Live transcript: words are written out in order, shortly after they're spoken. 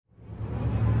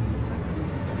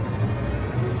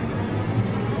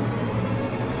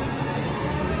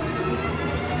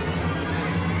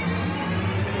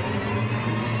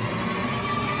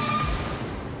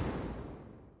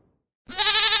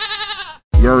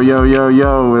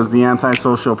Yo, it's the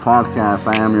Antisocial Podcast.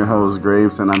 I am your host,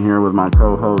 Grapes, and I'm here with my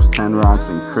co-hosts, Ten Rocks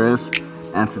and Chris.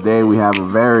 And today we have a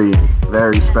very,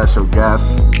 very special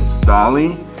guest. It's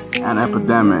Dolly and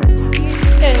Epidemic.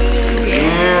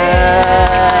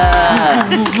 Yeah!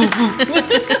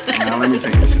 Now let me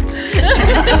take this shit.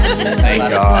 Thank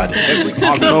God. It's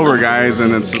October, guys,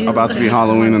 and it's about to be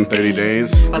Halloween in 30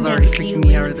 days. I was already freaking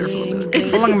me out there for a minute.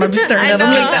 How long am I be staring at him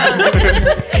like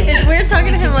that? It's weird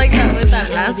talking to him like that with that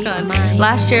mask on.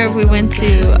 Last year we went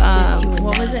to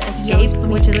what was it? Escape,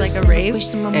 which is like a rave,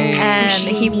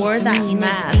 and he wore that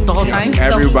mask The whole time?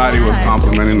 Everybody was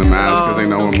complimenting the mask because they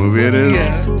know what movie it is.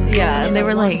 Yeah, and they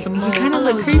were like, "You kind of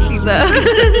look creepy though." But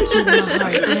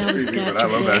I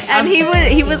love that shit. And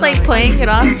he was like playing it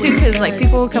off too, because like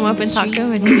people would come up and talk to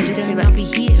him, and he would just be like,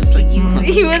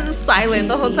 he was silent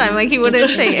the whole time, like he wouldn't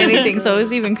say anything, so it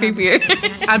was even creepier.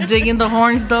 I'm digging the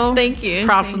horns though. Thank you.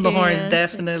 Props on the you, horns, yeah.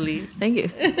 definitely. Thank you.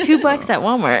 $2 at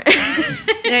Walmart.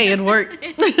 Hey, it worked.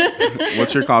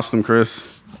 What's your costume,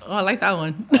 Chris? Oh, I like that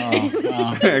one.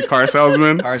 Car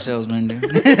salesman? Car salesman, dude.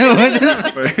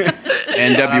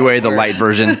 NWA, the light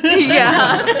version.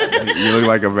 Yeah. You look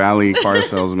like a Valley car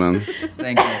salesman.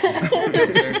 Thank you, sir.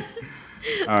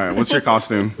 All right, what's your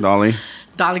costume, Dolly?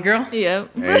 Dolly girl.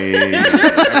 Yep. Hey,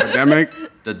 Epidemic?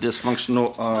 The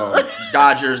dysfunctional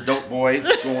Dodgers dope boy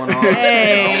going on.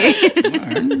 Hey.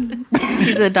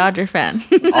 He's a Dodger fan.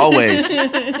 Always.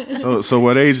 So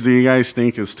what age do you guys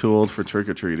think is too old for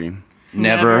trick-or-treating?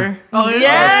 Never. Oh,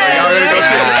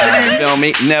 Yeah. Feel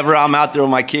me? Never. I'm out there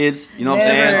with my kids. You know what I'm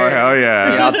Oh, saying? hell Be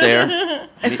yeah. out there.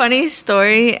 A funny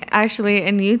story, actually,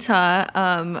 in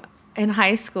Utah, in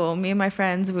high school, me and my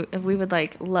friends, we would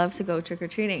like love to go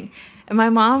trick-or-treating. And my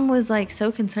mom was like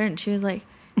so concerned. She was like,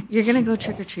 "You're going to go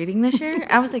trick-or-treating this year?"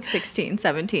 I was like 16,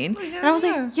 17. And I was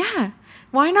like, "Yeah,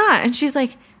 why not?" And she's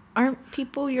like, "Aren't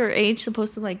people your age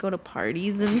supposed to like go to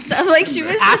parties and stuff?" Like she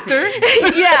was After?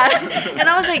 yeah. And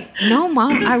I was like, "No,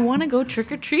 Mom, I want to go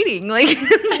trick-or-treating. Like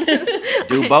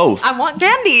Do both. I want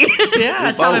candy."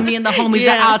 Yeah, telling me and the homies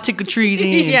Yeah. are out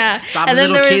trick-or-treating. Yeah. Robbing And then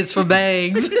little there was- kids for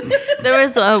bags. There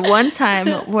was one time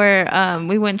where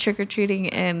we went trick-or-treating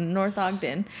in North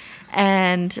Ogden,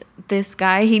 and this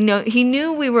guy, he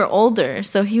knew we were older,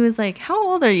 so he was like, "How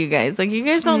old are you guys? Like, you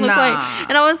guys don't look Nah. like..."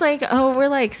 And I was like, "Oh, we're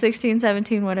like 16,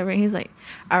 17, whatever." And he's like,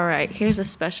 "All right, here's a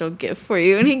special gift for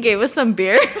you." And he gave us some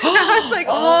beer. And I was like,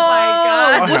 "Oh my God."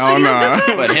 Oh, hell no.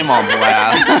 Put him on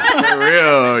blast. For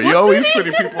real. You always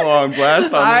putting people on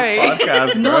blast on Sorry. this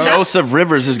podcast, bro. Joseph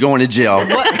Rivers is going to jail.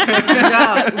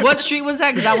 What street was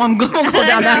that? Because I'm going to go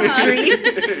down that street.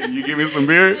 You give me some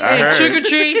beer? I heard.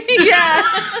 Trick-or-treat. Yeah,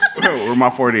 Where my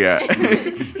 40 at?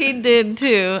 he did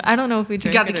too. I don't know if we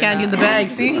drank Got the it or candy in not. the bag,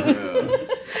 see?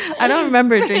 I don't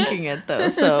remember drinking it though,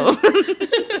 so...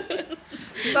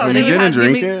 Oh, you didn't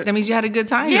drink it? That means you had a good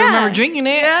time. You don't remember drinking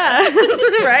it. Yeah,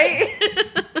 right?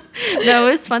 No,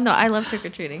 it was fun though. I love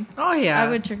trick-or-treating. Oh, yeah. I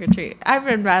would trick-or-treat. I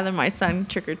would rather my son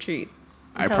trick-or-treat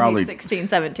I until probably he's 16,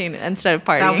 17 instead of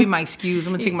partying. That would be my excuse.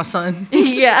 I'm going to take my son.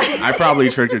 Yeah. I probably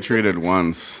trick-or-treated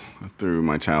once through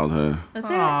my childhood. That's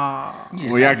it.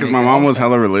 Well, yeah, because my mom was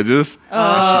hella religious.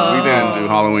 Oh. We didn't do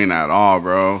Halloween at all,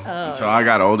 bro. Until I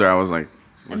got older, I was like,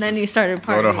 And then he started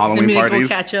go to partying. Halloween Go parties.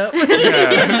 catch up.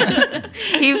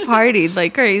 He partied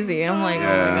like crazy. I'm like, oh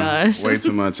my gosh. Way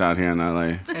too much out here in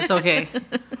LA. It's okay.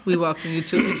 We welcome you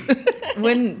too.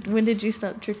 When did you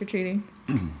stop trick-or-treating?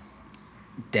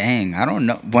 Dang, I don't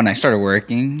know. When I started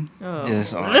working, Oh.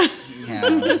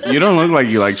 yeah. You don't look like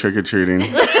you like trick-or-treating.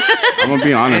 I'm going to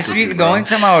be honest with you, The bro. only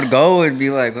time I would go would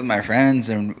be like with my friends,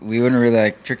 and we wouldn't really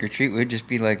like trick or treat. We'd just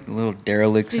be like little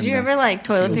derelicts. Did you ever like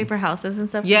toilet paper houses and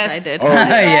stuff? 'Cause Yes. I did. Oh.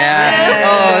 yeah.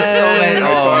 Oh, so many.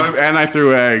 Oh, and I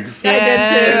threw eggs.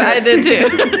 I did too.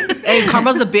 Hey,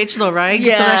 Karma's a bitch though, right? So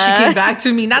Yeah. that she came back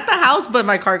to me. Not the house, but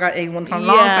my car got egged one time,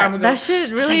 long time ago. That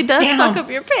shit really does damn. fuck up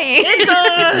your paint. It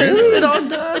does. It all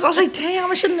does. I was like,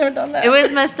 damn, I should have never done that. It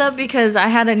was messed up because I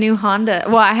had a new Honda.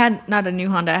 Well, I had not a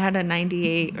new Honda. I had a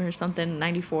 98 or something,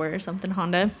 94 or something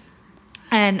Honda.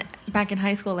 And back in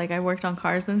high school, like I worked on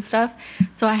cars and stuff.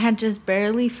 So I had just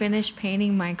barely finished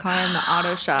painting my car in the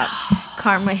auto shop.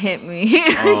 Karma hit me.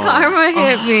 Karma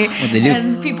hit me. What'd they do?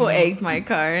 And people egged my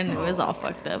car and it was all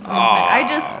fucked up. And I was like, I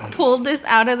just pulled this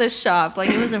out of the shop. Like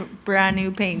it was a brand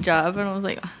new paint job. And I was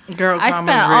like, Girl, I Karma's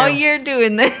spent real. all year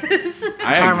doing this.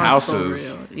 I egged Karma's so houses.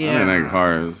 real. I Yeah. didn't egg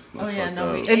cars. That's Oh, yeah, fucked no,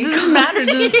 up. we- It doesn't matter.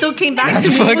 It still came back to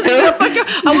me. fucked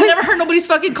I would never hurt nobody's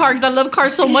fucking car because I love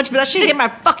cars so much, but that shit hit my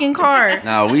fucking car.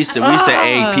 No, we used to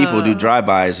egg people, do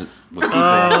drive-bys with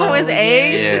people. with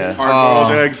eggs. Yeah.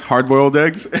 Hard-boiled eggs. Hard-boiled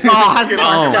eggs. Oh, that's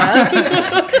fucked up.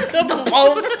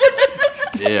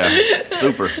 Yeah,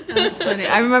 super. That's funny.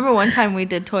 I remember one time we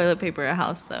did toilet paper at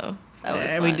house though. That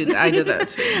was fun. we did. I did that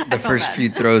too. The first few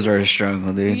throws are a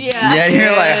struggle, dude. Yeah. Yeah,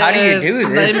 you're like, how do you do Yes.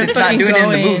 Not this? even It's not fucking doing it in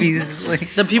going. the movies. It's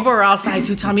like, The people were outside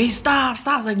too, telling me, hey, stop.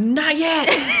 I was like, not yet.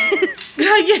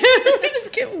 Not yet. We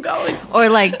just kept going. Or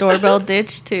like doorbell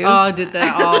ditch too. Oh, I did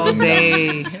that all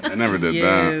day. I never did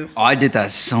that. Yes. oh, I did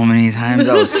that so many times.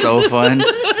 That was so fun.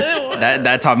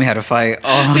 That taught me how to fight.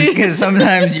 Oh, because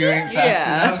sometimes you ain't fast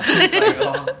enough. It's like,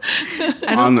 oh.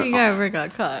 I on don't the- think I ever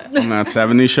got caught. On that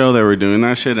 70s show, they were doing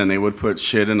that shit, and they would put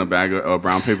shit in a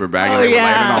brown paper bag, and Oh, they would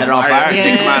yeah. Set it on fire. Yes.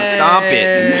 Think about stomp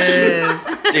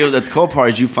it. See, the cool part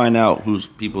is you find out whose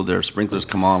people their sprinklers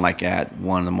come on like at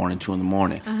 1 in the morning, 2 in the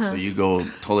morning. So you go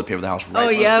toilet paper the house right. Oh,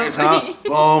 when the yeah. sprinklers come out,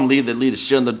 boom, leave the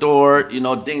shit on the door. You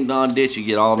know, ding dong ditch. You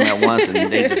get all of them at once,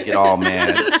 and they just get all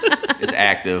mad. It's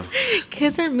active.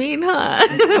 Kids are mean, huh?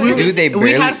 Dude, they barely.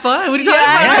 We had fun. What are you talking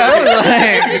Yeah, I was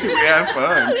like, We had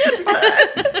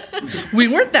fun. about? We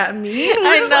weren't that mean.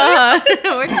 I know.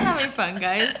 Huh? We're just having fun,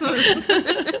 guys.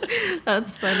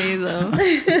 That's funny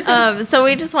though. So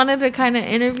we just wanted to kind of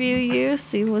interview you,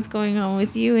 see what's going on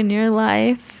with you in your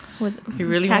life. You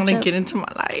really Catch want to up. get into my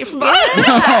life? Bro,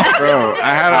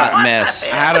 I Hot mess.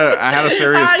 had a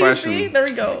serious Ah, you question. see? There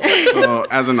we go. So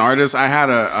as an artist, I had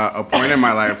a point in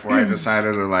my life where I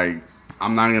decided to like,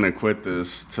 I'm not gonna quit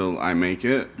this till I make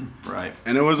it. Right.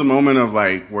 And it was a moment of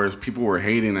like where people were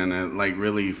hating, and it like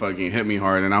really fucking hit me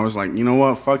hard. And I was like, you know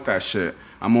what? Fuck that shit.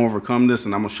 I'm gonna overcome this,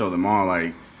 and I'm gonna show them all.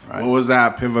 Like, Right. what was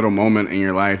that pivotal moment in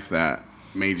your life that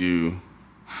made you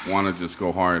want to just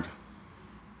go hard?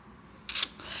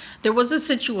 There was a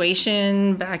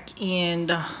situation back in,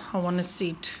 I want to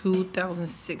say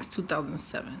 2006,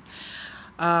 2007.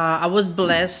 I was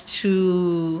blessed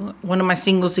to one of my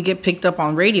singles to get picked up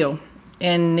on radio,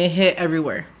 and it hit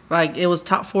everywhere. Like, it was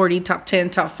top 40, top 10,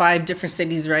 top 5, different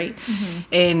cities, right?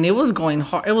 And it was going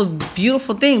hard. It was a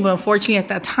beautiful thing, but unfortunately at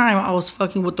that time, I was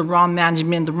fucking with the wrong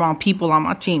management, the wrong people on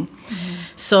my team.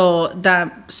 So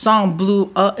that song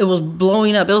blew up. It was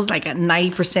blowing up. It was like at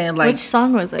 90%. Like, Which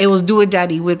song was it? it was Do It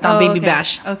Daddy with Oh, Baby okay.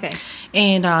 Bash. Okay.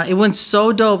 And it went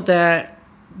so dope that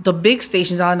the big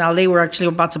stations out in LA were actually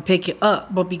about to pick it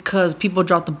up, but because people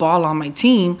dropped the ball on my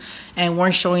team and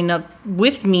weren't showing up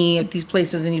with me at these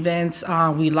places and events,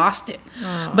 we lost it.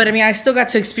 But I mean, I still got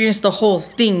to experience the whole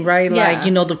thing, right? Yeah. Like,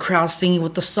 you know, the crowd singing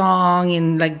with the song,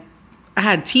 and like I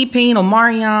had T-Pain,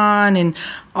 Omarion, and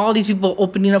all these people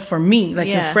opening up for me, like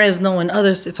Yeah. in Fresno and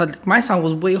others. It's like my song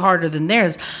was way harder than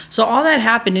theirs. So all that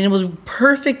happened, and it was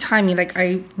perfect timing. Like,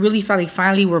 I really felt like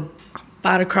finally we're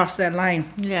about to cross that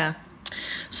line. Yeah.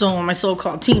 So when my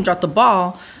so-called team dropped the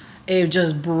ball, it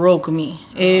just broke me.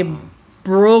 It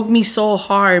broke me so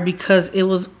hard because it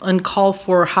was uncalled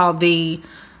for how they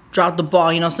dropped the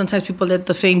ball. You know, sometimes people let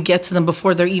the fame get to them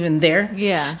before they're even there.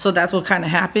 Yeah. So that's what kind of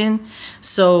happened.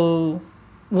 So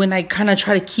when I kind of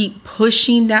try to keep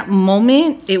pushing that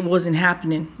moment, it wasn't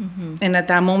happening. And at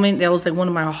that moment, that was like one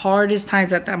of my hardest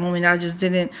times. At that moment, I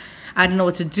didn't know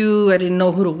what to do. I didn't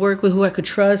know who to work with, who I could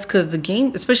trust, because the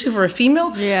game, especially for a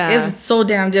female, Yeah. is so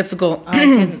damn difficult. I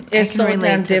can It's so relate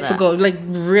damn to that. difficult, like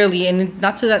really, and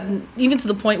not to that, even to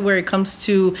the point where it comes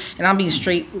to, and I'm being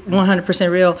straight 100%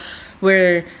 real,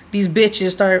 where these bitches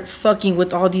start fucking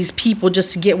with all these people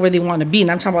just to get where they want to be,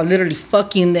 and I'm talking about literally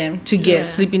fucking them to get Yeah.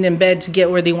 sleeping in bed to get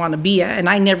where they want to be at, and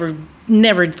I never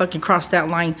fucking crossed that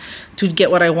line to get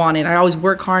what I wanted. I always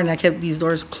work hard, and I kept these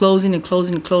doors closing and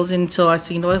closing and closing until I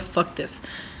said, you know what, fuck this.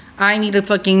 I need to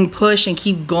fucking push and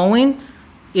keep going.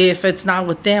 If it's not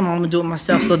with them, I'm gonna do it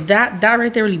myself. So that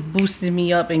right there really boosted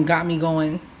me up and got me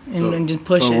going and just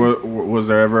pushing. So was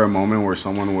there ever a moment where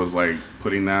someone was like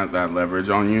putting that leverage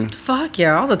on you? Fuck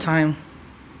yeah, all the time.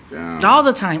 Damn. All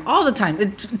the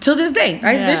time. To this day,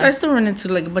 Yeah. I still run into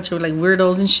like a bunch of like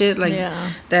weirdos and shit like Yeah.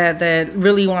 that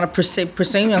really want to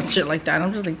pursue me on shit like that.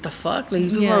 I'm just like, the fuck, like,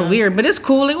 these people Yeah. are weird, but it's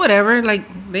cool, like whatever. Like,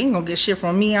 they ain't gonna get shit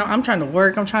from me. I'm trying to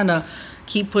work. I'm trying to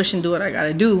keep pushing, do what I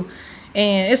gotta do.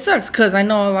 And it sucks because I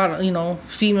know a lot of, you know,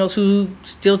 females who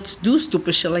still do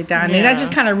stupid shit like that. And Yeah. that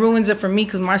just kind of ruins it for me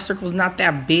because my circle's not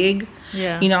that big.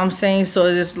 Yeah. You know what I'm saying? So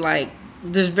it's just like,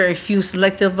 there's very few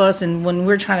selective of us. And when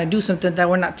we're trying to do something that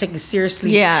we're not taking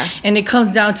seriously. Yeah. And it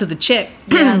comes down to the check.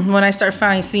 Yeah. When I start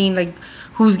finally seeing like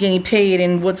who's getting paid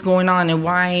and what's going on and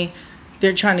why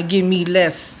they're trying to give me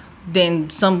less than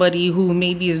somebody who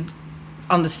maybe is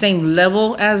on the same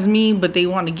level as me, but they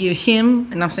want to give him,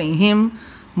 and I'm saying him,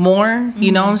 more.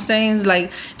 You know what I'm saying? It's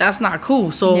like, that's not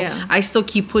cool. So Yeah. I still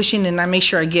keep pushing, and I make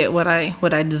sure I get what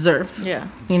I deserve. Yeah.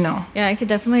 You know. Yeah, I could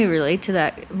definitely relate to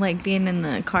that, like being in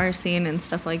the car scene and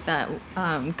stuff like that,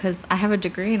 because I have a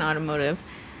degree in automotive.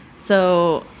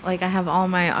 So, like, I have all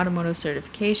my automotive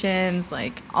certifications,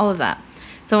 like, all of that.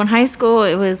 So in high school,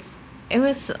 it was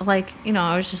like, you know,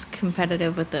 I was just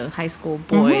competitive with the high school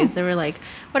boys. They were like,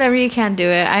 whatever, you can't do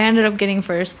it. I ended up getting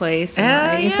first place.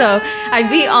 And so I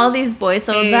beat all these boys.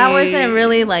 So that wasn't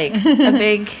really like a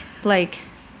big, like,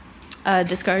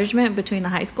 discouragement between the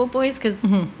high school boys because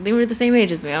they were the same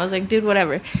age as me. I was like, dude,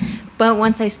 whatever. But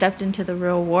once I stepped into the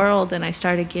real world and I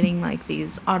started getting like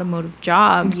these automotive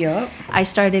jobs, I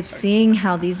started seeing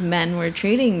how these men were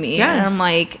treating me. And I'm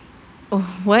like,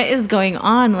 what is going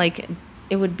on? Like,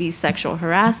 it would be sexual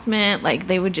harassment. Like,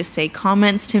 they would just say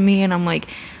comments to me, and I'm like,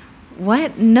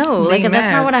 what? No, like,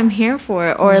 that's not what I'm here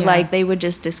for. Or like, they would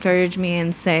just discourage me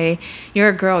and say, you're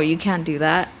a girl, you can't do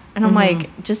that. And I'm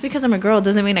like, just because I'm a girl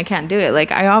doesn't mean I can't do it.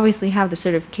 Like, I obviously have the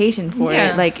certification for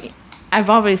it. Like, I've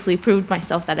obviously proved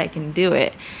myself that I can do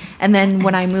it. And then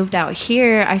when I moved out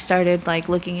here, I started like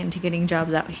looking into getting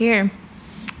jobs out here.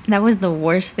 That was the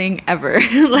worst thing ever.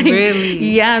 Like, really?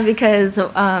 Yeah, because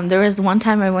there was one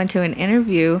time I went to an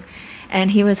interview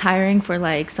and he was hiring for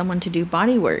like someone to do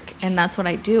body work, and that's what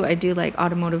I do. I do like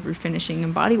automotive refinishing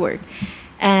and body work.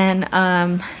 And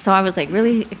so I was like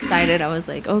really excited. I was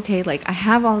like, okay, like I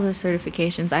have all the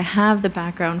certifications, I have the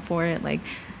background for it, like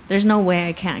there's no way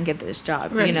I can't get this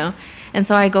job, you know? And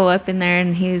so I go up in there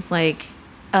and he's like,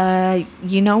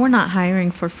 you know, we're not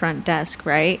hiring for front desk,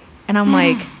 right? And I'm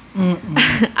like,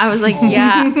 I was like,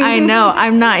 yeah, I know.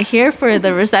 I'm not here for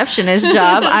the receptionist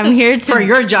job. I'm here for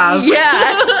your job.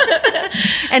 Yeah.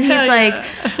 And he's like,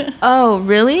 oh,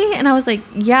 really? And I was like,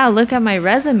 yeah, look at my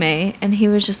resume. And he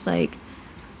was just like,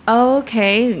 oh,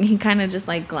 okay. And he kind of just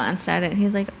like glanced at it and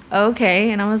he's like,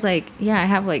 okay. And I was like, yeah, I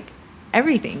have like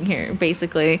everything here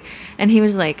basically. And he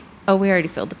was like, oh, we already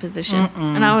filled the position.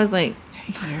 And I was like,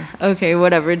 okay,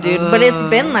 whatever, dude. But it's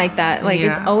been like that. Like,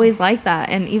 it's always like that.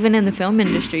 And even in the film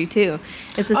industry too,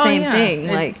 it's the same thing.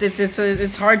 Like,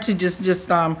 it's hard to just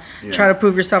try to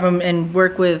prove yourself and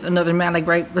work with another man like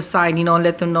right beside, you know, and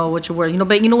let them know what you're worth, you know.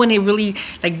 But you know when it really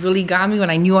got me, when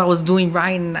I knew I was doing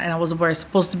right and I was where I was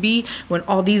supposed to be, when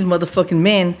all these motherfucking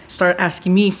men start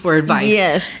asking me for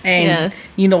advice.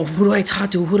 You know, who do I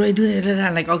talk to? Who do I do that?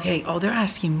 I'm like, okay, oh, they're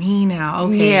asking me now.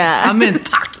 Okay, I'm in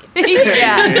pocket.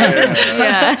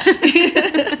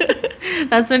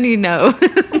 That's when you know.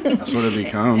 That's what it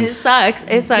becomes. It sucks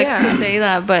to say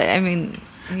that, but I mean,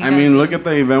 look at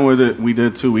the event we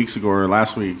did 2 weeks ago or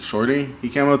last week. Shorty, he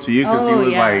came up to you because he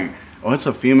was like, oh, it's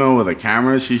a female with a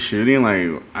camera, she's shooting.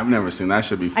 Like, I've never seen that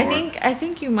shit before. I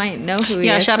think you might know who he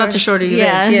is. Shout out to Shorty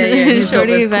Events.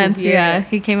 Shorty Events. Cool.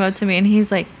 He came up to me and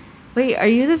he's like, wait, are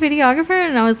you the videographer?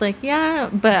 And I was like, yeah,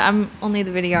 but I'm only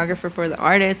the videographer for the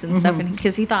artists and stuff. And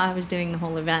because he thought I was doing the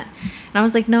whole event. And I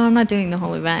was like, no, I'm not doing the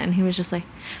whole event. And he was just like,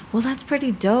 well, that's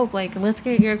pretty dope. Like, let's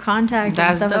get your contact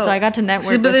and stuff. Dope. So I got to network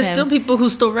with him. But there's still people who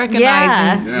still recognize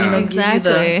and, you know,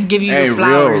 exactly. give you your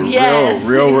flowers.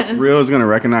 Real is going to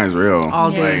recognize real.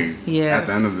 All day. Like, at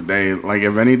the end of the day, like,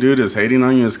 if any dude is hating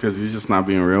on you, it's because he's just not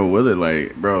being real with it.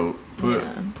 Like, bro,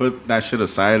 put that shit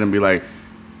aside and be like,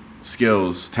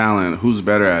 skills, talent, who's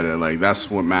better at it? Like, that's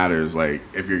what matters. Like,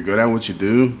 if you're good at what you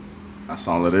do, that's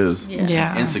all it is.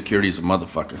 Insecurity is a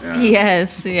motherfucker.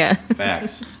 Yes,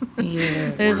 Facts.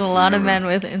 There's a lot of men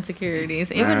with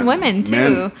insecurities, even women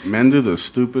too. Men do the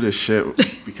stupidest shit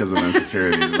because of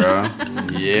insecurities, bro.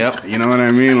 Yep. You know what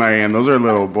I mean? Like, and those are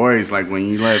little boys. Like, when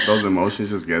you let those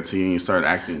emotions just get to you and you start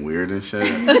acting weird and shit.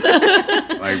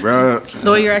 Like, bro.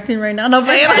 The way you're acting right now, no,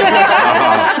 playing.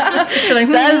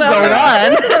 Says the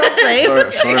one.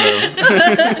 Sort of.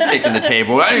 Taking the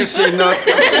table. I didn't say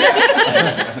nothing.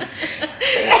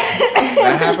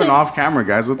 That happened off camera,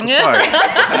 guys. What the fuck?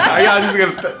 Y'all just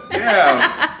gonna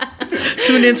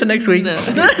tune in to next week.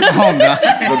 Oh god.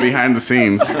 The behind the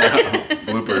scenes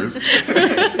bloopers.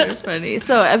 Funny.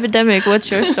 So, Epidemic, what's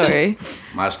your story?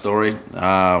 My story?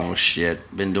 Well,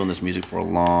 shit. Been doing this music for a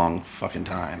long fucking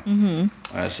time.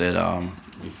 Like I said,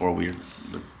 before the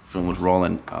film was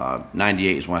rolling,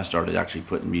 98 is when I started actually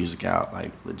putting music out,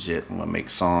 like legit. I'm gonna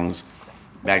make songs.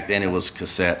 Back then it was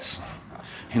cassettes.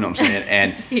 You know what I'm saying?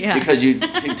 And because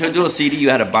to do a CD, you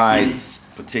had to buy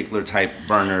particular type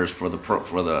burners for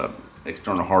the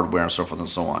external hardware and so forth and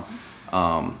so on.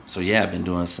 So yeah, I've been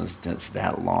doing it since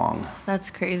that long. That's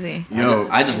crazy. Yo,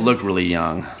 I just look really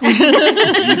young. You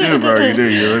do, bro. You do.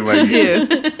 You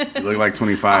look like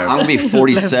 25. I'm gonna be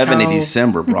 47 in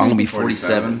December, bro. I'm gonna be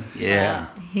 47. Yeah.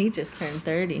 He just turned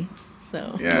 30.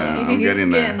 So yeah, I'm getting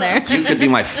there. You could be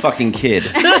my fucking kid.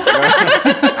 I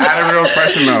had a real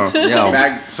question though. Yo.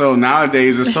 So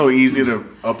nowadays it's so easy to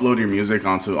upload your music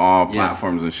onto all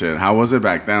platforms and shit. How was it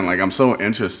back then? Like, I'm so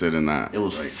interested in that. It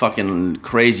was fucking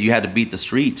crazy. You had to beat the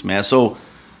streets, man. So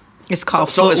It's called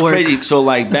So it's footwork. crazy. So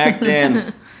like back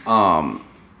then,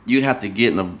 you'd have to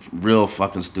get in a real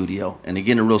fucking studio, and to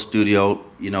get in a real studio,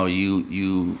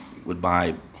 you would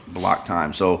buy block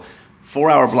time. So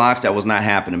 4-hour blocks, that was not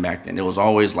happening back then. It was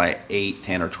always like 8,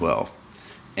 10, or 12.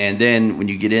 And then when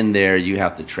you get in there, you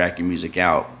have to track your music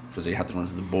out because they have to run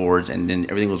to the boards, and then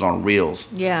everything was on reels.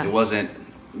 Yeah. It wasn't.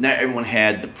 Not everyone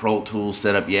had the Pro Tools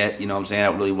set up yet. You know what I'm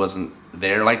saying? It really wasn't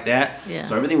there like that. Yeah.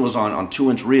 So everything was on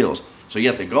 2-inch reels. So you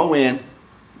have to go in.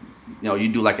 You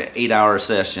do like an 8-hour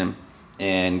session,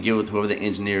 and get with whoever the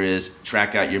engineer is,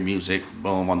 track out your music,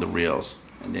 boom, on the reels,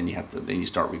 and then you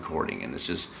start recording, and it's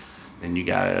just. Then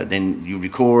you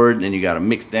record, then you gotta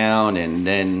mix down, and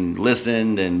then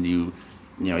listen, and you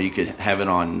could have it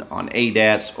on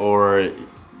ADATs, or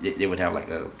they would have like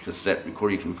a cassette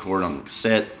recorder. You can record on the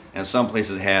cassette, and some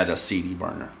places had a CD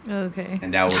burner, Okay.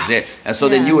 and that was it. And so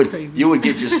then you would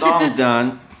get your songs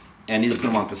done, and either put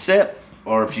them on cassette,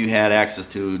 or if you had access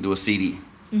to do a CD,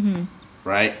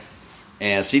 right?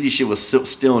 And CD shit was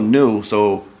still new,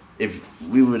 so I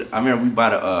remember we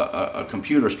bought a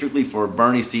computer strictly for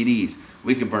burning CDs.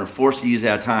 We could burn 4 CDs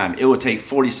at a time. It would take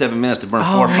 47 minutes to burn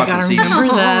 4 fucking I CDs.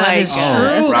 remember that. my It's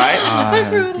God. true.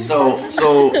 Right?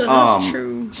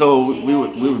 So we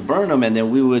would burn them, and then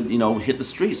we would hit the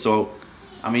streets. So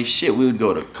I mean shit, we would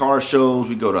go to car shows,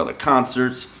 we'd go to other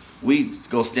concerts, we'd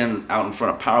go stand out in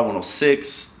front of Power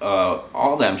 106,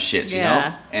 all them shit,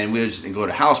 Yeah. and we would just go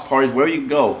to house parties, wherever you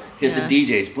go, hit Yeah. the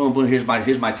DJs, boom boom, here's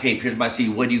my tape, here's my CD,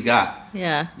 what do you got?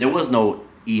 Yeah. There was no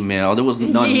email. There was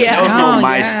none. Yeah. There was no Oh,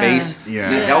 yeah. MySpace.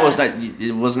 Yeah. That was not.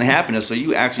 It wasn't happening. So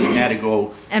you actually had to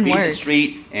go And beat work. the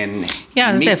street and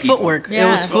Yeah, meet it said people. footwork. Yeah.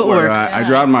 It was Footwork. footwork. I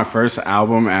dropped my first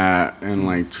album in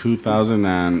like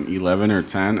 2011 or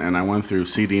 10, and I went through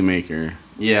CD Maker.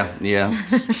 Yeah, yeah,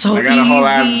 So I got a whole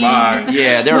ass easy. box.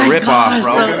 yeah. They're My a rip off,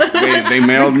 God, bro. They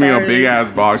mailed me a big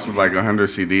ass box with like 100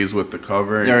 CDs with the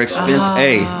cover. They're expensive.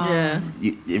 Hey, Yeah.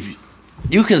 if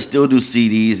you can still do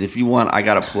CDs if you want. I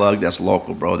got a plug that's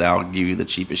local, bro. That'll give you the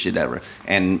cheapest shit ever,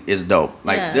 and it's dope.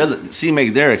 Like Yeah. CD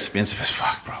Maker, they're expensive as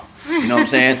fuck, bro. You know what I'm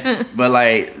saying? But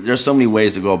like, there's so many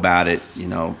ways to go about it.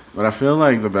 But I feel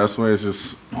like the best way is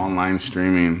just online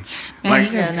streaming. Man,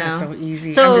 Like, you guys Yeah, got it no. so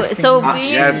easy. So I'm just so thinking.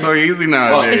 being yeah, it's so easy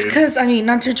nowadays. It's because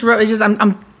not to interrupt. It's just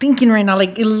I'm thinking right now.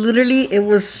 Like it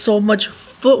was so much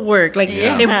footwork. Like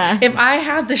Yeah. if I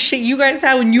had the shit you guys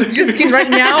have when you just get right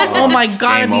now, oh my god,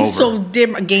 Game it'd be over. so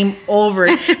different. Game over.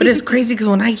 But it's crazy because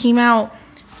when I came out,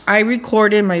 I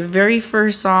recorded my very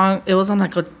first song. It was on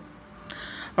like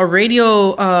a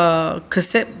radio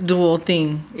cassette dual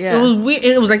thing. Yeah. It was weird.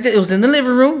 It was like this. It was in the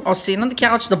living room. I was sitting on the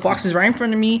couch. The box is right in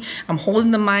front of me. I'm holding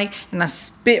the mic and I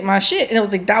spit my shit. And it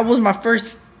was like that was my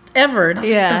first ever. And I was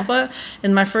Yeah. like, the fuck?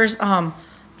 And my first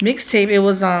mixtape, it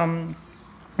was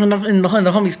in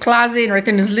the homie's closet and right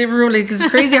there in his living room. Like it's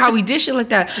crazy how we did shit like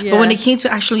that. Yeah. But when it came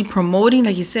to actually promoting,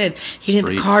 like you said, he did the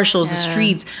Streets. car shows, the Yeah.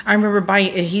 streets. I remember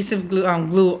buying adhesive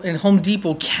glue in Home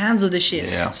Depot, cans of this shit,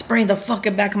 Yeah. spraying the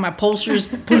fucking back of my posters,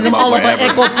 putting them all over Wherever.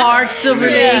 Echo Park, Silver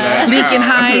Lake, Lincoln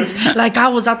Heights. Like I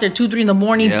was out there 2-3 in the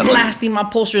morning Yep. blasting my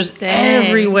posters Dang.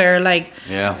 everywhere. Like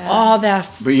Yeah. all that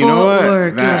But you know what?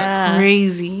 footwork. It That- was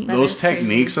crazy. That Those is crazy.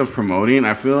 techniques of promoting,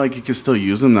 I feel like you can still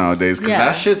use them nowadays because Yeah.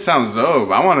 that shit sounds dope.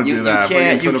 I want to do that.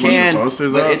 You put a bunch can, of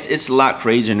posters but up. it's a lot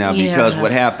crazier now Yeah. because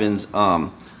what happens,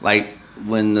 like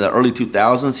when the early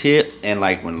 2000s hit, and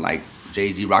like when like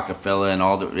Jay-Z, Rockefeller, and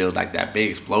all it was like that big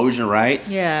explosion, right?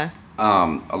 Yeah.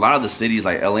 A lot of the cities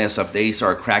like LA and stuff, they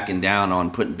started cracking down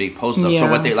on putting big posters up. So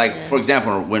Yeah. what they like, Yeah. for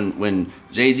example, when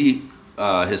Jay-Z,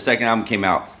 his second album came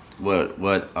out, what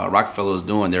Rockefeller was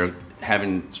doing, they're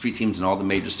having street teams in all the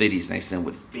major cities, and they sent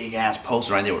with big ass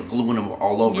posters, and they were gluing them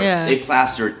all over. Yeah. They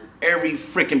plastered every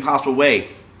freaking possible way.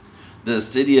 The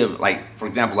city of, like, for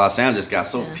example, Los Angeles got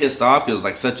so pissed off because it was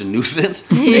like such a nuisance.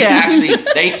 They Yeah. actually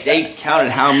they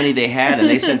counted how many they had, and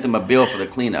they sent them a bill for the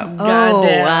cleanup.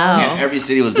 Goddamn. Oh, wow. And every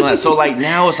city was doing that. So like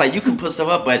now it's like you can put stuff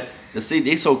up, but the city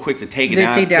they so quick to take it They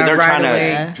down take down they're right trying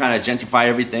away. to trying to gentrify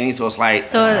everything. So it's like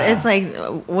So it's like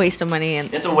a waste of money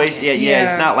and it's a waste. Yeah, Yeah.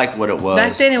 it's not like what it was.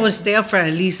 Back then, it would stay up for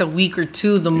at least a week or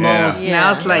two, the Yeah. most. Yeah.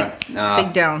 Now it's like Nah,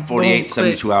 take down, 48, boom,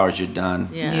 72 quit. hours, you're done.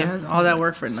 yeah. Yeah, all that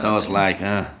work for nothing. So it's like,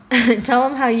 Tell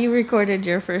them how you recorded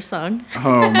your first song.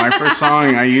 Oh, my first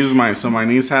song, I used my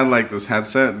niece had like this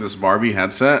headset, this Barbie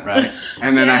headset. Right.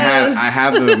 And then Yes. I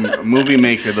had the movie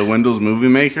maker, the Windows Movie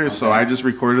Maker, so I just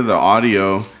recorded the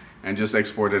audio and just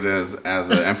exported it as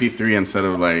an MP3 instead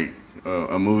of like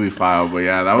a movie file. But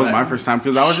yeah, that was my first time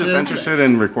because I was just interested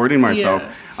in recording myself.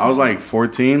 I was like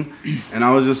 14 and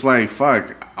I was just like,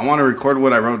 fuck, I want to record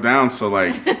what I wrote down. So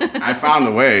like, I found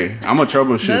a way. I'm a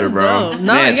troubleshooter, That's bro. dope.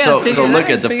 No, Man, you gotta so figure it look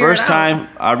out, at the figure first it out. time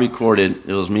I recorded,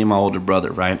 it was me and my older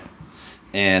brother, right?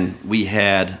 And we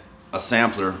had a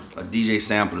sampler, a DJ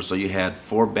sampler. So you had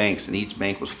 4 banks, and each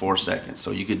bank was 4 seconds.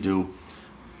 So you could do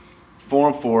 4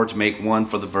 and 4 to make 1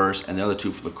 for the verse and the other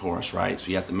 2 for the chorus, right? So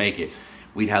you have to make it.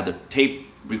 We'd have the tape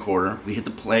recorder. We hit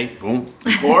the play, boom,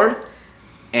 record,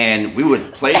 and we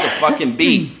would play the fucking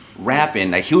beat,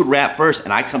 rapping. Like he would rap first,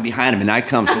 and I come behind him, and I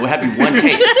come. So it had to be one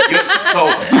take.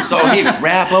 So he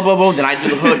rap, boom, boom, boom. Then I do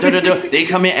the hook, da da da. They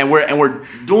come in, and we're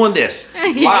doing this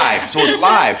live. So it's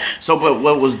live. So but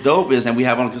what was dope is, and we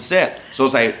have it on cassette. So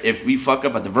it's like if we fuck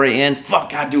up at the very end,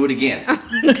 fuck, I do it again.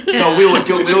 So we would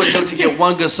do to get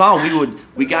one good song.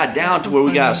 We got down to where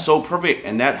we got so perfect,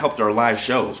 and that helped our live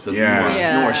shows because we Yeah. weren't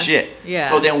know our shit. Yeah.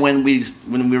 So then when we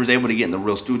was able to get in the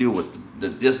real studio with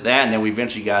this that, and then we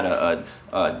eventually got a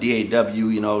DAW,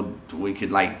 you know, we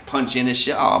could like punch in and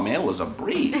shit. Oh man, it was a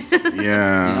breeze.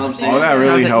 Yeah, You know what I'm saying? all that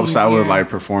really Have it helps out with easier. live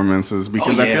performances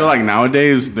because Oh, I yeah. feel like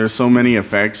nowadays there's so many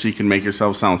effects you can make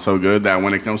yourself sound so good that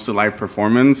when it comes to live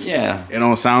performance, Yeah. it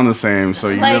don't sound the same. So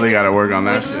you Like, really got to work on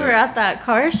that when we were shit. at that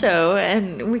car show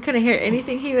and we couldn't hear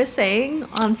anything he was saying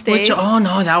on stage. Which, oh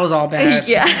no, that was all bad.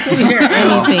 Yeah. Couldn't hear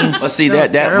anything. Well, see was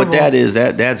that what terrible. that is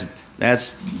that's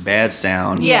bad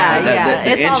sound. Yeah,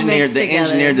 The it's all engineer mixed the together.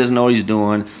 engineer doesn't know what he's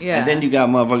doing. Yeah. And then you got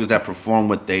motherfuckers that perform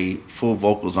with they full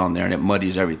vocals on there, and it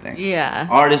muddies everything. Yeah.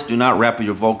 Artists do not rap with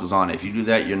your vocals on it. If you do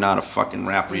that, you're not a fucking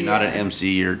rapper. You're not an Yeah. MC.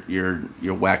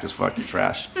 You're whack as fuck. You're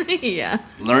trash. Yeah.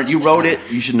 Learn. You wrote it.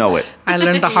 You should know it. I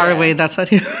learned the hard Yeah. way. That's what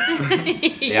he.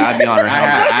 Yeah, I'd be honored. I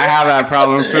have that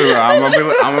problem too. I'm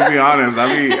gonna be honest.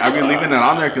 I be leaving it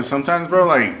on there because sometimes, bro,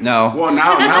 like No. Well,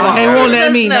 now He I'm won't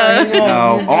let me. No. No, he won't.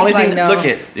 No, He's only like, thing. no. Look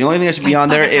at the only thing that should be on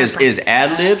there is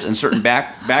ad libs and certain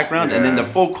backgrounds, and then the Yeah.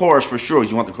 full chorus for sure.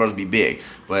 You want the chorus to be big,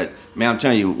 but man, I'm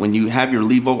telling you, when you have your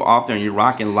lead vocal off there and you're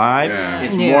rocking live, Yeah.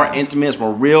 it's Yeah. more intimate, it's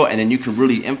more real, and then you can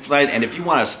really inflate. And if you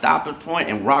want to stop at a point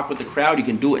and rock with the crowd, you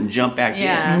can do it and jump back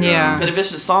Yeah. in. Yeah. But if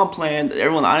it's a song playing,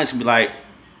 everyone in the audience can be like,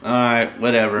 all right,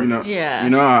 whatever. Yeah. You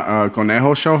know,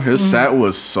 Conejo show. His set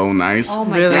was so nice. Oh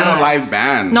my Really? He had a god. live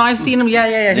band. No, I've seen him. Yeah.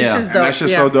 He's Yeah. just And dope. that's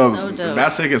just yeah. so dope. So dope.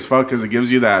 That's sick as fuck because it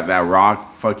gives you that rock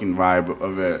fucking vibe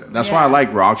of it. That's why I Yeah.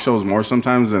 like rock shows more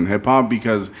sometimes than hip hop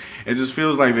because it just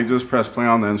feels like they just press play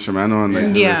on the instrumental and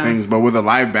they do Yeah. their things. But with a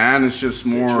live band, it's just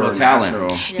more real talent.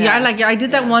 natural. Yeah, I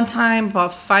did that one time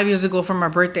about 5 years ago for my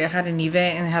birthday. I had an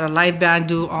event and I had a live band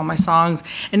do all my songs,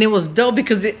 and it was dope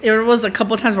because it was a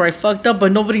couple of times where I fucked up,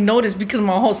 but nobody noticed because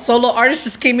my whole solo artist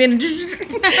just came in and he's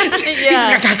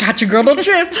like, I got you, girl, don't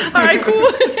trip. All right,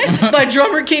 cool. My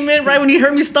drummer came in right when he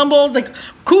heard me stumble. I was like,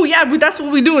 cool, yeah, that's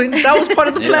what we're doing. That was part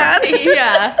of the plan.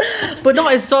 Yeah. But no,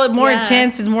 it's so more Yeah.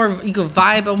 intense. It's more, you could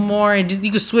vibe more, and just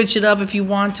you could switch it up if you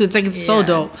want to. It's like it's so Yeah,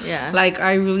 dope. yeah. Like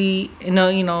I really, you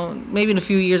know, maybe in a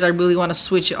few years I really want to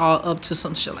switch it all up to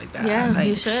some shit like that. Yeah, like,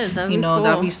 you should. That'd you be know, cool.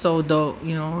 that'd be so dope.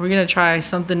 You know, we're gonna try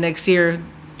something next year,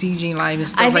 DJing live and I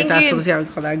stuff like think that. So you- let's see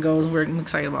how that goes. I'm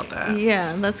excited about that.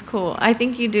 Yeah, that's cool. I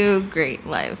think you do great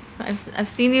live. I've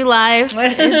seen you live. It's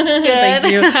good. Thank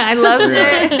you. I loved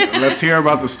it. Yeah. Let's hear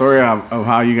about the story of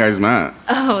how you guys met.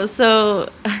 Oh, so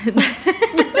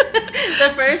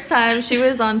the first time she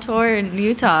was on tour in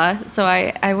Utah, so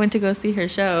I went to go see her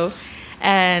show,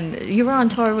 and you were on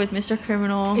tour with Mr.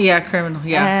 Criminal. Yeah, Criminal.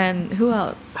 Yeah. And who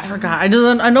else? I forgot. I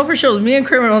know for sure it was me and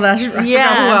Criminal. I forgot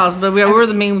Yeah. who else, but we were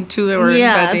the main two that were. I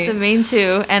Yeah, think. the main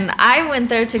two. And I went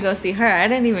there to go see her. I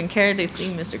didn't even care to see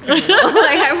Mr. Criminal.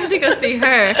 Like, I went to go see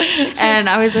her. And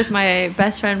I was with my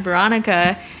best friend,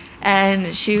 Veronica.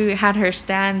 And she had her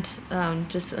stand,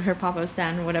 just her pop-up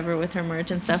stand or whatever with her merch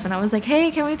and stuff. And I was like,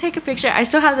 hey, can we take a picture? I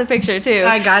still have the picture, too.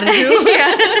 I got it too.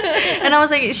 Yeah. And I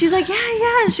was like, she's like,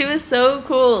 yeah. She was so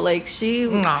cool. Like,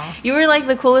 Aw. you were like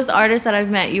the coolest artist that I've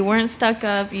met. You weren't stuck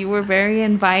up. You were very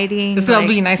inviting. It's gonna like-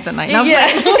 be nice that night. No, Yeah.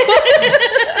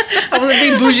 I wasn't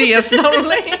being bougie yesterday. No,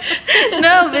 like,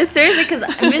 No, but seriously, because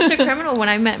Mr. Criminal, when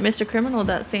I met Mr. Criminal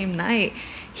that same night,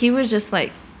 he was just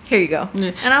like, here you go.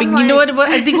 And but I'm you like, know what?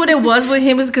 I think what it was with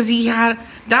him is because he had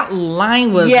that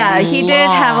line was yeah, he did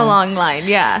have a long. long line.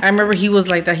 Yeah. I remember he was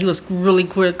like that. He was really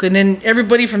quick, and then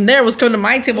everybody from there was coming to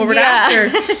my table right Yeah. after.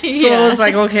 So Yeah. it was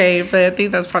like okay, but I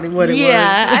think that's probably what it was.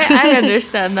 Yeah, I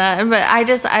understand that. But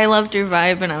I loved your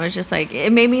vibe, and I was just like,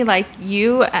 it made me like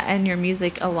you and your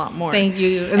music a lot more. Thank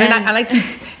you. And then And- I like to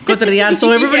go to the ad,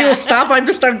 so everybody Yeah. will stop. I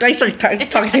start talking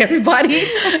to everybody.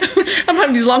 I'm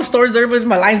having these long stories there, but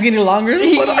my line's getting longer.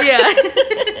 Yeah.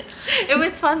 It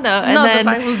was fun though. And No, the then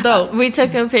vibe was dope. we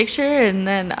took a picture, and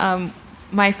then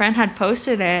my friend had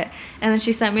posted it, and then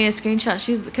she sent me a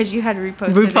screenshot. Because you had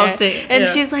reposted it. And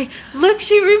she's like, look,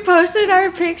 she reposted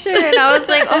our picture. And I was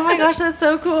like, oh my gosh, that's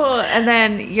so cool. And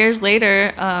then years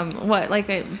later,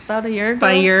 about a year ago?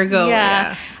 About a year ago,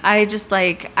 yeah. I just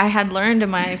I had learned in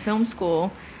my film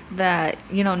school that,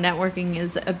 networking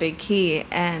is a big key,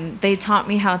 and they taught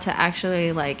me how to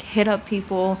actually hit up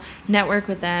people, network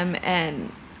with them,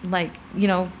 and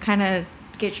kind of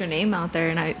get your name out there.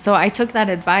 And so I took that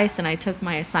advice, and I took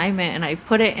my assignment, and I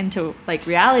put it into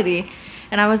reality.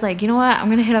 And I was like, you know what? I'm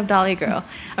gonna hit up Dolly Girl.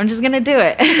 I'm just gonna do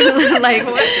it.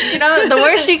 The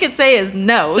worst she could say is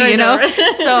no. So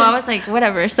I was like,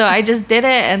 whatever. So I just did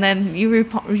it, and then you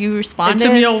responded. It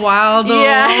took me a while though.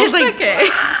 Yeah, it's okay.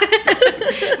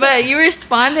 But you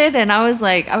responded, and I was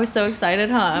so excited,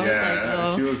 huh? I was like,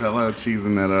 oh. She was hella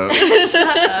cheesing that up.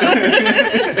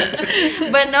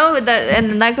 But no,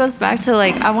 that goes back to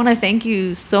I want to thank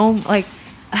you so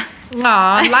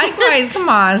Aw, likewise. Come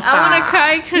on, stop. I want to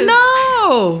cry because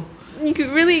no, you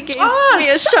really gave me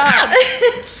a shot.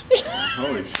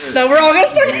 Holy shit. No, we're all gonna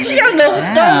start. She got no. Don't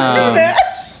do that.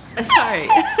 Sorry.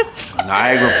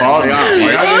 Niagara Falls.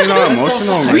 Why y'all getting all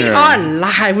emotional over We here? are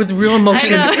live with real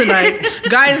emotions tonight.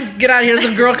 Guys, get out of here. It's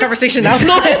a girl conversation now.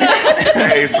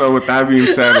 Hey, so with that being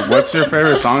said, what's your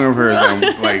favorite song of hers?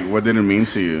 And, what did it mean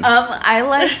to you? I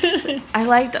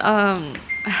liked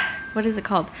what is it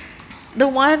called? The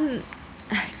one,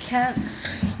 I can't.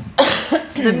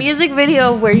 The music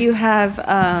video where you have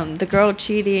the girl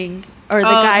cheating or the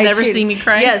guy. Never cheating. See Me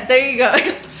Cry. Yes, there you go.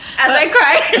 As I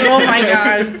cried. Oh my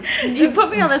god. You put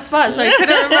me on the spot, so I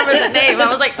couldn't remember the name. I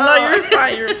was like, oh. No,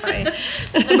 you're fine.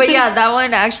 But yeah, that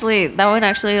one actually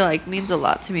means a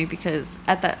lot to me because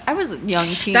I was a young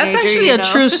teenager. That's actually a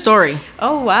true story.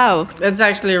 Oh wow. That's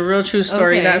actually a real true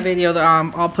story. Okay. That video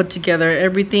that all put together.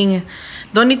 Everything.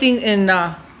 The only thing in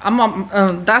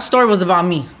that story was about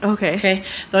me. Okay.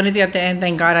 The only thing at the end,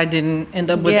 thank God I didn't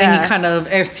end up with any kind of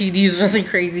STDs or nothing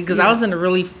crazy because I was in a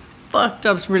really fucked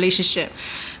up relationship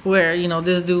where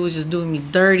this dude was just doing me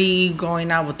dirty,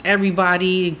 going out with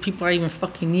everybody, people I even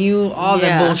fucking knew, all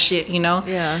that bullshit,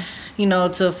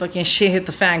 till fucking shit hit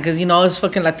the fan because us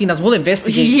fucking Latinas will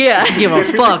investigate. Yeah. Give a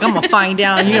fuck. I'm gonna find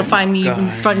out. You're gonna find me in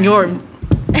front of your.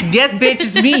 Yes, bitch,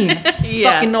 it's me.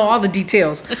 Fucking know all the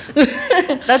details.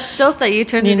 That's dope that you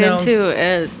turned it into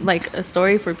a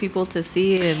story for people to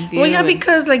see and view. Well, yeah,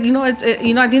 because I think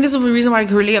this is the reason why I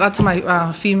can relate a lot to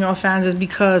my female fans is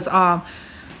because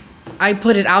I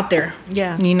put it out there.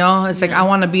 Yeah. It's I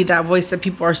want to be that voice that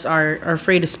people are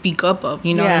afraid to speak up of.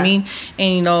 You know what I mean?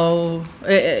 And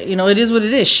it is what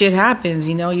it is. Shit happens.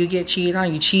 You get cheated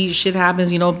on. You cheat. Shit happens.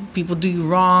 People do you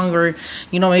wrong, or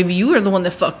maybe you are the one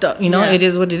that fucked up. It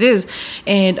is what it is.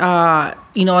 And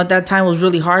at that time it was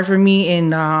really hard for me.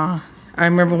 And I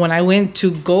remember when I went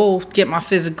to go get my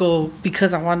physical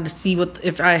because I wanted to see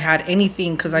if I had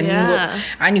anything because I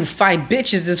knew 5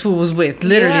 bitches this fool was with.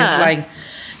 Literally,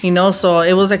 it's so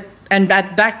it was and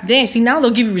back then, see, now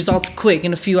they'll give you results quick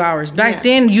in a few hours. Back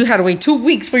then, you had to wait 2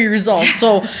 weeks for your results.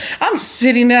 So I'm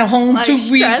sitting at home 2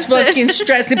 weeks, fucking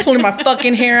stressing, pulling my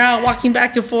fucking hair out, walking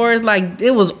back and forth.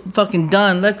 It was fucking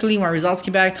done. Luckily, my results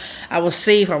came back. I was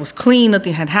safe. I was clean.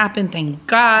 Nothing had happened. Thank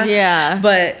God. Yeah.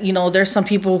 But, there's some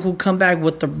people who come back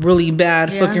with the really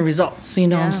bad fucking results. You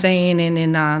know what I'm saying?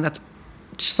 And that's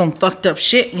some fucked up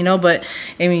shit, but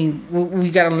I mean, we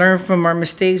gotta learn from our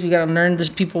mistakes. We gotta learn the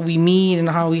people we meet and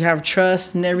how we have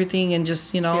trust and everything, and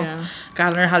just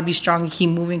gotta learn how to be strong and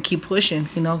keep moving, keep pushing,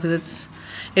 because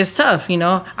it's tough.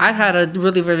 I've had a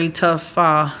really, really tough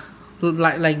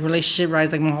relationship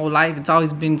rides my whole life. It's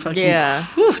always been fucking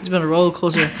it's been a roller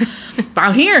coaster. But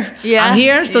I'm here. I'm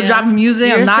here, still dropping music.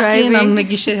 You're I'm knocking. thriving. I'm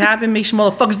making shit happen. Make sure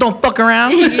motherfuckers don't fuck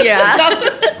around.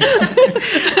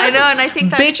 I know, and I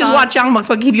think that bitches watch out. I'm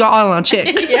gonna keep y'all all on check.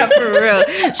 Yeah, for real.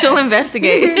 She'll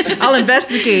investigate. I'll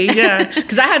investigate,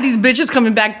 because I had these bitches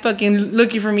coming back fucking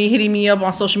looking for me, hitting me up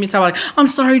on social media, like, I'm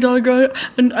sorry, Dolly Girl,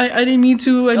 I didn't mean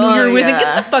to. I knew you were with him.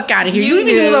 Get the fuck out of here. You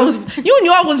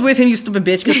knew I was with him, you stupid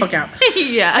bitch. Get the fuck out.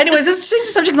 Yeah. Anyways, let's change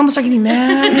the subject. I'm gonna start getting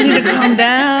mad. I need to calm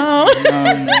down.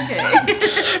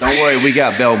 Don't worry, we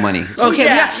got bail money. Okay,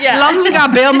 as long as we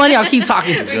got bail money, I'll keep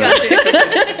talking. We got you.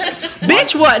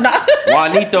 Bitch, what?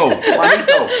 Juanito.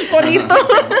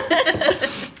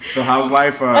 So how's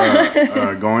life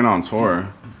going on tour?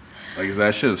 Is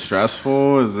that shit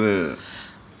stressful? Is it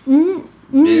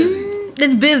Busy?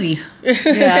 It's busy.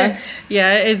 Yeah.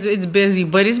 It's busy,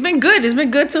 but it's been good. It's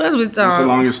been good to us. What's the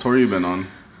longest tour you've been on?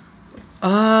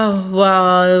 Oh,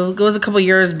 well, it was a couple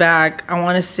years back. I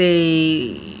want to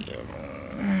say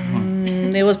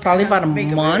it was probably about a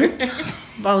month.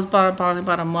 I was probably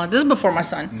about a month. This is before my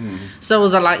son, so it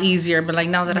was a lot easier. But like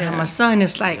now that I have my son,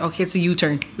 it's like okay, it's a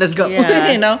U-turn. Let's go.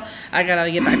 Yeah. You know, I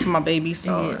gotta get back to my baby.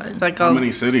 So it's like How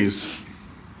many cities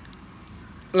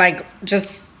like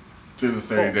just through the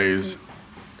 30 days?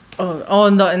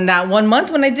 in that 1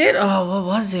 month when I did. Oh, what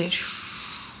was it?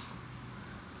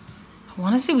 I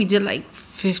want to say we did like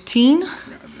 15.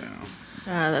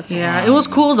 That's Yeah, it was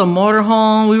cool. It was a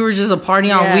motorhome. We were just a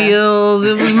party on Yeah. wheels.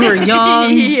 We were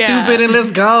young, Yeah. stupid, and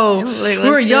let's go. Like, we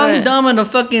were let's do young, it. dumb, and a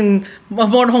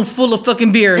motorhome full of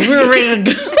fucking beer. We were ready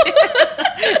to go.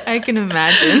 I can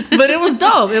imagine. But it was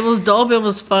dope. It was dope. It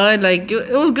was fun. Like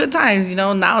it was good times. You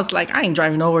know. Now it's like I ain't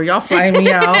driving nowhere. Y'all flying me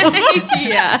out.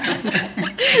 Yeah.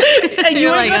 and you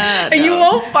You're ain't like, gonna- and you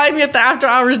won't find me at the after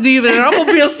hours neither. And I'm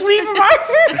gonna be asleep.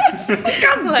 Like,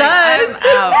 I'm Like, done. I'm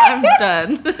out. I'm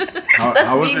done.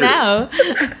 How was Me your now.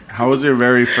 How was your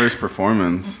very first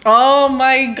performance? Oh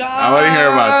my god! I want to hear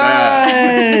about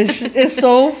that. It's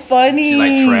so funny. She's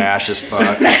like trash as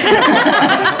fuck.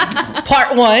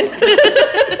 Part 1.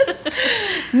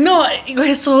 No,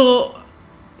 okay, so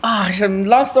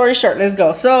long story short, let's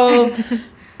go. So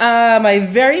my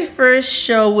very first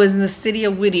show was in the city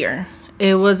of Whittier.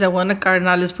 It was at one of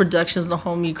Cardenales Productions, the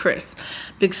homie Chris.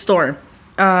 Big Storm.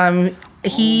 He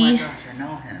Oh my gosh, I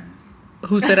know him.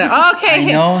 who said that? Oh, okay.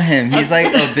 I know him. He's like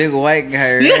a big white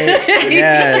guy, right?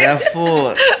 Yeah, that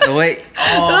fool. The way.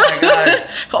 Oh my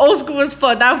gosh. Old school as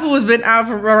fuck. That fool has been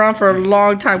around for a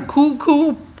long time. Cool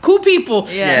people.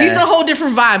 Yeah. He's a whole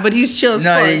different vibe, but he's chill as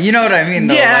No, fuck. you know what I mean,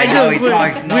 though. Yeah, like I do. how he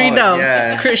talks. No, we know.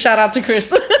 Yeah. Chris, shout out to Chris.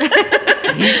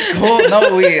 He's cool.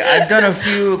 No, I've done a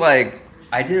few, like,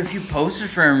 I did a few posters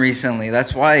for him recently.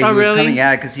 That's why he Oh, was really? coming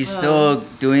out, because he's still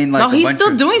doing, like, No, he's bunch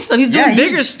still of, doing stuff. He's doing Yeah, he's-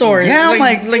 bigger stories. yeah, I'm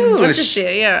like, a bunch of dude.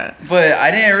 shit. Yeah. But I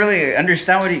didn't really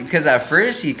understand what because at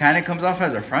first he kind of comes off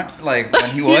as a front, like, when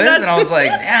he was, and I was like,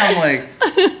 damn, like,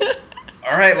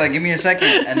 all right, like, give me a second.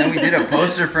 And then we did a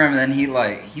poster for him, and then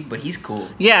but he's cool.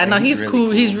 Yeah, Like, no, he's really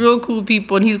cool. He's real cool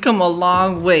people, and he's come a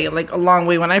long way. Like a long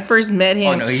way. When I first met him,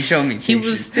 Oh no, he showed me pictures. he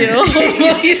was still.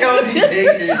 He showed me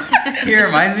pictures. He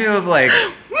reminds me of, like,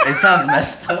 it sounds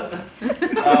messed up.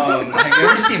 Have you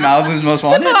ever seen Malibu's Most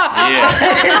Wanted? Yeah.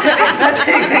 That's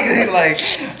exactly like,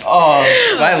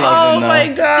 I love Oh him though. my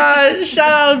god! Shout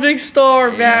out to Big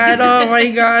Storm, man. Oh my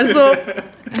god! So,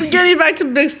 getting back to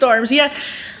Big Storms, he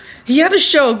had a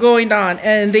show going on,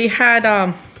 and they had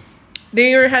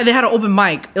they had an open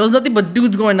mic. It was nothing but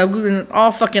dudes going up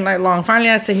all fucking night long. Finally,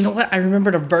 I said, you know what? I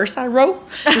remember the verse I wrote.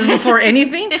 This is before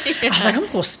anything. I was like, I'm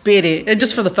gonna go spit it, and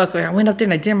just for the fuck of it. I went up there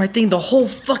and I did my thing. The whole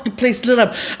fucking place lit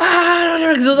up.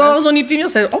 Because it was only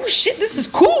females. I said, oh shit, this is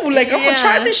cool. Like I'm gonna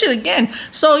try Yeah. this shit again.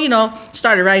 So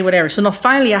started writing whatever. So now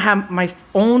finally, I have my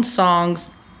own songs.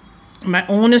 My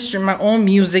own instrument, my own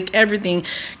music, everything.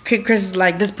 Chris is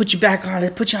like, let's put you back on.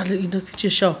 Let's put you on. Let's get your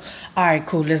show. All right,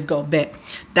 cool. Let's go. Bet.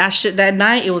 That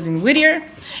night, it was in Whittier.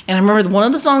 And I remember one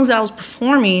of the songs that I was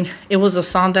performing, it was a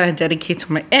song that I dedicated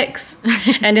to my ex.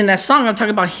 And in that song, I'm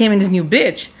talking about him and his new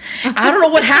bitch. I don't know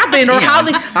what happened or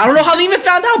I don't know how they even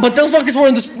found out, but those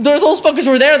fuckers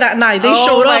were there that night. They Oh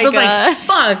showed my up. It was gosh.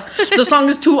 like, fuck. The song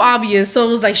is too obvious. So it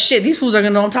was like, shit, these fools are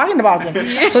gonna know I'm talking about them.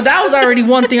 So that was already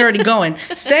one thing already going.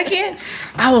 Second,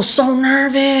 I was so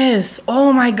nervous.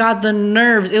 Oh my god, the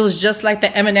nerves. It was just like the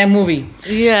Eminem movie.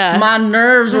 Yeah. My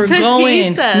nerves were That's what he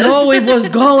going. says. No, it was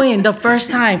going the first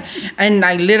time. And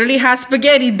I literally had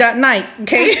spaghetti that night.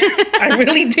 Okay. I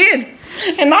really did.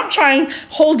 And I'm trying to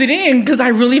hold it in because I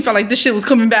really felt like this shit was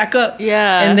coming back up.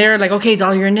 Yeah. And they're like, okay,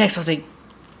 doll, you're next. I was like,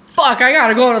 fuck, I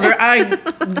gotta go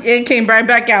to it came right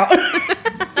back out.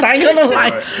 I ain't gonna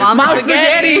lie. Mom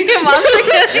spaghetti. Mom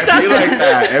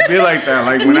spaghetti. It'd be like that.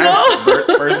 Like when I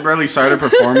first barely started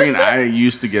performing, I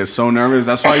used to get so nervous.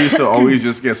 That's why I used to always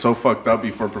just get so fucked up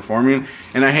before performing.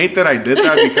 And I hate that I did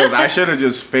that because I should have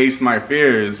just faced my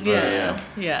fears. But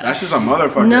Yeah. that's just a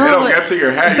motherfucker. No, they don't get to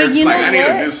your head. but You're just you like, know I need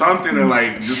what? to do something to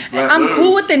like just let I'm loose.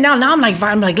 cool with it now. Now I'm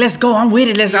like, let's go. I'm with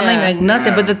it. I'm Yeah. like nothing.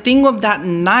 Yeah. But the thing of that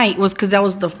night was because that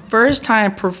was the first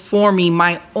time performing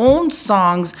my own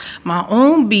songs, my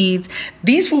own beats.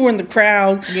 These fools were in the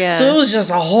crowd. Yeah. So it was just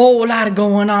a whole lot of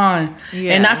going on.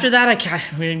 Yeah. And after that,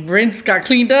 rinse got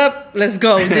cleaned up. Let's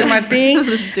go. Did my thing.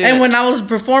 do And it. when I was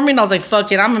performing, I was like,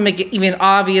 fuck it. I'm going to make it even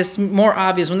more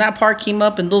obvious. When that part came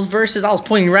up and those verses, I was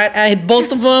pointing right at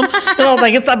both of them. And I was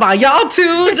like, it's about y'all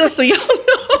too, just so y'all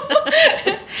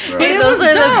know. Hey, those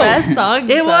are the best songs.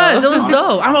 It was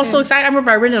dope. I was so excited. I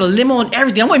remember I rented a limo and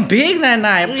everything. I went big that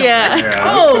night. Yeah.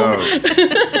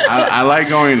 I like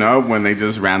going up when they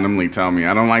just randomly tell me.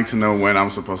 I don't like to know when I'm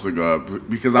supposed to go up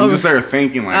because I'm just there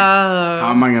thinking like, how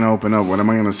am I gonna open up? What am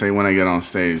I gonna say when I get on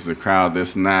stage? The crowd,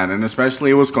 this and that, and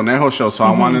especially it was Conejo show, so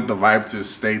I wanted the vibe to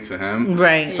stay to him.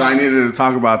 Right. So I needed to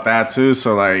talk about that too.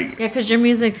 So like, Yeah, because your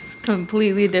music's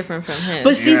completely different from his.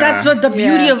 But see, that's what the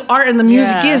beauty of art and the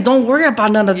music is. Don't worry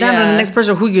about none of that. And the next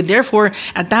person who you're there for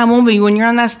at that moment when you're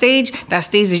on that stage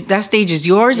is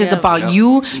yours. It's about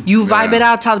you. You vibe it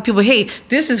out. Tell the people, hey,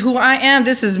 this is who I am.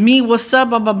 This is me. What's up?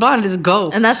 Blah blah blah. Let's go.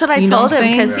 And that's what I told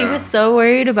him because he was so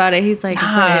worried about it. He's like,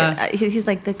 he's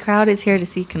like, the crowd is here to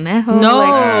see Conejo. No,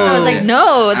 I was like,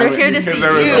 no, they're here to see you.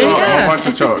 There was a whole bunch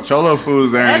of cholo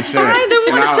fools there. That's and shit. fine.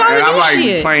 They want to tell you I'm like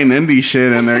shit. playing indie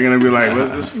shit, and they're gonna be like,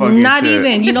 "What's this fucking Not shit?"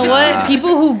 even. You know what? People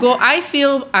who go,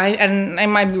 and I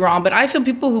might be wrong, but I feel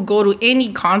people who go to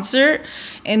any concert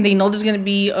and they know there's gonna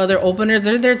be other openers.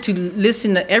 They're there to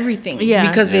listen to everything.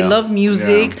 Because they love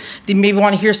music. They maybe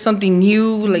want to hear something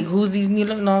new. Like who's these new?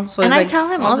 No. So And like, I tell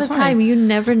him all the time, you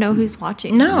never know who's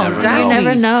watching. No, exactly. You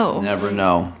never know. Never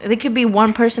know. There could be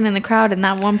one person in the crowd, and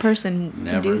that one person can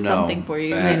Never do know. something for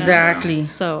you. Facts. You know? Exactly.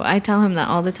 So I tell him that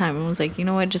all the time. I was like, you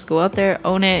know what? Just go up there,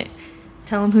 own it,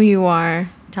 tell him who you are,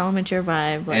 tell him it's your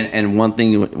vibe. Like, And one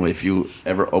thing, if you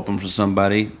ever open for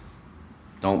somebody,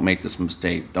 don't make this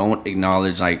mistake. Don't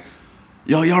acknowledge like,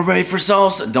 yo, y'all ready for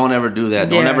salsa? Don't ever do that.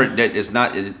 Don't ever. It's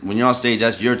not when you're on stage.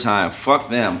 That's your time. Fuck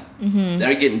them.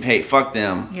 They're getting paid. Fuck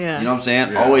them. Yeah. You know what I'm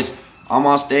saying? Yeah. Always, I'm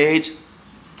on stage.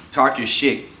 Talk your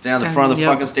shit. Stand in the front of the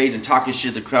fucking stage and talk your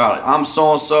shit to the crowd. I'm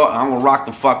so and so. I'm gonna rock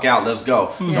the fuck out. Let's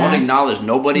go. Don't acknowledge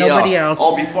nobody else.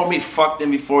 Oh, before me, fuck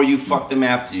them before you. Fuck them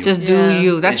after you. Just do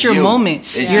you. That's It's your you. moment.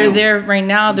 It's You're you. there right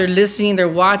now. They're listening. They're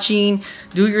watching.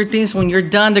 Do your things. When you're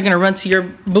done, they're gonna run to your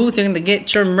booth. They're gonna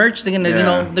get your merch. They're gonna,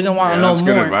 they're gonna want to know that's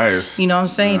good more. advice. You know what I'm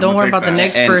saying? Yeah, Don't I'm worry gonna about the take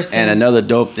next that. person. And another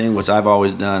dope thing, which I've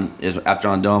always done, is after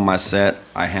I'm done my set,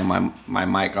 I hand my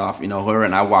mic off, her,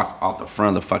 and I walk off the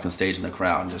front of the fucking stage in the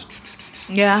crowd and just.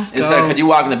 yeah. It's like, cause you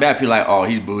walk in the back, people like, oh,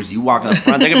 he's bougie. You walk in the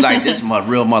front, they're gonna be like, this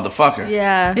real motherfucker.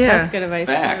 Yeah, Yeah. that's good advice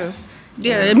Facts. too.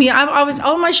 Yeah, I mean, I've always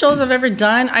all my shows I've ever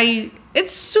done.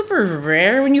 It's super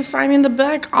rare when you find me in the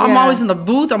back. I'm always in the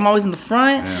booth. I'm always in the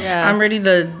front. Yeah. I'm ready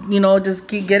to, just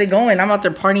get it going. I'm out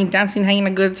there partying, dancing, having a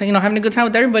good time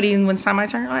with everybody. And when it's time my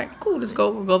turn, all right, cool, let's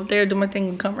go. We'll go up there, do my thing,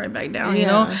 and come right back down.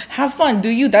 Have fun, do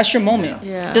you? That's your moment.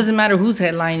 Yeah. Doesn't matter who's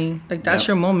headlining. Like that's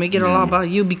your moment. Make it all about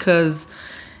you because.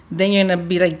 Then you're gonna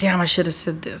be like, damn, I should have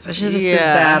said this. I should have said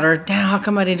that. Or damn, how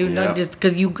come I didn't do nothing? Just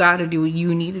because you gotta do what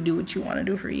you need to do, what you want to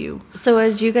do for you. So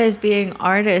as you guys being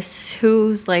artists,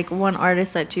 who's like one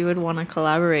artist that you would want to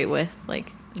collaborate with?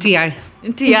 Like T.I.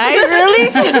 T.I. Really?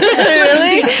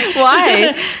 Really?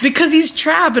 Why? Because he's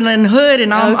trap and then hood,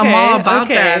 and I'm all about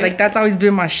okay. that. Like that's always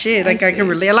been my shit. Like I can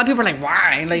relate. A lot of people are like,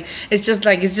 why? Like it's just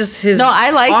his. No,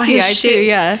 I like all his T.I. shit. too,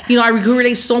 yeah. I can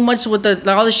relate so much with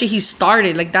all the shit he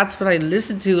started. Like that's what I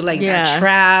listen to. Like that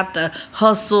trap, the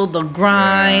hustle, the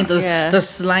grind, the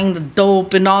slang, the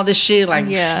dope, and all this shit. Like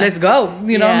let's go.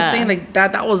 You know what I'm saying? Like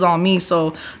that was all me.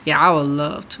 So yeah, I would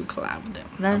love to collab with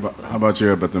them. How about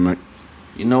you, Epidemic?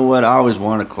 You know what? I always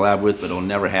wanted to collab with, but it'll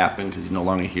never happen because he's no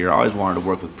longer here. I always wanted to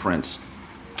work with Prince.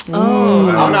 Oh,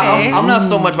 I'm not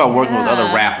so much about working with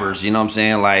other rappers. You know what I'm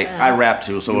saying? Like I rap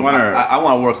too, so I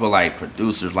want to work with like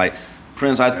producers, like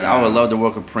Prince. I would love to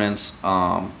work with Prince.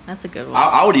 That's a good one.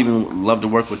 I would even love to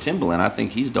work with Timbaland. I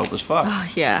think he's dope as fuck. Oh,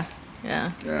 yeah.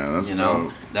 Yeah, that's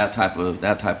dope. that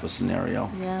type of scenario.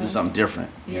 Yeah. Do something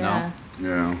different. You know.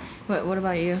 Yeah. What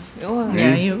about you? Oh,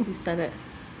 you said it.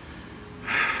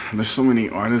 There's so many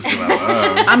artists that I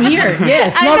love. I'm here.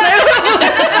 Yes.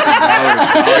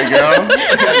 Dolly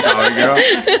girl.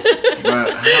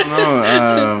 But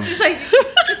I don't know. She's like,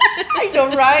 I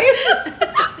know,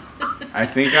 right? I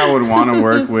think I would want to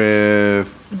work with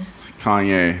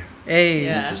Kanye. Hey.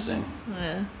 Yeah. Interesting.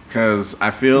 Yeah. Because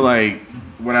I feel like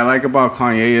what I like about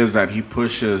Kanye is that he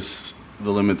pushes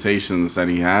the limitations that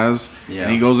he has. Yeah.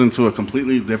 And he goes into a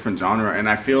completely different genre. And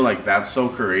I feel like that's so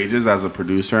courageous as a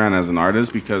producer and as an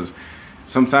artist because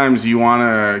sometimes you want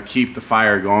to keep the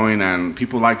fire going and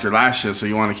people liked your last shit, so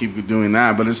you want to keep doing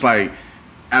that. But it's like,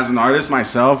 as an artist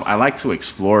myself, I like to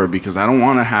explore because I don't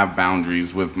want to have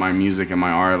boundaries with my music and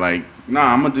my art. Like, nah,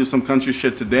 I'm going to do some country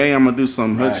shit today. I'm going to do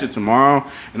some hood shit tomorrow.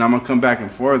 And I'm going to come back and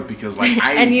forth because, like,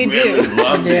 I And you really do.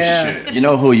 love this shit. You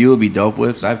know who you would be dope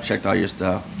with? Because I've checked all your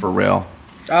stuff. Pharrell.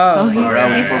 Oh, he's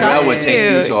Pharrell would take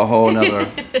you to a whole nother.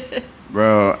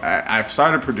 Bro, I've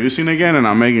started producing again and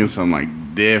I'm making some, like,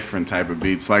 different type of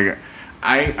beats. Like,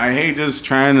 I hate just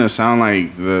trying to sound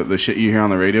like the shit you hear on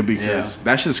the radio because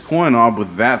that's just cool and all,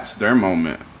 but that's their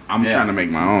moment. I'm trying to make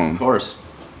my own. Of course.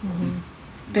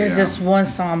 There's this one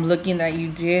song I'm looking that you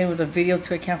did with a video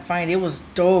too. I can't find it. It was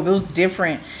dope. It was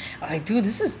different. I was like, dude,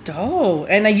 this is dope.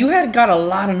 And you had got a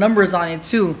lot of numbers on it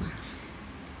too.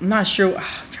 I'm not sure.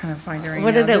 I'm trying to find it right now.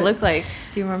 What did it look like?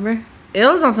 Do you remember? It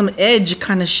was on some edge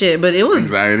kind of shit, but it was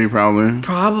Anxiety, probably.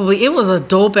 probably it was a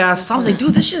dope ass song. I was like,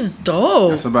 dude, this shit's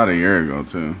dope. That's about a year ago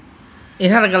too. It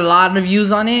had like a lot of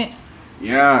views on it.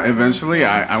 Yeah, eventually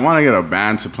I want to get a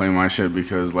band to play my shit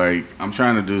because like I'm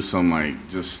trying to do some like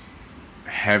just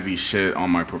heavy shit on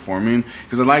my performing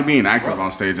because I like being active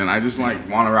on stage and I just like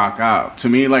want to rock out. To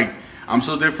me, like I'm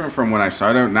so different from when I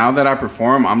started. Now that I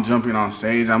perform, I'm jumping on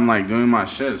stage. I'm like doing my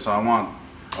shit. So I want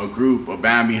a group, a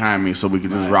band behind me so we could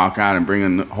just rock out and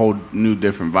bring a whole new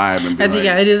different vibe. And be I think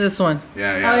like, it is this one.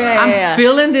 Yeah. Oh, yeah. I'm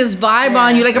feeling this vibe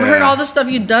on you. Like I've heard Yeah. all the stuff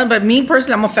you've done, but me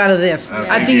personally, I'm a fan of this.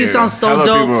 I think you sound so hella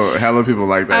dope. Hella people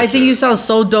like that. I think shit. you sound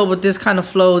so dope with this kind of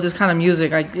flow, this kind of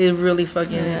music. Like it really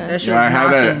fucking that shit Yeah, I was had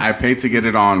knocking. that. I paid to get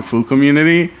it on Food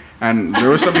Community, and there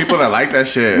were some people that like that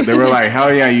shit. They were like,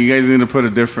 "Hell yeah, you guys need to push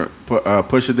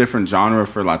a different genre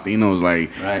for Latinos. Like,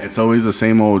 it's always the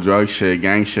same old drug shit,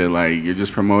 gang shit. Like, you're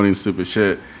just promoting stupid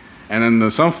shit." And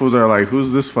then some fools are like,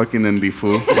 "Who's this fucking indie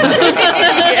fool?" Hey,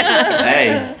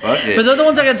 fuck it. But they're the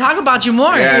ones that are gonna talk about you more.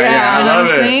 I You know love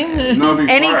what I'm it. saying? No,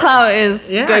 before- Any clout is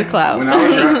good clout. When I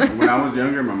was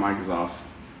younger, my mic is off.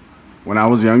 When I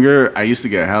was younger, I used to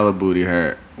get hella booty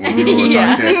hurt. When people would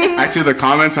talk shit. I see the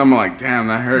comments, I'm like, damn,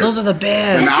 that hurt. Those are the And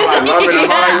best. now I love it. I'm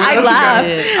like, I that's laugh.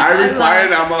 good. I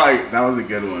replied, I'm like, that was a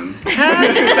good one.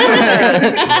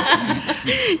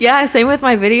 Yeah, same with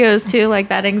my videos too. Like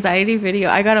that anxiety video,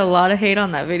 I got a lot of hate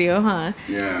on that video, huh?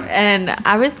 Yeah.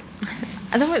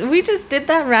 And we just did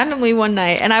that randomly one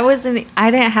night, and I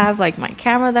didn't have like my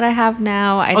camera that I have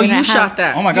now. I Oh, didn't you have, shot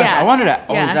that. Oh my gosh, Yeah. I wanted to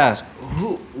always Yeah. ask,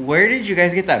 where did you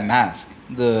guys get that mask?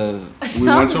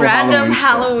 Some went to a random Halloween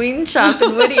Halloween shop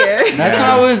in Whittier. That's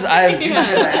what because I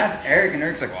asked Eric, and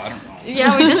Eric's like, well, I don't know.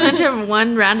 Yeah, we just went to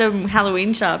one random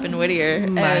Halloween shop in Whittier.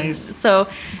 Nice. And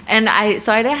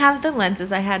so I didn't have the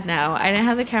lenses I had now. I didn't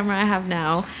have the camera I have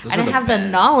now. Those I are didn't the have the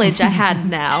best. knowledge I had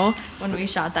now when we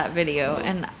shot that video.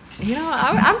 And you know,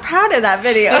 I'm proud of that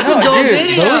video. That's a dope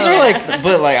video. Those are like,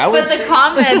 but like I would. But the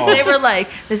comments, they were like,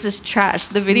 "This is trash.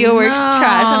 The video works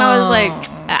trash," and I was like,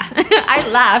 I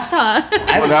laughed, huh?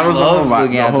 Well, that was the whole vibe.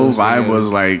 looking The at whole those vibe videos.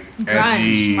 was like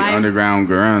edgy Grunge. underground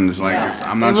grunge. Like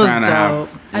I'm not It was trying to dope.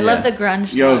 have. I love the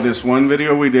grunge. Yo, look. this one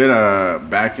video we did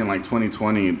back in like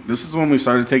 2020. This is when we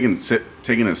started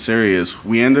taking it serious.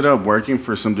 We ended up working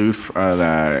for some dude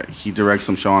that he directs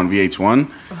some show on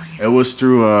VH1. It was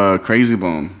through Crazy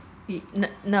Bone.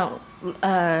 No,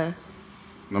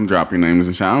 I'm dropping names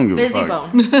and shit. I don't give a Busy fuck. Bone.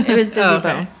 It was Busy Oh,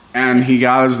 okay. Bone. And he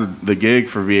got us the gig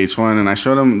for VH1, and I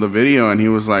showed him the video, and he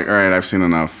was like, "All right, I've seen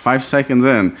enough." 5 seconds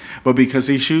in, but because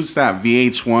he shoots that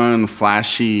VH1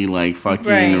 flashy, like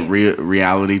fucking Right.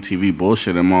 reality TV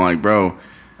bullshit, I'm all like, "Bro,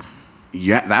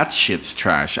 yeah, that shit's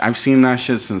trash. I've seen that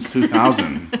shit since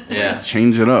 2000. Yeah.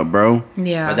 Change it up, bro."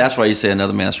 Yeah. But that's why you say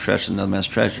another man's trash is another man's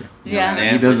treasure. You know what I'm Yeah.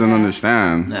 saying? He doesn't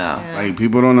understand. No. Like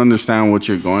people don't understand what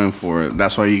you're going for.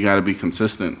 That's why you got to be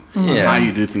consistent Yeah. how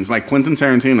you do things. Like Quentin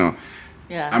Tarantino.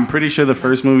 Yeah. I'm pretty sure the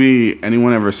first movie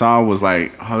anyone ever saw was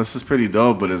like, "Oh, this is pretty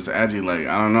dope, but it's edgy." Like,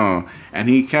 I don't know. And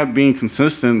he kept being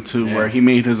consistent to where he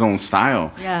made his own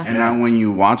style. Yeah. And now when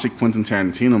you watch a Quentin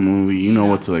Tarantino movie, you know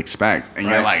what to expect, and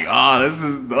you're Right. like, "Oh, this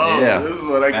is dope. Yeah. This is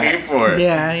what I came Facts. for."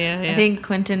 yeah. I think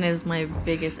Quentin is my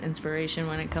biggest inspiration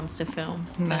when it comes to film.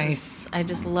 Nice. I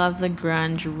just love the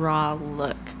grunge raw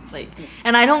look. Like,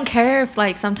 and I don't care if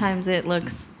like sometimes it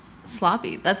looks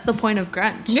sloppy. That's the point of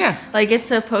grunge. Yeah. Like it's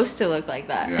supposed to look like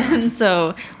that. Yeah. And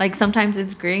so like sometimes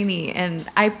it's grainy and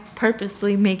I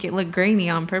purposely make it look grainy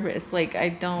on purpose. Like I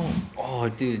don't Oh,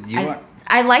 dude,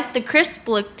 I like the crisp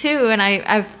look too, and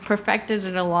I've perfected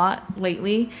it a lot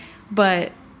lately,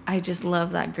 but I just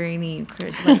love that grainy,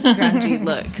 like grungy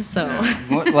look. So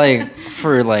what, like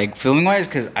for like filming wise,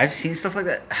 because I've seen stuff like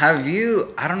that. Have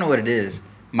you? I don't know what it is.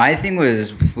 My thing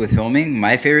was with filming.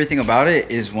 My favorite thing about it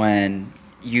is when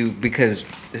because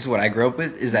this is what I grew up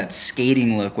with, is that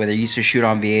skating look where they used to shoot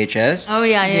on VHS. oh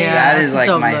yeah, yeah, Yeah. yeah. That that's is a like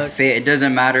dope my look. favorite. It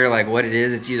doesn't matter like what it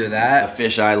is. It's either The that.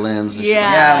 fisheye lens and shit.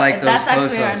 Yeah, Yeah, like those that's actually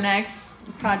close-up. our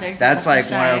next project. That's like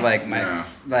one of fisheye. like my Yeah.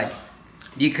 like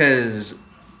because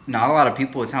not a lot of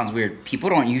people. It sounds weird. People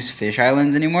don't use fish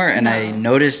islands anymore, and I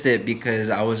noticed it because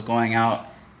I was going out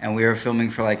and we were filming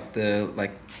for like the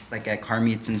like at car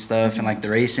meets and stuff and like the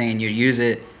racing, and you'd use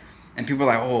it. And people are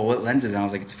like, oh, what lens is it? And I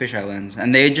was like, it's a fisheye lens.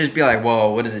 And they'd just be like,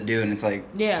 well, what does it do? And it's like,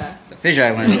 Yeah. it's a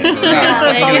fisheye lens.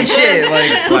 That's all Like, shit.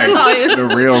 Like, It's like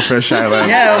the real fisheye lens.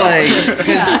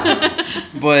 yeah,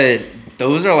 like, but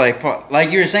those are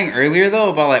like you were saying earlier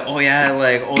though about like, oh yeah,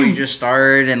 like, oh, you just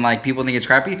started and like people think it's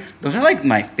crappy. Those are like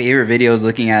my favorite videos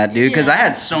looking at, dude, because I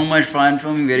had so much fun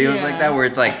filming videos like that where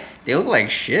it's like they look like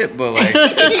shit, but like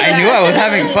I knew I was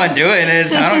having fun doing it,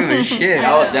 so I don't give a shit.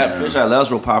 That fisheye, that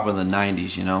was real popular in the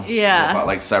 90s, you know? Yeah. About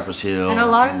like Cypress Hill. And a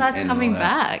lot of that's and coming all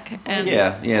that. back. And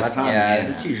Yeah, it's time. Yeah,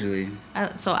 it's usually.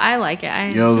 So I like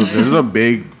it. Yo, there's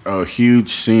a huge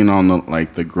scene on the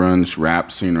grunge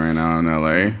rap scene right now in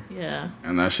LA. Yeah.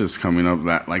 And that shit's coming up,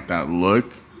 that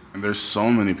look. And there's so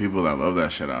many people that love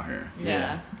that shit out here.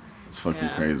 Yeah. It's fucking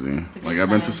Yeah. crazy. It's a good Like, I've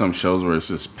been to time. some shows where it's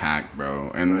just packed, bro.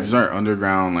 And these are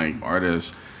underground, like,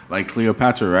 artists. Like,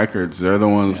 Cleopatra Records, they're the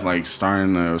ones, like,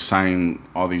 starting to sign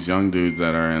all these young dudes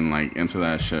that are into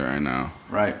that shit right now.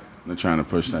 Right. They're trying to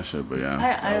push that shit, but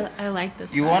yeah. I like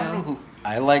this. You want to know who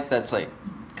I like that's like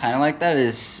kind of like that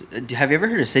is, have you ever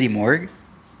heard of City Morgue?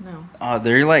 No.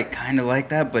 They're like kind of like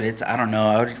that, but it's, I don't know,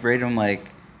 I would rate them like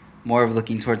more of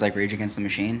looking towards like Rage Against the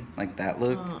Machine, like that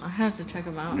look. Oh, I have to check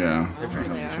them out. Yeah, I don't know I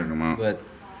who they have to are. check them out. But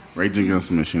Rage Against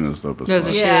the Machine is dope as There's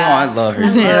fuck. a shit. oh, I love her. I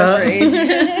love Rage.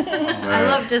 Yeah. I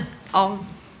love just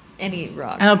any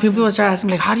rock. I know people would start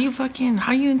asking me like, how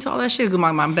you into all that shit? 'Cause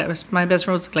my best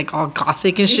friend was like all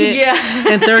gothic and shit.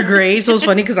 Yeah. In third grade, so it's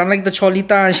funny because I'm like the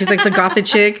cholita and she's like the gothic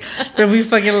chick. But we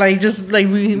fucking like just like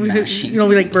we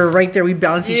we're right there. We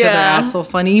balance each other Yeah. out. So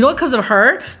funny. You know what? Because of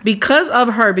her,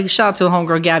 big shout out to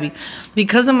homegirl Gabby.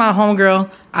 Because of my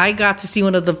homegirl, I got to see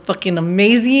one of the fucking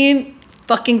amazing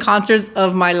fucking concerts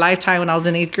of my lifetime when I was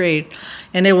in 8th grade,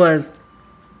 and it was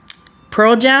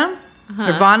Pearl Jam,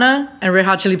 Nirvana, and Red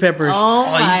Hot Chili Peppers. Oh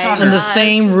you my saw in the gosh.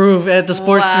 same roof at the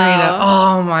sports Wow. arena.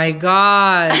 Oh my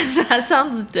god. That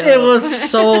sounds dope. It was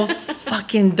so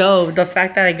fucking dope. The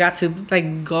fact that I got to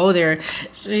like go there.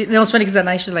 It was funny because that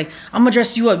night she's like, I'm gonna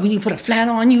dress you up. We need to put a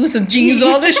flannel on you, some jeans,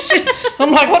 all this shit.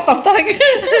 I'm like, what the fuck?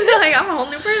 like I'm a whole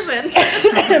new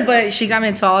person. But she got me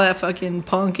into all that fucking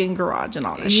punk and garage and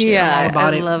all that shit. I'm all Yeah,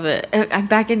 about I it. love it. I'm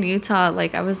back in Utah.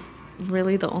 Like I was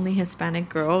really the only Hispanic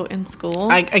girl in school.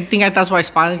 I think that's why I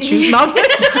spotted you. No,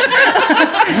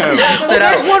 Stood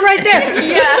there's out. one right there.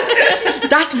 yeah,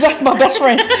 That's my best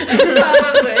friend.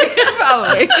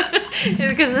 probably,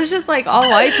 because it's just like all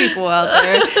white people out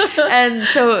there. And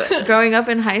so growing up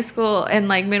in high school and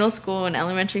like middle school and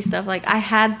elementary stuff, like I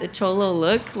had the cholo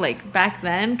look like back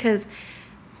then because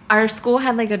our school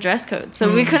had like a dress code,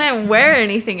 so we couldn't wear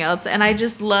anything else, and I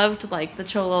just loved like the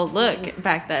cholo look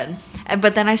back then.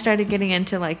 But then I started getting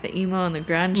into like the emo and the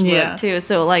grunge Yeah. look too,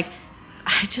 so like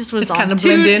I just was It's on kinda two,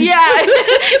 blend in. yeah,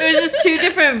 it was just two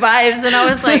different vibes, and I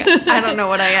was like, I don't know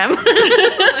what I am.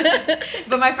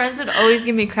 But my friends would always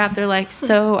give me crap. They're like,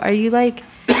 so are you like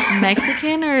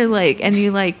Mexican or like, and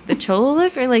you like the cholo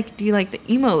look, or like do you like the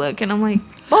emo look? And I'm like,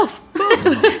 both of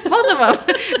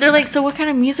them. They're like, so what kind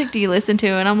of music do you listen to?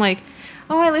 And I'm like,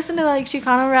 oh, I listen to like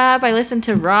Chicano rap, I listen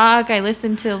to rock, I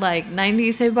listen to like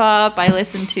 90s hip hop, I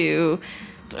listen to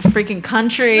freaking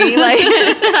country, like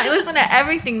I listen to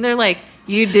everything. They're like,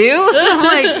 you do? I'm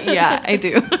like, yeah, I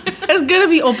do. It's good to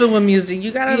be open with music.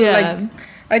 You gotta Yeah. like.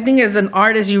 I think as an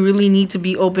artist, you really need to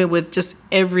be open with just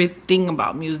everything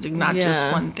about music, not just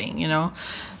Yeah. one thing. You know,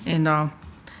 and I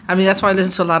mean that's why I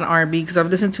listen to a lot of R&B because I've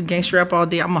listened to gangster rap all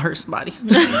day. I'm gonna hurt somebody.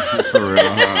 For real,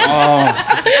 huh?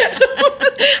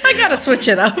 Oh, I gotta switch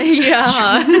it up.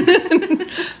 Yeah.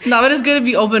 No, but it's good to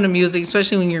be open to music,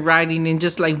 especially when you're writing and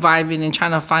just like vibing and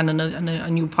trying to find a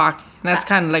new pocket. And that's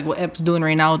kind of like what Ep's doing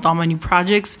right now with all my new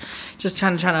projects. Just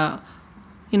trying to,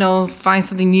 you know, find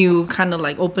something new, kind of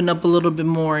like open up a little bit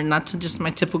more and not to just my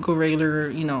typical regular,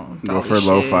 you know, Go dolly for shit.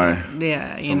 lo-fi.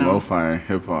 Yeah, you Some know. lo-fi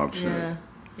hip-hop shit. Yeah.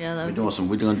 Yeah, that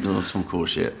We're doing some cool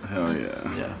shit. Hell yeah.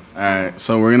 Yeah. All right,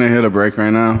 so we're gonna hit a break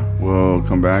right now. We'll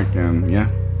come back and yeah.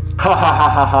 Ha ha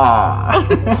ha ha ha.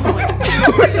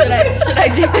 should I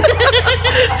do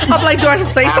I'm like, do I have to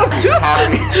say something too?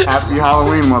 Happy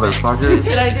Halloween, motherfuckers.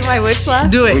 should I do my witch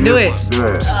laugh? Do it. Do it. Do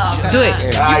it.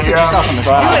 you put yourself on the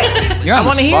spot. You're I on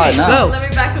want the to hear spot it. now. Go. Let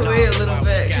me back away a little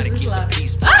bit. 'Cause it's loud.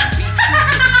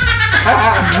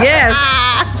 Yes.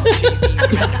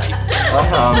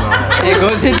 It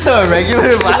goes into a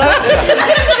regular laugh.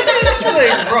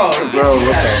 Like, bro. Bro,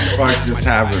 what the fuck just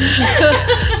happened?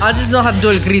 I just know how to do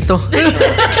el grito.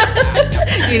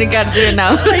 You didn't gotta do it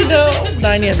now. I know. No,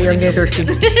 I need a beer. I'm getting thirsty.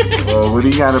 Well, what do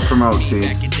you got to promote, T?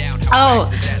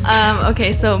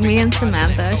 Okay, so me and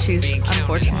Samantha, she's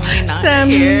unfortunately not Sam.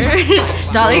 here.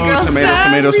 Dolly Girl,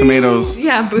 Tomatoes, tomatoes.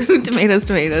 yeah, boo, tomatoes.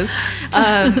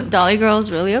 Dolly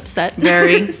Girl's really upset.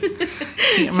 Very.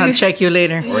 I'm gonna check you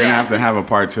later. We're gonna have to have a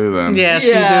part 2 then. Yes,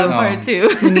 Yeah, we do. part 2.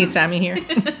 We need Sammy here.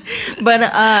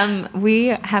 But we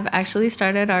have actually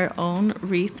started our own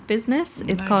wreath business.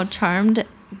 It's called Nice. Charmed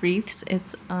Wreaths.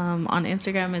 It's on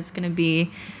Instagram. It's gonna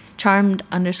be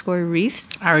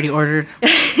charmed_wreaths. I already ordered.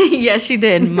 Yes, she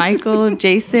did. Michael,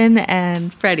 Jason,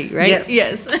 and Freddie, right?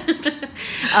 Yes.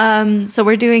 So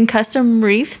we're doing custom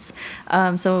wreaths.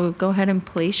 So go ahead and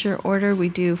place your order. We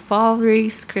do fall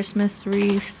wreaths, Christmas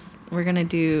wreaths. We're gonna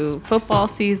do football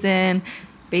season,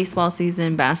 baseball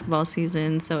season, basketball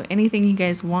season. So anything you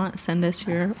guys want, send us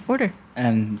your order.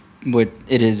 And what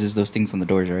it is those things on the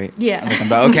doors, right? Yeah.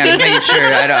 Okay, I'm just making sure.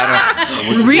 I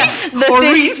don't. Wreath? The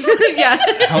things, yeah.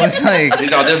 I was like, You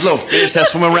know, there's little fish that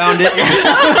swim around it.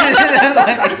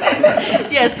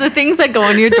 Yes, the things that go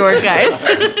on your door, guys.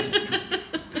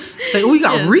 Say, we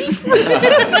got Yes. wreath?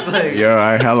 Yo,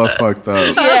 I hella fucked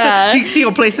up. Yeah. He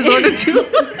gonna place his order too?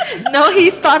 No, he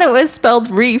thought it was spelled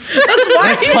reef. that's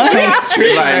fine. It's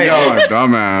true. Like, Yo, yo,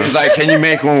 dumbass. it's like, can you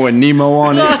make one with Nemo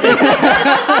on it?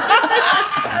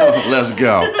 Let's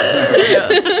go.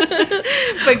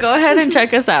 But go ahead and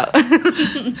check us out.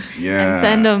 Yeah. And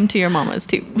send them to your mamas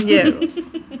too. Yeah.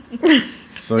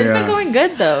 So It's yeah. been going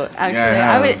good though, actually.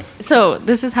 Yeah, it has. So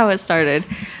this is how it started.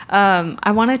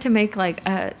 I wanted to make like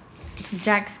a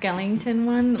Jack Skellington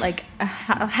one, like a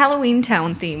Halloween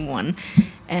Town theme one.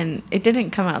 And it didn't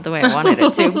come out the way I wanted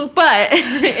it to, but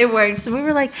it worked. So we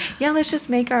were like, yeah, let's just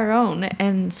make our own.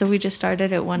 And so we just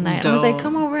started it one night. I was like, Dope.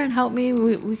 come over and help me.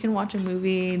 We can watch a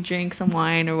movie, drink some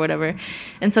wine or whatever.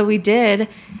 And so we did.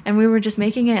 And we were just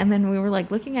making it. And then we were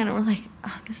like looking at it. We're like,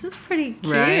 oh, this is pretty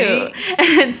cute. Right.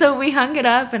 And so we hung it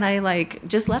up and I like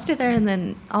just left it there. And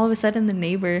then all of a sudden the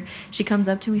neighbor, she comes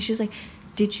up to me. She's like,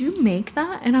 did you make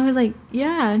that? And I was like,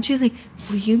 yeah. And she's like,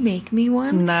 will you make me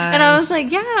one? And I was Nice.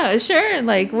 like, yeah, sure.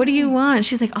 Like, what do you want?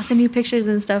 She's like, I'll send you pictures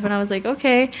and stuff. And I was like,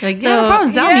 okay. Like, yeah, no problem,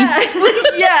 Zami.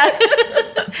 Yeah.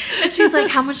 Yeah. And she's like,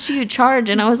 how much do you charge?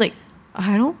 And I was like,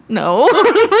 I don't know.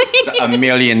 $1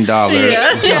 million. Yeah.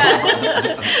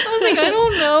 I was like, I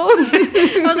don't know.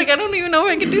 I was like, I don't even know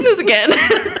if I can do this again.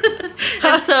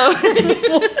 And so,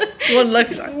 One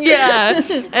lucky shot. yeah.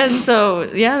 And so,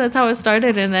 yeah, that's how it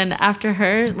started. And then after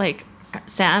her, like,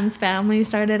 Sam's family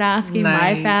started asking,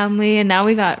 my Nice. family, and now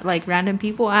we got like random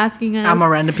people asking us. I'm a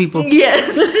random people.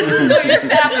 Yes. No,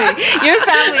 your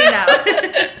family now.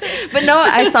 But no,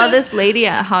 I saw this lady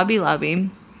at Hobby Lobby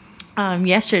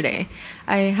yesterday.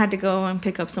 I had to go and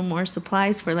pick up some more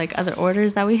supplies for like other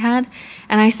orders that we had,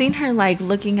 and I seen her like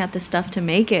looking at the stuff to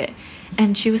make it,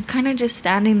 and she was kind of just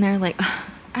standing there like,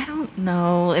 I don't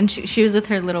know. And she was with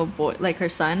her little boy, like her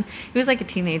son. He was like a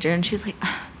teenager, and she's like,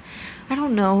 I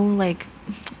don't know, like,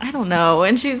 I don't know.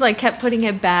 And she's like, kept putting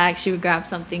it back. She would grab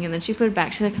something and then she put it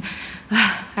back. She's like,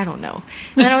 I don't know.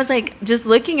 And then I was like, just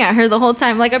looking at her the whole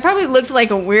time. Like, I probably looked like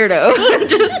a weirdo,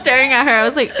 just staring at her. I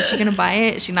was like, is she going to buy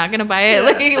it? Is she not going to buy it?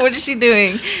 Like, what is she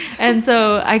doing? And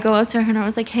so I go up to her and I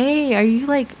was like, hey, are you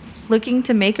like looking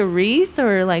to make a wreath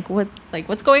or like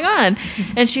what's going on?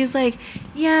 And she's like,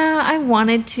 yeah, I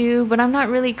wanted to, but I'm not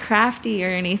really crafty or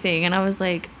anything. And I was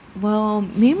like, well,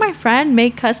 me and my friend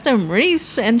make custom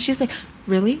wreaths. And she's like,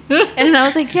 really? And I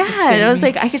was like, yeah. And I was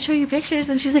like, I could show you pictures.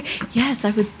 And she's like, yes,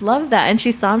 I would love that. And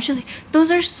she saw them. She's like,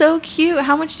 those are so cute.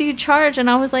 How much do you charge? And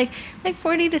I was like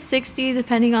 40 to 60,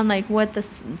 depending on like what the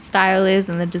style is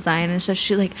and the design. And so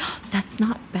she's like, oh, that's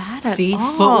not bad at See,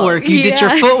 all. footwork. You did your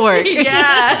Yeah. footwork.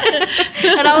 Yeah.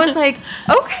 And I was like,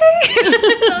 okay.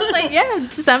 I was like, yeah,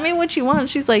 send me what you want.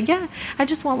 She's like, yeah, I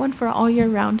just want one for all year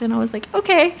round. And I was like,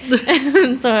 okay.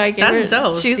 And so I gave That's her,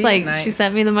 dope. she's See, like, she nice.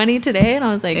 sent me the money today. And I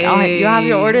was like, you'll have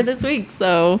your order this week.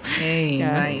 So Hey,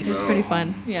 yeah, nice. it's pretty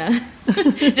fun. Yeah.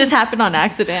 Just happened on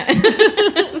accident.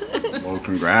 Well,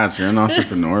 congrats. You're an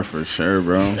entrepreneur for sure,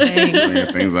 bro. Thanks.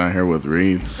 Making things out here with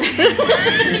wreaths.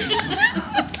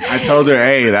 I told her,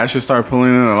 hey, that should start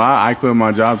pulling in a lot. I quit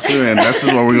my job too, and this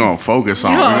is what we're going to focus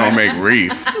on. We're going to make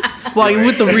wreaths. While you're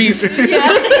with the reef. The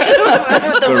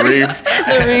wreath.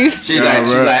 The reefs. She's Yeah,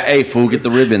 like, right. hey, fool, get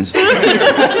the ribbons.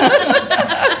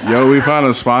 Yo, we found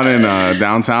a spot in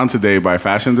downtown today by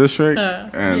Fashion District,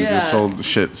 and Yeah. just sold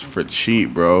shit for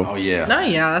cheap, bro. Oh, yeah. No,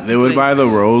 yeah, that's They a would place. buy the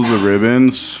rolls of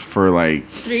ribbons for like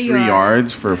 3 3 yards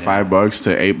yards. for $5 to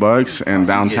 $8, and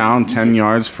downtown 10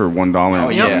 yards for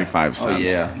 $1.75. Oh,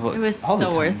 yeah. It was All the so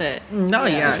time. worth it. No,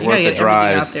 yeah. It's You worth gotta the get everything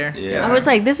out drives. there. Yeah. I was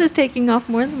like, this is taking off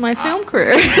more than my film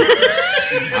career.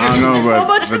 I don't know, but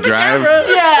much the for the drive, camera.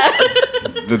 Yeah.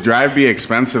 the drive be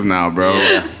expensive now, bro.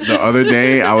 The other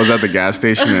day I was at the gas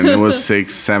station and it was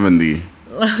 $6.70.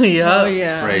 Yeah. Oh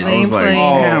yeah. Crazy. I was like,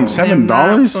 playing. damn,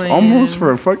 $7 playing. almost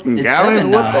for a fucking It's gallon.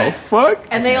 $7 What now. the fuck?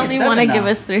 And they only It's want to 7 give now.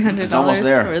 us $300 It's almost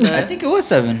there. for the. I think it was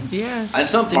 7. Yeah. In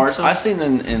some parts, so. I've seen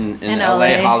in In LA,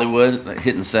 LA. Hollywood, like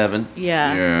hitting 7.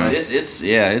 Yeah. But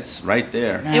Yeah. it's right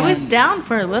there. It was down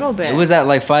for a little bit. It was at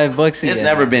like $5 again. It's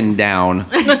never been down.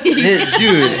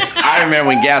 Dude. I remember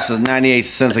when gas was 98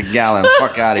 cents a gallon.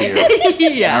 Fuck out of here. I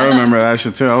yeah. remember that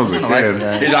shit too. I was a like kid.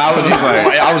 that. Dude,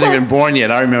 I wasn't even born yet.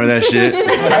 I remember that shit.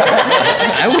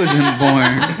 I wasn't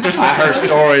born. I heard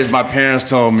stories my parents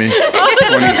told me.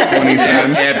 20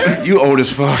 cents. Yeah, you old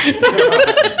as fuck.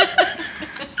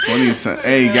 20 cents.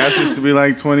 Hey, gas used to be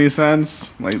like 20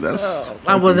 cents. Like that's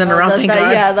I wasn't around, thank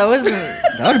God. Yeah, that wasn't.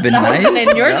 That would have been nice. wasn't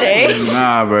in your day.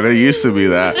 nah, but it used to be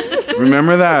that.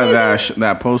 Remember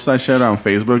that post I shared on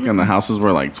Facebook and the houses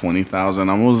were like 20,000.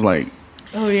 I was like,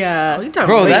 Oh yeah. You talking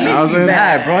Bro, that crazy. makes me 8,000?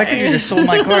 mad, bro. I could have just sold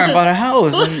my car and bought a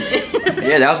house. And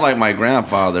Yeah, that was like my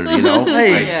grandfather, you know.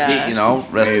 Hey. Like, Yeah. he, you know,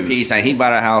 rest in peace. And he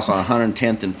bought a house on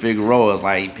 110th and Figueroa. It was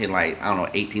like he paid like, I don't know,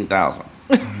 18,000.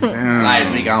 damn. Like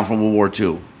when he got home from World War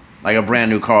II. Like a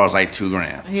brand new car was like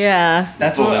 $2,000. Yeah.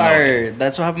 that's what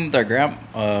happened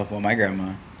with my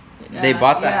grandma. They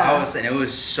bought the Yeah. house and it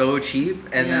was so cheap,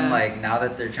 and then Yeah. like now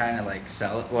that they're trying to like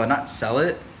sell it, well, not sell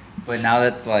it, but now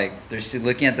that like they're still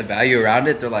looking at the value around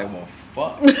it, they're like, well,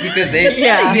 fuck, because they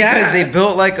Yeah. because they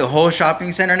built like a whole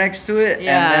shopping center next to it,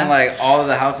 Yeah. and then like all of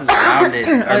the houses around it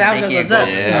are that making it goes go up.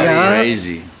 Yeah, Yeah.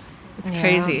 crazy. It's Yeah.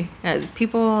 crazy.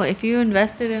 People, if you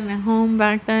invested in a home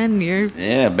back then, you're.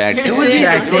 Yeah, back You're It then. wasn't sick.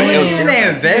 even, Exactly. it wasn't they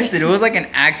invested. It was like an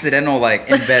accidental like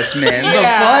investment. Yeah.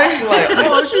 The fuck? Like,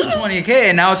 oh, it's just 20K,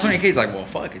 and now 20K is like, well,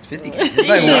 fuck, it's 50K. It's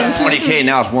like, Yeah. 20K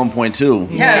now it's 1.2.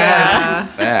 yeah.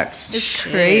 Facts. It's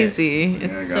crazy. Yeah,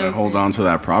 I It's gotta so. hold on to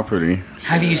that property.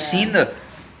 Have you seen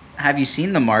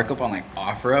the markup on like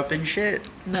OfferUp and shit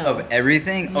No. of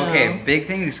everything? No. Okay, big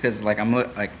things because like I'm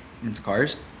like into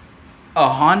cars. A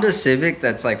Honda Civic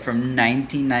that's like from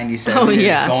 1997 Oh,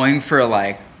 yeah. is going for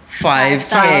like 5K.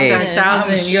 5,000,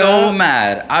 I'm so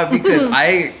mad because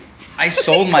I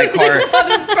sold my car.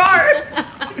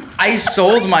 I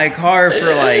sold my car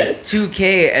for like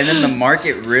 2K, and then the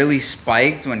market really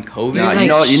spiked when COVID. No,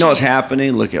 Like, you know what's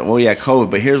happening? Look at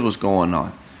COVID, but here's what's going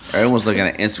on. Everyone's looking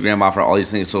at Instagram offer all these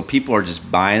things, so people are just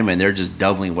buying them and they're just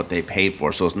doubling what they paid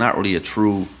for. So it's not really a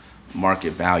true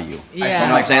market value. Yeah. You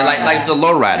know what I'm saying? Like the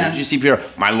lowrider. You see people,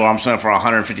 my low, I'm selling for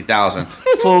 150,000.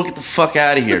 Fool, get the fuck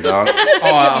out of here, dog.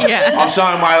 Oh, Yeah. I'm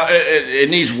selling it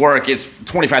needs work. It's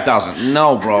 25,000.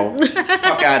 No, bro,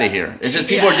 fuck out of here. It's just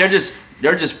people. Yeah.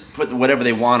 They're just putting whatever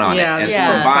they want on Yeah, it, and yeah.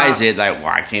 someone buys it like, well,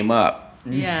 I came up.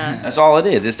 Yeah. That's all it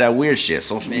is. It's that weird shit.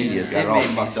 Social media's got it all made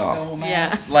me fucked so off. mad.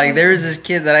 Yeah. Like there was this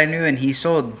kid that I knew, and he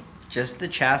sold just the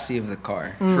chassis of the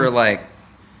car for like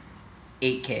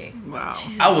 8K. Wow.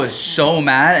 I was so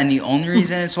mad, and the only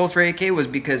reason it sold for 8K was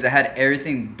because it had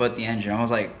everything but the engine. I was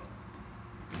like,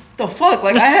 the fuck?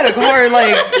 Like I had a car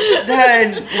like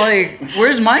that. Like,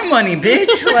 where's my money,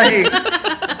 bitch? Like,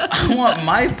 I want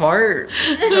my part.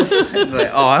 Like,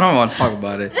 oh, I don't want to talk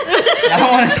about it. I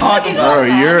don't want to talk about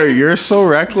Bro, it. you're so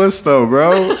reckless though,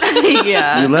 bro.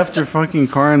 Yeah. You left your fucking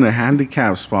car in the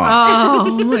handicap spot.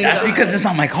 Oh my That's God. because it's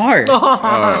not my car.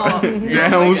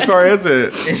 Damn, whose car is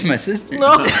it? It's my sister. She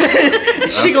gonna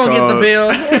get the called- bill.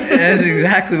 That's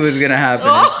exactly what's gonna happen.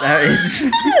 That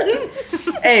is.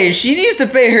 Hey, she needs to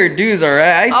pay her dues, all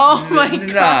right? Oh my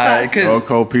Nah, because Oh,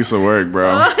 cold piece of work,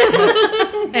 bro.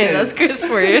 Hey, that's Chris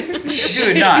for you.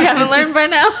 dude, You nah, haven't learned by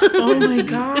now. Oh my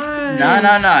God.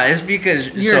 nah. It's because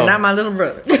You're not my little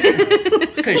brother.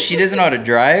 it's because she doesn't know how to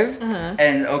drive,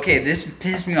 and okay, this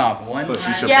pissed me off one So she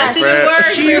time. should Yes, pay it for it.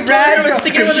 works. She Your brother was ratted-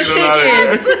 sticking with the She don't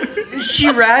know tickets. She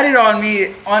ratted on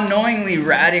me, unknowingly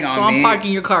ratting So on I'm me.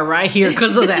 parking your car right here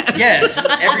because of that. Yes,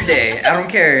 every day. I don't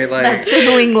care, That like,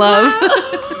 sibling love.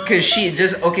 because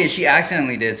she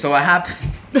accidentally did. So what happened?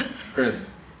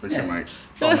 Chris, fix your mic.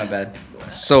 Oh my bad.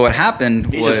 So what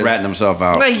happened He's was just ratting himself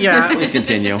out. But yeah. Please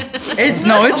continue.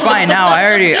 it's fine now. I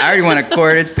already went to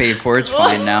court. It's paid for. It's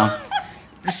fine now.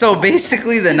 So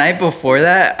basically, the night before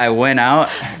that, I went out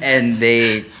and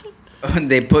they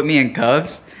put me in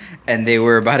cuffs, and they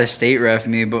were about to state ref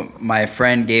me, but my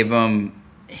friend gave him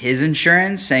his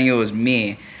insurance, saying it was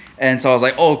me, and so I was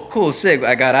like, "Oh, cool, sick."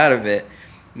 I got out of it.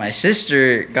 My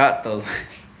sister got the.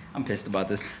 I'm pissed about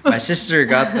this. My sister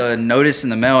got the notice in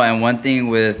the mail, and one thing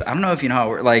with I don't know if you know how it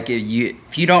works, like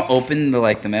if you don't open the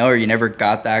mail or you never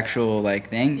got the actual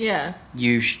thing, Yeah.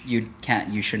 you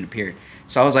shouldn't appear.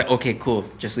 So I was like, okay, cool,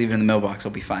 just leave it in the mailbox,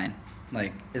 I'll be fine.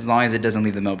 Like as long as it doesn't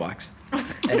leave the mailbox.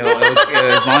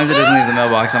 As long as it doesn't leave the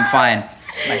mailbox, I'm fine.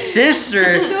 My sister,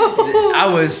 I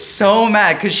was so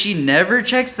mad because she never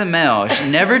checks the mail. She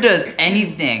never does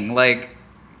anything. Like,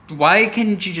 why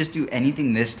couldn't you just do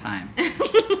anything this time?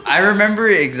 I remember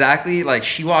exactly, like,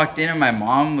 she walked in and my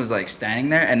mom was, like, standing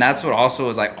there. And that's what also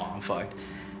was like, oh, I'm fucked.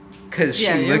 Cause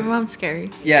Yeah, she your looked, mom's scary.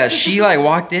 yeah, she like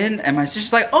walked in and my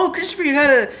sister's like, "Oh, Christopher, you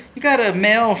got a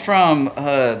mail from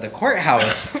the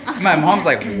courthouse." And my mom's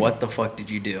like, "What the fuck did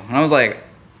you do?" And I was like,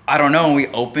 "I don't know." And we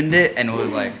opened it and it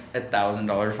was like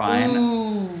 $1,000 fine.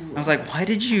 I was like, "Why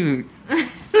did you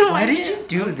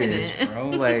do this, bro?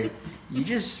 Like, you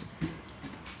just."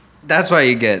 That's why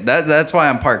you get that. That's why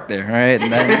I'm parked there, right?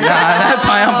 That's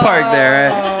why I'm parked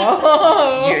there,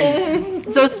 right?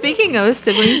 So speaking of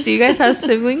siblings, do you guys have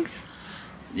siblings?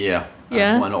 Yeah.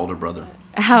 Yeah? One older brother.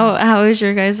 How is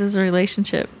your guys'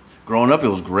 relationship? Growing up, it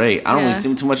was great. I don't really Yeah. see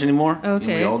him too much anymore. Okay.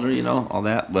 Being older, all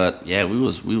that. But yeah, we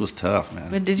was tough, man.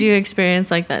 But did you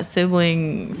experience like that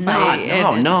sibling fight?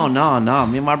 No.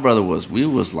 Me and my brother we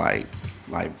was like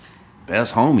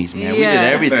best homies, man. Yeah. We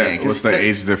did everything. What's the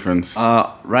age difference?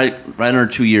 Right under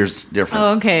 2 years difference.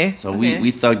 Oh, okay. So Okay.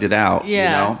 we thugged it out. Yeah.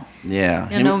 You know? Yeah.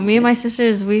 You know, me and my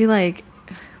sisters, we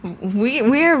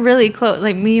are really close.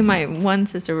 Like me and my one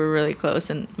sister were really close,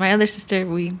 and my other sister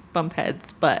we bump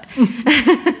heads, but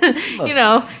you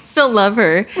know, still love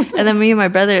her. And then me and my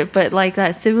brother, but like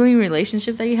that sibling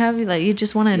relationship that you have, like you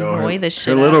just want to annoy the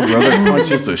shit. Her little out. brother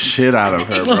punches the shit out of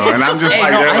her, bro. And I'm just Hey,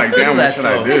 like, no, there, I like, feel damn, what that, should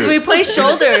I though. do? We play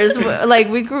shoulders. Like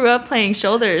we grew up playing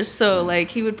shoulders, so like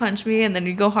he would punch me, and then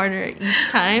we go harder each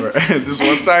time. This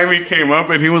one time he came up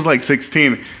and he was like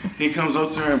 16. He comes up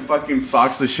to her and fucking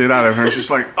socks the shit out of her. And she's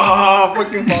like, oh,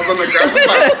 fucking falls on the ground. She's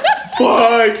like,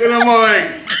 fuck. And I'm like,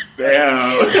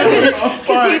 damn.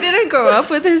 Because he didn't grow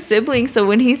up with his siblings, so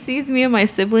when he sees me and my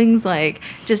siblings like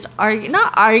just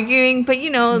not arguing, but you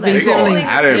know, like, They go Siblings.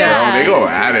 at it, Yeah. bro. They go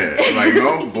at it. Like,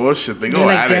 no bullshit. They go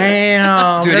You're at like, it.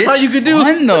 damn. Dude, That's all it's you could do.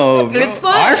 fun though. Bro. It's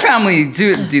fun. Our family,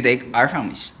 our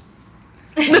family's.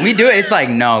 When we do it, it's like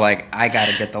no, like I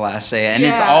gotta get the last say, and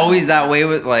it's Yeah. always that way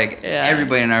with like Yeah.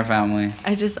 everybody in our family.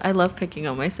 I love picking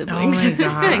on my siblings my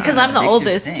God. because I'm the Addictive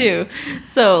oldest thing. too.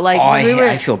 So like Oh, when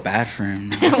I feel bad for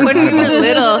him. when we were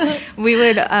little, we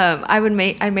would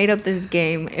I made up this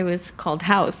game. It was called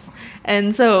House,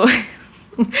 and so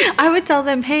I would tell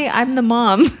them, "Hey, I'm the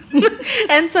mom,"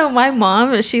 and so my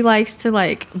mom, she likes to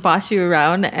like boss you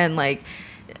around and like.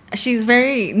 She's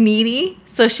very needy,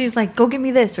 so she's like, "Go get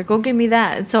me this or go get me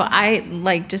that." And so I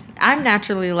like I'm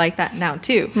naturally like that now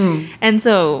too. And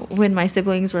so when my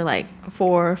siblings were like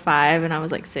 4 or 5, and I was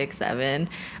like 6, 7,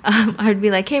 I would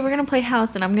be like, "Hey, we're gonna play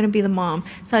house, and I'm gonna be the mom."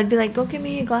 So I'd be like, "Go get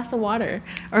me a glass of water,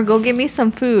 or go get me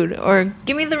some food, or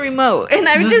give me the remote," and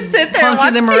I would just sit there and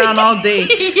watch punking them TV. around all day.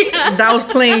 That was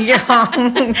playing. Yeah.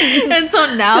 And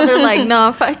so now they're like,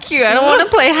 "No, fuck you. I don't want to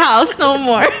play house no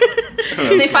more."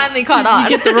 They finally caught on.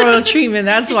 Get the royal treatment.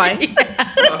 That's why.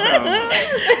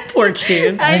 Poor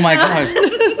kids. Oh my gosh!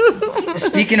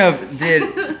 Speaking of,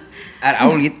 at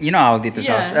Abuelita's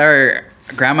Yeah. house, our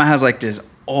grandma has like this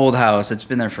old house. It's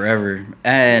been there forever,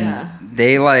 and Yeah.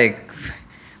 they like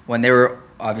when they were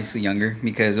obviously younger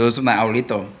because it was with my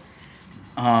abuelito.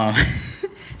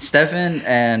 Stefan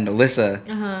and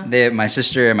Alyssa, my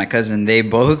sister and my cousin, they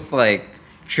both like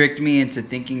tricked me into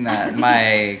thinking that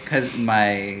my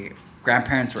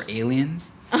grandparents were aliens.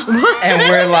 And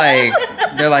they're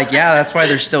like, yeah, that's why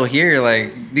they're still here.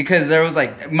 Like, because there was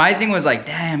like, my thing was like,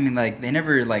 damn, like, they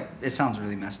never, like, it sounds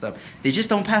really messed up. They just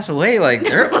don't pass away. Like,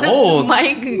 they're old.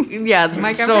 My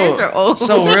grandparents are old.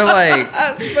 So we're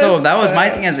like, so that was my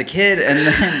thing as a kid. And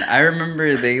then I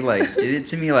remember they like did it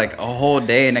to me like a whole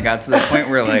day. And it got to the point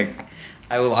where like,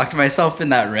 I locked myself in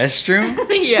that restroom.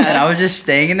 Yeah. And I was just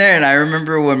staying in there. And I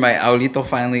remember when my abuelito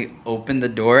finally opened the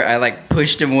door, I like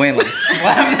pushed him away and like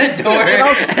slammed the door. And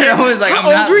I was like, I'm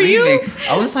How not old were you? leaving.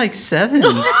 I was like 7.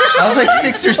 I was like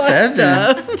 6 or 7.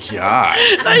 God.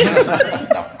 What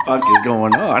the fuck is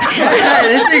going on?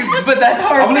 But that's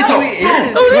how our family is.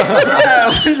 Yeah,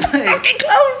 I was like,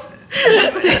 Close.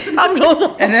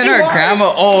 and then our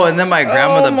grandma, and then my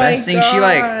grandma, Oh the best my thing, she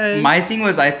like, God. my thing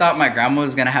was, I thought my grandma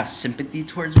was gonna have sympathy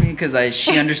towards me because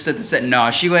she understood the set.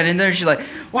 No, she went in there and she's like,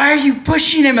 why are you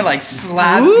pushing him? And like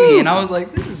slapped me. And I was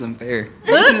like, this isn't fair.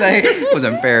 Like, it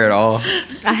wasn't fair at all.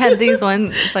 I had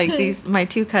my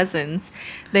 2 cousins.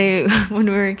 They when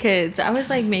we were kids, I was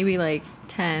like maybe like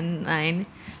 10, 9,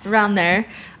 around there.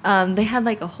 They had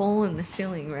like a hole in the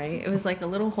ceiling, right? It was like a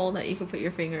little hole that you could put your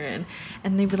finger in,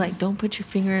 and they'd be like, "Don't put your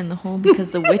finger in the hole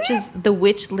because the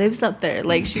witch lives up there.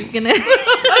 Like she's gonna."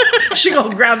 She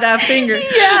gonna grab that finger.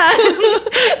 Yeah.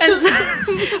 And so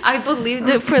I believed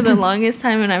it for the longest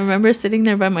time, and I remember sitting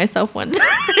there by myself one time.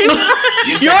 You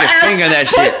stick your finger in that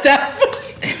shit. What the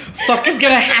fuck is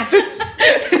gonna happen?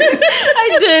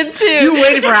 I did too. You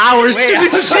waited for hours Wait, I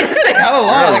to was about to say, how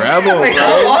long? You're a rebel, Like, bro.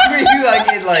 how long were you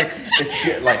it's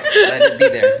good, let it be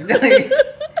there. Like,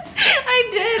 I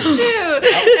did too.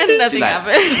 And nothing Like-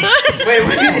 happened. wait.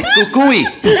 Cucuy.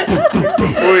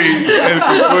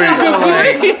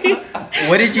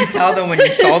 What did you tell them when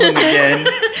you saw them again?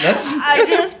 That's I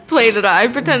just played it off. I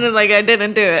pretended like I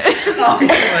didn't do it.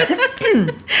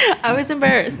 I was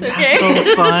embarrassed, okay?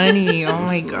 So funny. Oh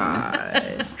my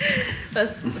god.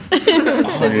 That's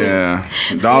Oh, yeah.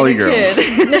 Dolly girl.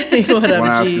 I Whatever. want to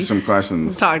ask G. you some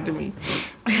questions. Talk to me.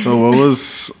 So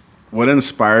what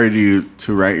inspired you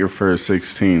to write your first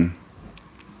 16?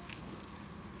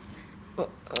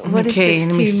 What does Okay,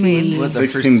 let me 16 see. mean? What the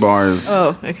 16 first- bars.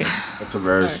 Oh, okay. That's a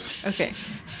verse. Sorry. Okay.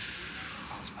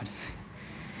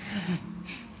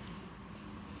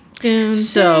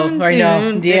 So, right now,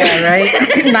 yeah, right?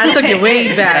 I took it way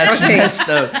back. That's Okay. messed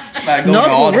up. About going No,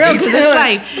 all for the real. 'Cause details. it's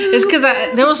like it's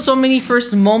because there was so many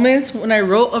first moments when I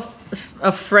wrote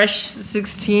a fresh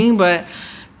 16, but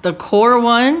the core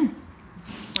one,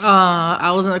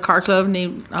 I was in a car club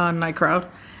named Night Crowd,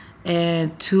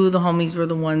 and two of the homies were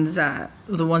the ones that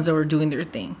were doing their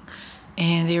thing,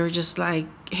 and they were just like,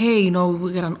 "Hey,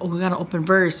 we got an open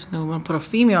verse. We're gonna put a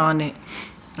female on it."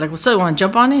 Like, what's up? You want to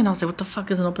jump on it? And I was like, what the fuck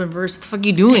is an open verse? What the fuck are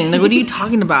you doing? Like, what are you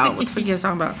talking about? What the fuck are you guys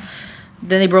talking about?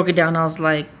 Then they broke it down. And I was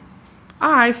like,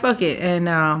 all right, fuck it. And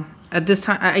at this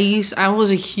time, I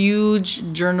was a huge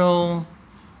journal.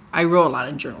 I wrote a lot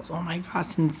of journals. Oh my god,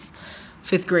 since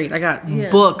 5th grade, I got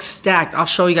books stacked. I'll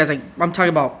show you guys. Like, I'm talking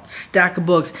about stack of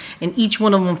books, and each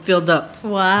one of them filled up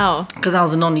Wow. because I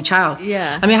was an only child.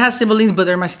 Yeah. I mean, I have siblings, but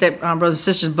they're my step brothers and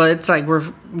sisters. But it's like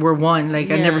we're one. Like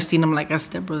I Yeah. never seen them like as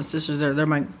step brothers and sisters. They're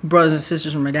my brothers and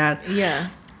sisters from my dad. Yeah.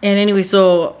 And anyway,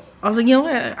 so I was like, you know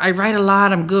what? I write a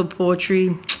lot. I'm good at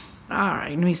poetry. All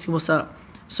right, let me see what's up.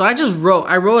 So I just wrote.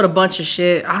 I wrote a bunch of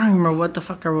shit. I don't even remember what the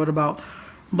fuck I wrote about,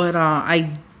 but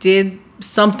I did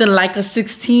something like a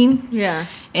 16. Yeah.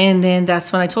 And then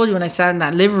that's when I told you, when I sat in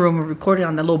that living room and recorded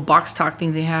on that little box talk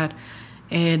thing they had.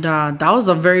 And that was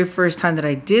the very first time that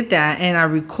I did that. And I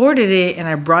recorded it and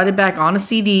I brought it back on a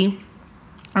CD.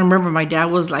 I remember my dad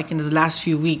was like in his last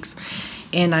few weeks.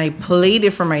 And I played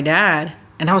it for my dad.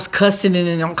 And I was cussing it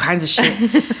and all kinds of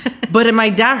shit. But my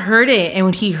dad heard it. And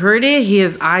when he heard it,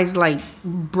 his eyes like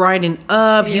brightened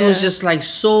up. He was Yeah. just like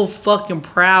so fucking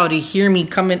proud to hear me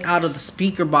coming out of the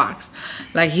speaker box.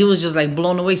 Like he was just like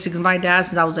blown away. Because my dad,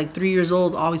 since I was like 3 years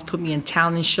old, always put me in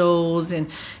talent shows. And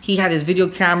he had his video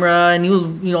camera and he was,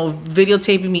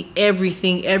 videotaping me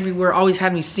everything, everywhere. Always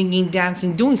had me singing,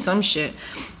 dancing, doing some shit.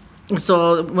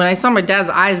 So when I saw my dad's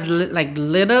eyes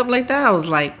lit up like that, I was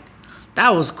like,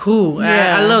 that was cool.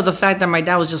 Yeah. I love the fact that my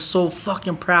dad was just so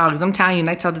fucking proud. Because I'm telling you, and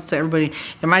I tell this to everybody,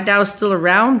 if my dad was still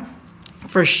around,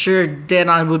 for sure, dead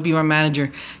on would be my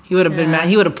manager. He would have been mad.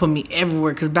 He would have put me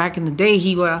everywhere. Because back in the day,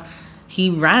 he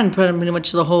ran pretty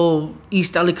much the whole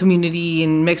East LA community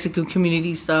and Mexican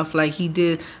community stuff. Like he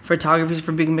did photography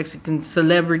for big Mexican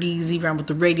celebrities. He ran with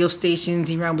the radio stations.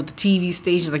 He ran with the TV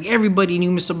stations. Like everybody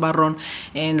knew Mr. Barron,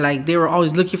 and like they were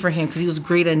always looking for him because he was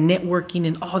great at networking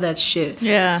and all that shit.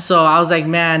 Yeah. So I was like,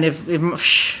 man, if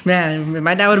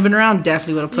my dad would have been around,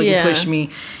 definitely would have pushed me.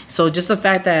 So just the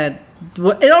fact that. I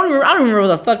don't remember what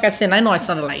the fuck I said. I know I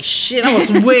sounded like shit. I was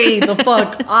way the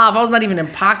fuck off. I was not even in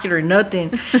pocket or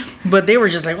nothing. But they were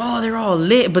just like, oh, they're all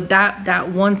lit. But that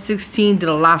 116 did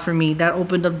a lot for me. That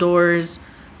opened up doors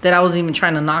that I wasn't even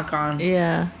trying to knock on.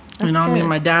 Yeah. Me That's and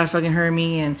my dad fucking heard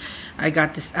me, and I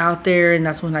got this out there, and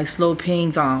that's when like Slow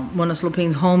Pain's one of Slow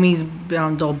Pain's homies,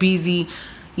 Dolbeezy,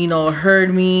 heard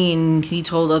me, and he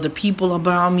told other people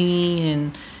about me,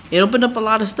 and it opened up a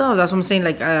lot of stuff. That's what I'm saying.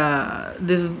 Like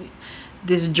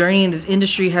this journey in this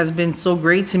industry has been so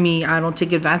great to me. I don't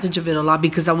take advantage of it a lot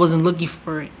because I wasn't looking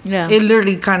for it. Yeah. It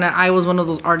literally I was one of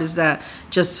those artists that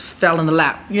just fell in the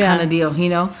lap kind of deal,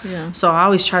 Yeah. So I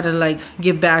always try to like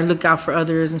give back, look out for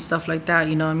others and stuff like that,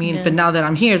 you know what I mean? Yeah. But now that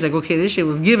I'm here, it's like, okay, this shit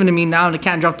was given to me. Now I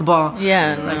can't drop the ball.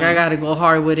 Yeah. Like I got to go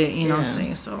hard with it, you know what I'm Yeah.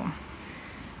 saying? So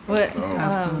What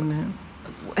man.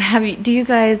 do you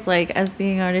guys, like, as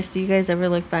being artists, do you guys ever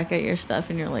look back at your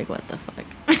stuff and you're like, what the fuck?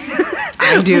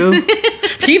 I do.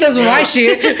 He doesn't write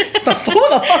shit. Who the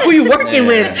fuck were you working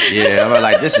with? Yeah, I'm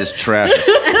like, this is trash as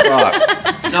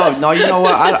fuck. No, you know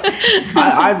what?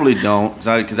 I really don't.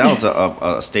 Because that was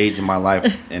a stage in my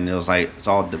life, and it was like, it's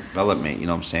all development, you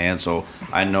know what I'm saying? So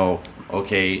I know,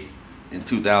 okay, in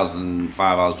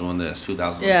 2005 I was doing this,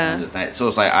 2000 Yeah. I was doing this. So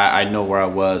it's like I know where I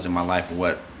was in my life and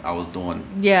what I was doing.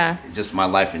 Yeah. Just my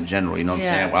life in general, you know what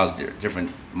Yeah. I'm saying? I was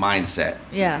different mindset.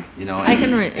 Yeah. You know, I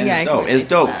can and yeah, I it's can dope. It's relate to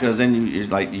dope that. because then you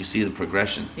like you see the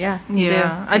progression. Yeah. you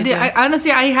Yeah, do. I You did. do. I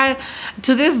honestly, I had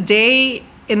to this day,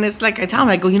 and it's like I tell him,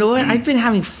 I go, you know what? I've been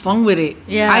having fun with it.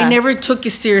 Yeah. I never took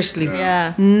it seriously.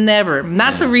 Yeah. Never.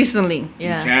 Not till recently.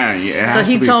 Yeah. Yeah, it So has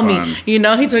he to be told fun. me, you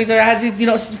know, he told me I had to, you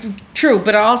know, true,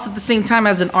 but also at the same time,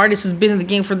 as an artist who's been in the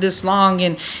game for this long,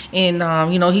 and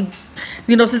you know, he,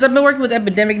 you know, since I've been working with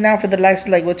Epidemic now for the last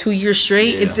like 2 years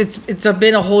straight, Yeah. it's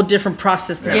been a whole different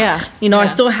process now. Yeah. You know, I Yeah.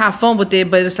 still have fun with it,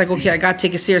 but it's like, okay, I gotta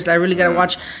take it seriously. I really gotta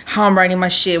watch how I'm writing my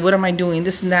shit. What am I doing?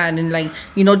 This and that, and like,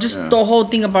 you know, just the whole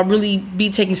thing about really be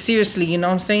taken seriously. You know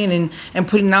what I'm saying? And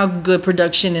putting out good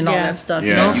production and all Yeah. that stuff. Yeah.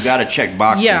 You know? You got to check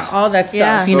boxes. Yeah, all that stuff.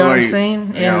 Yeah. You So, know what I'm like,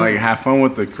 saying? Yeah, And- like have fun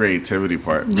with the creativity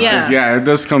part. Yeah. Because, yeah, it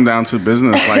does come down to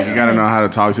business. Like you got to know how to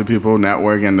talk to people,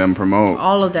 network, and then promote.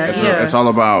 all of that. It's, yeah. it's all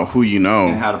about who you know.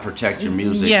 And how to protect your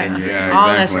music. Yeah, And your, Yeah, all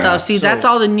that exactly. stuff. See, So- that's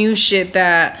all the new shit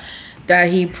that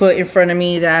he put in front of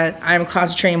me that I'm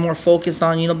concentrating more focused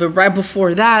on, you know. But right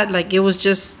before that, like, it was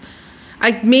just,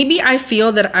 I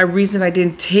feel that reason I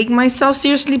didn't take myself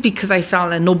seriously because I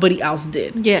found that nobody else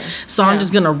did. Yeah. So I'm Yeah.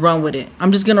 just gonna run with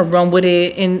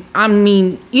it. And I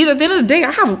mean, either at the end of the day,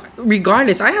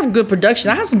 regardless, I have good production.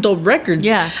 I have some dope records.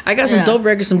 Yeah. I got some Yeah. dope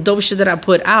records, some dope shit that I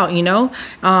put out, you know.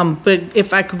 But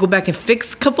if I could go back and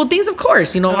fix a couple things, of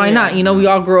course, you know, why yeah. not? You know, we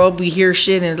all grow up, we hear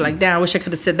shit, and like, damn, I wish I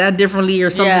could have said that differently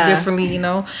or something Yeah. differently, you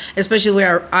know. Especially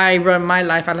where I run my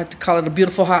life, I like to call it a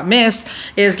beautiful hot mess.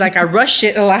 Is like I rush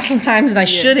shit a lot sometimes, and I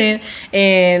shouldn't.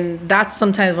 And that's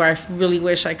sometimes where I really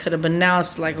wish I could have. But now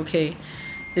it's like, okay,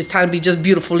 it's time to be just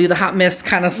beautiful. Leave the hot mess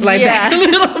kind of slide back a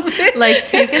little bit. Like,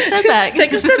 take a step back.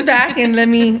 Take a step back and let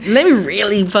me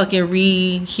really fucking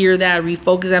rehear that,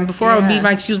 refocus. And before I would be Yeah.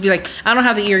 my excuse, be like, I don't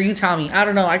have the ear. You tell me. I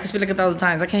don't know. I can speak like 1,000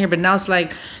 times. I can't hear. But now it's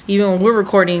like, even when we're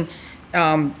recording,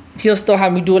 he'll still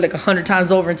have me do it like 100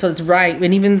 times over until it's right.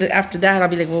 And even after that, I'll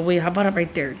be like, well, wait, how about it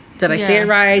right there? Did I say Yeah. it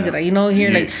right? Did I, you know, hear?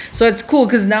 Yeah. Like, so it's cool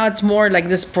because now it's more like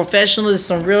this professional. This is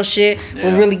some real shit. Yeah.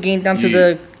 We're really getting down to You-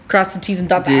 the cross the T's and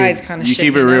dot the Dude, I's kind of You shit.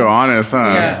 keep it you know? real honest, huh?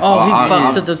 Yeah. Oh, he Well,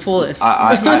 fucked to the fullest.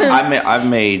 I've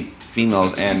made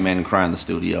females and men cry in the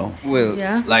studio. Well,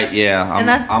 Yeah. Like, yeah, And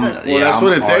that's the- Well, that's I'm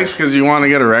what an it takes artist. because you want to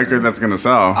get a record that's gonna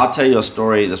sell. I'll tell you a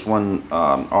story. This one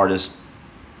artist,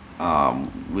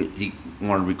 he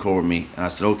wanted to record me, and I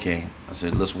said, okay. I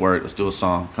said, let's work. Let's do a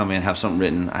song. Come in, have something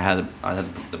written. I had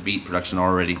the beat production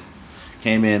already.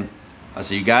 Came in. I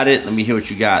said, you got it? Let me hear what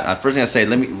you got. First thing I say,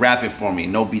 let me rap it for me.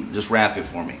 No beat, just rap it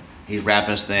for me. He's rapping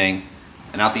his thing.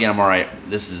 And out the end, I'm all right.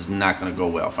 This is not going to go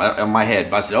well. In my head.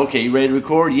 But I said, okay, you ready to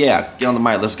record? Yeah. Get on the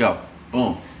mic. Let's go.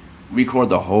 Boom. Record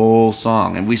the whole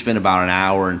song. And we spent about an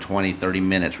hour and 20, 30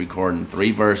 minutes recording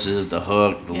 3 verses, the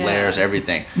hook, the Yeah. layers,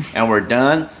 everything. And we're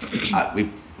done.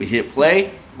 We hit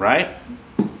play, right?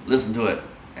 Listen to it.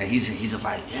 And he's just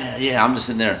like, yeah. I'm just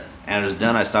sitting there. And it's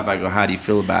done. I stop. I go, how do you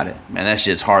feel about it? Man, that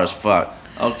shit's hard as fuck.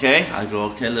 Okay. I go,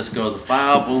 okay, let's go to the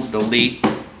file. Boom, delete.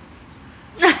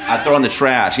 I throw in the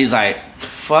trash. He's like,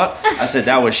 fuck. I said,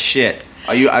 that was shit.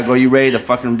 I go, you ready to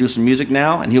fucking do some music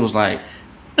now? And he was like,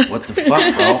 what the fuck,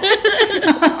 bro?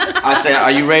 I said,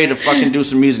 are you ready to fucking do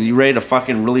some music? You ready to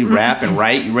fucking really rap and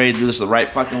write? You ready to do this the right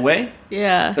fucking way?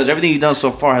 Yeah. Because everything you've done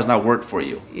so far has not worked for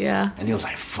you. Yeah. And he was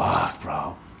like, fuck,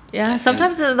 bro. Yeah,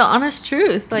 sometimes the honest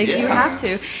truth, like you Yeah. have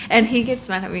to, and he gets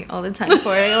mad at me all the time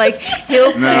for it. Like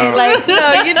he'll play, No. like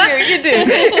no, you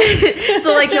do.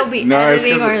 So like he'll be No, it's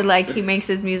editing 'cause or like he makes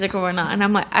his music or whatnot, and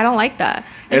I'm like, I don't like that.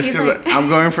 And It's he's because like, I'm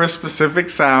going for a specific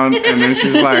sound, and then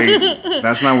she's like,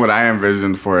 "That's not what I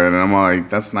envisioned for it," and I'm like,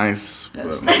 "That's nice, but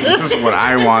this is what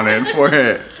I wanted for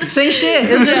it." Same shit.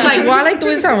 It's just like, well, I like the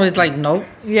way it sounds. It's like, nope.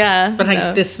 yeah, But like,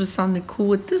 no. this was sounding cool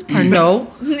with this part.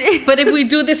 No. But if we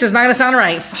do this, it's not gonna sound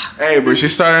right. Fuck. Hey, but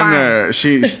she's starting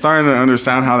to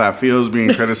understand how that feels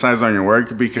being criticized on your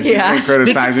work because she's Yeah. been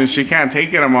criticizing. She can't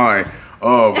take it. I'm like,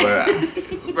 oh,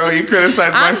 but bro, you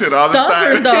criticize my I'm shit all the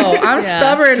stubborn time. though. I'm Yeah.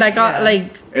 stubborn. Like, Yeah.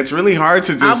 like It's really hard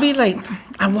to just. I'll be like,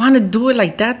 I want to do it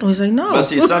like that. Though he's like, no. But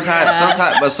see,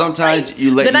 sometimes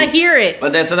you let Then I you- hear it.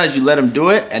 But then sometimes you let him do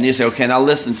it, and you say, okay, now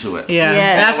listen to it. Yeah,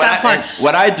 Yes. that's What that part.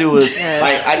 what I do is,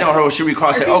 like, I know her, she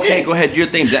records, I say, okay, go ahead, do your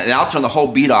thing. And I'll turn the whole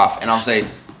beat off, and I'll say,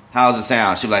 how's it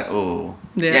sound? She'll be like, oh.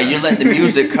 Yeah. Yeah, you let the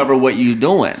music cover what you're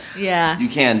doing. yeah, You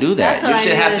can't do that. That's Your what I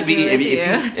shit need has to to be, do if with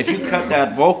you, if you cut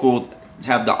that vocal,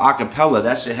 have the acapella,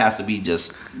 that shit has to be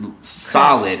just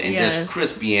solid and yes. just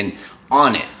crispy and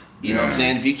on it. You know what I'm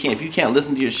saying? If you can't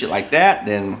listen to your shit like that,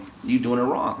 then you doing it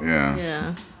wrong. Yeah.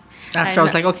 yeah. After I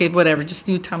was like, okay, whatever, just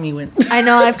you tell me when. I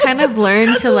know I've kind of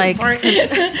learned to like,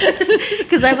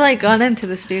 because I've like gone into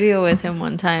the studio with him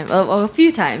one time, a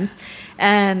few times,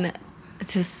 and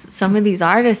just some of these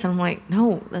artists, I'm like,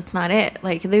 no, that's not it.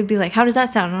 Like they'd be like, how does that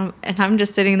sound? And I'm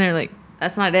just sitting there like,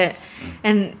 that's not it.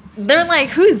 And they're like,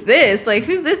 who's this? Like,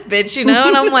 who's this bitch? You know?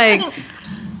 And I'm like,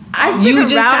 I've been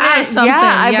around it. Yeah,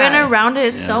 I've been around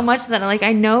it so much that like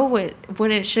I know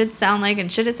what it should sound like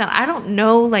and should it sound. I don't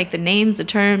know like the names, the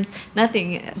terms,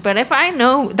 nothing. But if I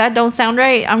know that don't sound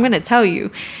right, I'm gonna tell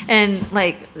you. And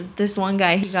like this one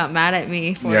guy, he got mad at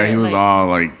me for he was like, all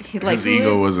like his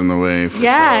ego was in the way.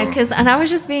 Yeah, because and I was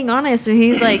just being honest, and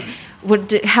he's like,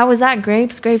 how was that,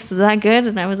 Grapes? Grapes, was that good?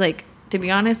 And I was like, to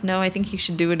be honest, no, I think you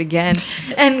should do it again.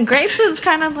 And Grapes was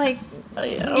kind of like,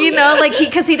 you know, like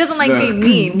because he doesn't like being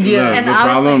mean. Yeah.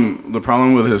 And the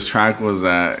problem with his track was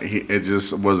that it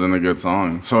just wasn't a good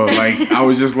song. So like I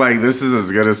was just like, this is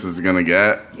as good as it's gonna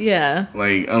get. Yeah.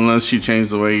 Like unless you change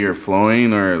the way you're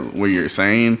flowing or what you're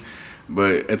saying,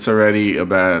 but it's already a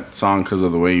bad song because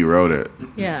of the way you wrote it.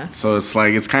 Yeah. So it's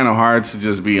like it's kind of hard to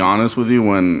just be honest with you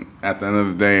when at the end of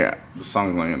the day the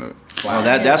song's not gonna. Well,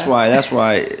 that's why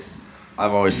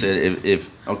I've always said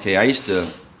if I used to.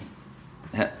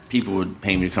 People would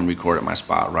pay me to come record at my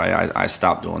spot, right? I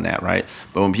stopped doing that, right?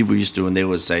 But when people used to, and they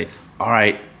would say, all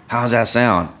right, how's that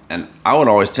sound? And I would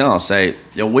always tell them, say,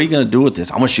 yo, what are you going to do with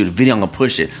this? I'm going to shoot a video, I'm going to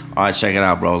push it. All right, check it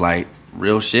out, bro. Like,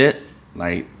 real shit?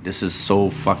 Like, this is so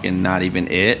fucking not even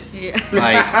it. Yeah.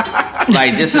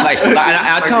 Like this is like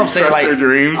I tell them, say, like,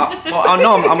 dreams.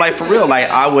 No, I'm like, for real, like,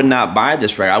 I would not buy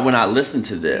this record. I would not listen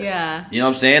to this. Yeah. You know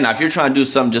what I'm saying? Now, if you're trying to do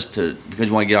something just because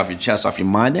you want to get off your chest, off your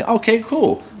mind, then okay,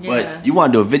 cool. Yeah. But you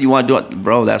want to do a video, you want to do it,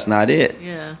 bro, that's not it.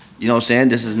 Yeah. You know what I'm saying?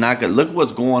 This is not good. Look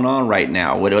what's going on right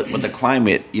now with the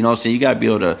climate. You know what I'm saying? You got to be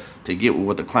able to get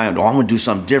with the climate. Oh, I'm going to do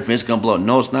something different. It's going to blow up.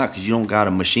 No, it's not, because you don't got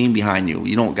a machine behind you.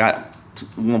 You don't got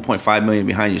 1.5 million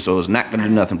behind you, so it's not gonna do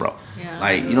nothing, bro. Yeah.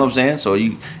 Like, you know what I'm saying? So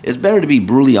it's better to be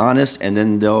brutally honest, and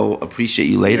then they'll appreciate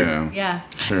you later. Yeah.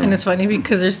 Sure. And it's funny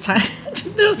because there's times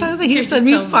that he sent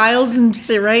me files and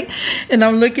shit, right? And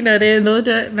I'm looking at it,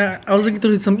 and I was looking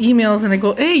through some emails, and I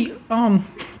go, hey,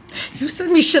 you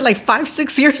sent me shit like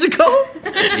 5-6 years ago.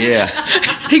 Yeah.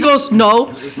 He goes,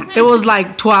 no, it was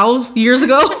like 12 years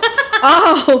ago.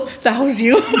 Oh, that was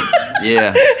you.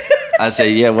 Yeah. I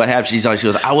say, yeah, what happened? She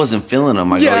goes, I wasn't feeling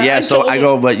them. I go, Yeah, so I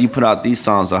go, but you put out these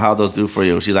songs, so how those do for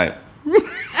you? She's like,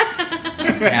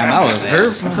 Damn, that was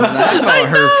hurtful. That felt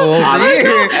hurtful.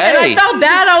 And I felt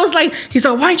bad. I was like, he's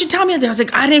like, why didn't you tell me that? I was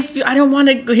like, I didn't want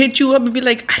to hit you up and be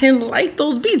like, I didn't like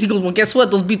those beats. He goes, well, guess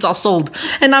what? Those beats all sold.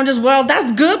 And I'm just, well,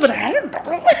 that's good, but I don't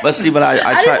know. But see, but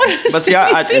I try, but see,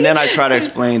 and then I try to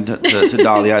explain to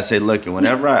Dolly. I say, look,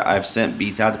 whenever I've sent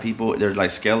beats out to people, they're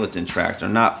like skeleton tracks. They're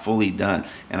not fully done.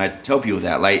 And I tell people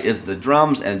that, like, it's the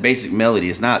drums and basic melody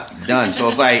is not done. So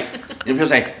it's like, if people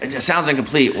say, it just sounds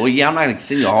incomplete. Well, yeah, I'm not going to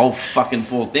send you a whole fucking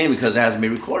full thing because it hasn't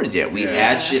been recorded yet. We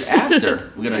add shit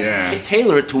after. We're going to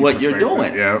tailor it to what you're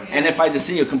doing. Yeah. And if I just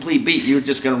send you a complete beat, you're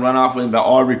just going to run off with it about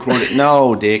all recorded.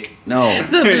 No, Dick, no.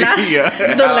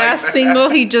 The last single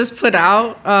he just put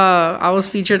out, I was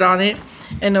featured on it.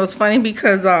 And it was funny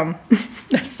because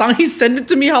that song, he sent it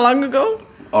to me how long ago?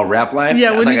 Oh, Rap Life?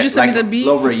 Yeah, when did you send me the beat? A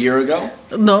little over a year ago.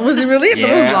 No, was it really? Yeah.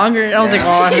 It was longer. I was like,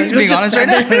 oh, He's being honest right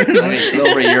now. I mean, a little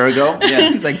over a year ago.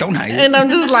 Yeah. He's like, don't hide it. and I'm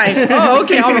just like, oh,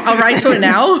 okay, I'll write to it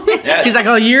now. Yeah. He's like,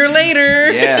 a year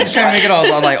later. Yeah. He's trying to make it all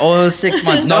like, oh, it was 6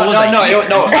 months. No, it was like,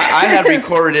 no. I had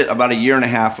recorded it about a year and a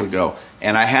half ago,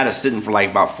 and I had it sitting for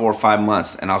like about 4 or 5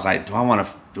 months, and I was like, do I want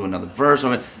to do another verse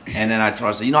of it? And then I told her,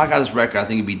 I said, I got this record, I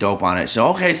think it'd be dope on it. She said,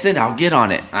 okay, send it, I'll get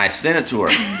on it. And I sent it to her.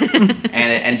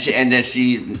 and then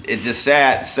she, it just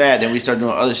sad. Then we started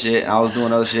doing other shit, and I was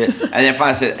doing other shit. And then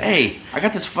finally said, hey, I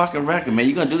got this fucking record, man.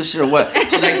 You gonna do this shit or what?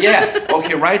 She's like, yeah,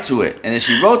 okay, write to it. And then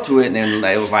she wrote to it, and then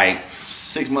it was like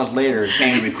 6 months later,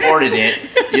 came and recorded it,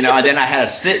 and then I had to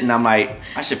sit, and I'm like,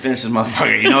 I should finish this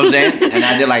motherfucker, you know what I'm saying? And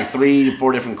I did like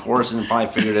 3-4 different courses and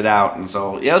finally figured it out. And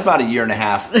so, yeah, it was about a year and a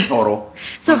half total.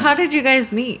 So how did you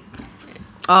guys meet?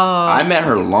 I met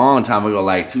her a long time ago,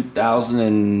 like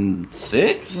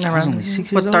 2006. I was only 6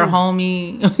 years With old. our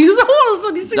homie. He was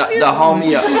only 6 years The old.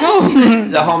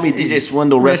 homie, the homie DJ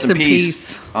Swindle, rest in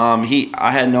peace.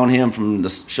 I had known him from the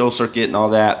show circuit and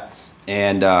all that,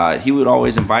 and he would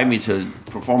always invite me to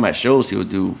perform at shows. He would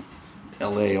do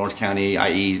L.A., Orange County,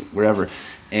 IE, wherever,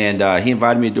 and he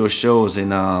invited me to do shows in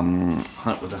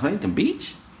was it Huntington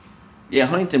Beach? Yeah,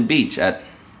 Huntington Beach at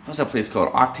what's that place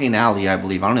called? Octane Alley, I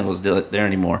believe. I don't know if it was there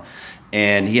anymore.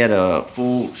 And he had a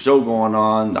full show going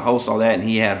on, the host, all that, and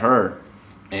he had her.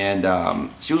 And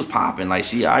she was popping.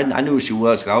 Like, I knew who she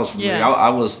was because I was familiar. Yeah.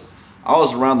 I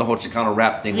was around the whole Chicano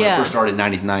rap thing when Yeah. I first started in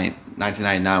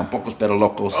 1999. Pocos Pero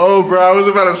Locos. Oh, bro, I was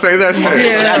about to say that shit.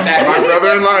 Yeah. My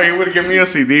brother-in-law, he would give me a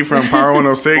CD from Power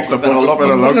 106, the Pocos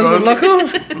Pero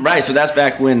Locos. Right, so that's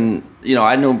back when, you know,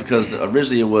 I knew him because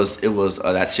originally it was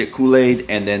that chick Kool-Aid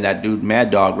and then that dude Mad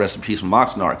Dog, rest in peace, from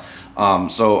Oxnard.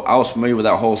 So I was familiar with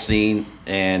that whole scene,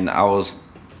 and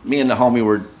me and the homie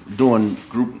were doing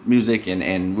group music,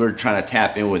 and we're trying to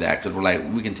tap in with that because we're like,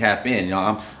 we can tap in. You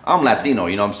know, I'm Latino,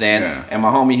 you know what I'm saying? Yeah. And my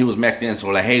homie, he was Mexican, so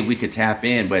we're like, hey, we could tap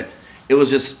in, but it was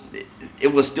just,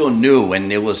 it was still new,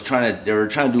 and they were trying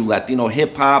to do Latino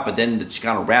hip hop, but then the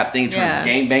Chicano rap thing turned to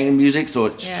gang banging music, so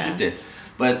it shifted.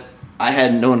 But I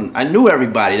knew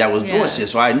everybody that was doing shit,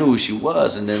 so I knew who she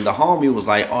was. And then the homie was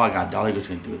like, oh, I got Dolly was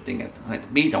gonna do a thing at the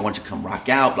beach. I want you to come rock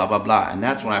out, blah blah blah. And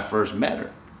that's when I first met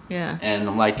her. Yeah. And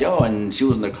I'm like, yo, and she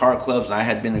was in the car clubs, and I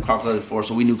had been in car clubs before,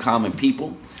 so we knew common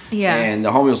people. Yeah. And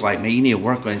the homie was like, man, you need to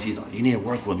work with him. She's like, you need to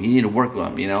work with him. You need to work with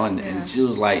him, you know. And she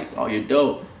was like, oh, you're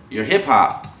dope. You're hip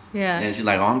hop. Yeah. And she's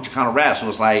like, oh, I'm Chicano rap. So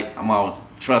it's like, I'm all,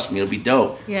 trust me, it'll be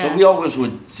dope. Yeah. So we always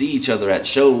would see each other at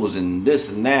shows and this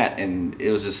and that, and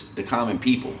it was just the common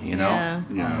people, you know. Yeah.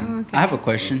 Oh, okay. I have a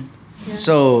question.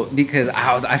 So, because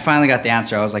I finally got the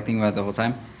answer, I was like thinking about it the whole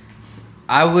time.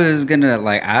 I was gonna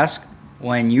like ask,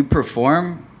 when you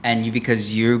perform and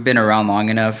because you've been around long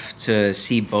enough to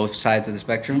see both sides of the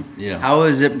spectrum, how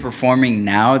is it performing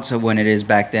now to when it is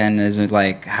back then? Is it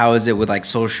like, how is it with like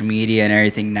social media and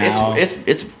everything now?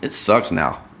 It sucks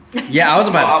now. Yeah, I was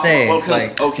about to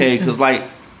say. Because like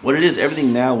what it is,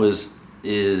 everything now is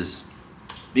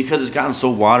because it's gotten so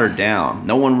watered down.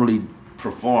 No one really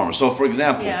performs. So for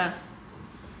example,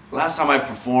 last time I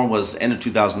performed was end of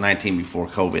 2019 before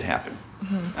COVID happened.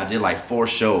 I did like 4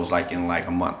 shows like in like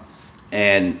a month,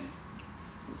 and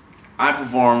I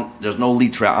performed. There's no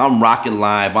lead track. I'm rocking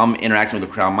live. I'm interacting with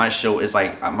the crowd. My show is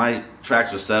like my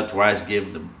tracks are set up to where I just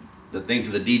give the thing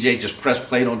to the DJ. Just press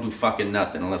play. Don't do fucking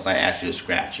nothing unless I ask you to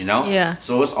scratch. You know. Yeah.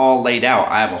 So it's all laid out.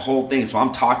 I have a whole thing. So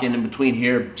I'm talking in between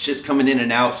here. Shit's coming in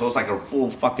and out. So it's like a full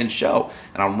fucking show,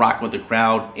 and I'm rocking with the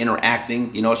crowd,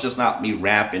 interacting. You know, it's just not me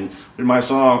rapping with my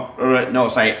song. All right. No,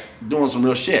 it's like doing some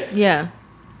real shit. Yeah.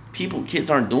 Kids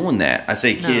aren't doing that. I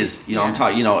say kids, you know, I'm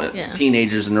talking, you know, Yeah.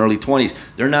 teenagers in their early 20s.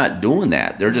 They're not doing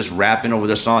that. They're just rapping over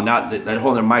their song. Not they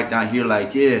hold their mic down here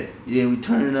like, yeah, we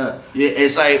turn it up. Yeah,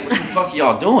 it's like, what the fuck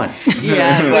y'all doing?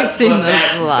 Yeah, we've seen those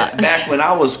a lot. Back when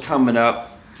I was coming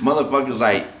up, motherfuckers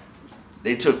like,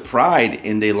 they took pride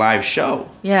in their live show.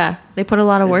 Yeah, they put a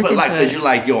lot of work into Because it. you're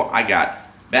like, yo,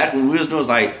 back when we was doing, it was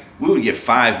like, we would get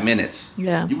 5 minutes.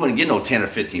 Yeah. You wouldn't get no 10 or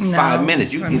 15. No, 5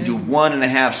 minutes. You for can me. do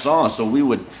 1.5 songs. So we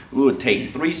would take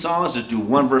 3 songs, just do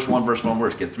 1 verse, 1 verse, 1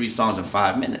 verse, get 3 songs in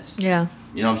 5 minutes. Yeah.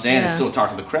 You know what I'm saying? Yeah. And still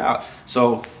talk to the crowd.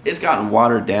 So it's gotten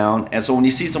watered down. And so when you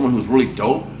see someone who's really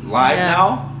dope live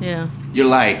now, Yeah. you're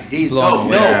like, he's Blown dope.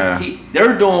 away. Yeah.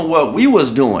 They're doing what we was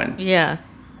doing. Yeah.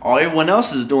 All everyone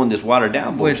else is doing this watered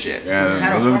down bullshit. Yeah, It's those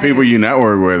kinda are the funny. people you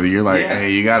network with. You're like, Yeah.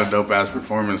 hey, you got a dope ass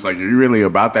performance. Like, you're really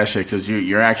about that shit because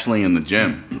you're actually in the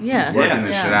gym Yeah. working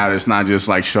this shit out. It's not just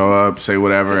like show up, say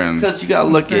whatever, and Because you gotta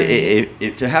look at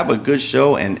it, to have a good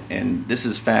show, and this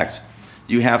is facts.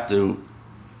 You have to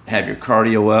have your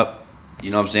cardio up. You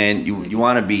know what I'm saying? You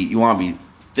want to be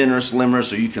thinner, slimmer,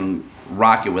 so you can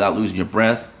rock it without losing your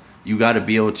breath. You got to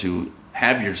be able to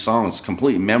have your songs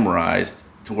completely memorized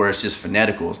to where it's just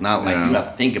phonetical. It's not like Yeah. you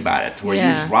have to think about it. To where you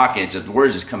Yeah. just rock it, just the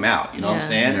words just come out. You know what I'm Yeah.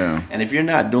 saying? Yeah. And if you're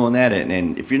not doing that,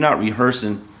 and if you're not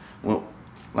rehearsing, well,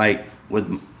 like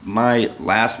with my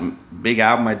last big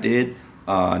album I did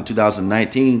in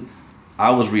 2019, I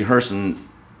was rehearsing,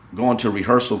 going to a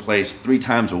rehearsal place 3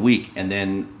 times a week, and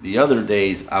then the other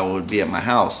days I would be at my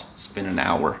house, spend an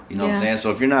hour. You know what I'm Yeah. saying? So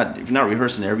if you're not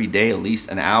rehearsing every day at least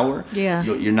an hour, Yeah.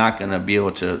 you're not gonna be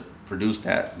able to produce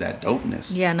that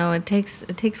dopeness. Yeah, no, it takes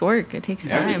work. It takes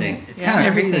time. Everything. It's Yeah. kind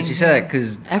of crazy that Everything. you said that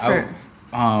because Effort.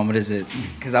 What is it?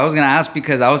 Because I was gonna ask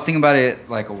because I was thinking about it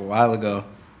like a while ago.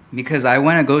 Because I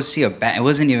went to go see a band. It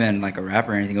wasn't even like a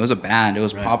rapper or anything. It was a band. It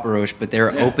was Right. Papa Roach, but they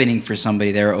were Yeah. opening for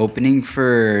somebody. They were opening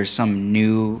for some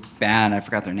new band. I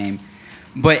forgot their name.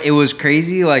 But it was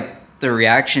crazy, like the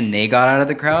reaction they got out of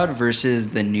the crowd versus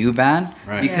the new band.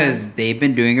 Right. Because they've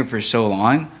been doing it for so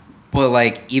long. But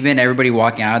like even everybody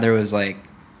walking out of there was like,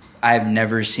 I've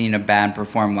never seen a band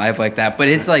perform live like that. But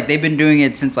it's like they've been doing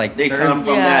it since like They third- come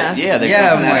from Yeah. that. Yeah, they Yeah,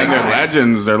 come from I'm that. and they're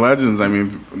legends. They're legends. I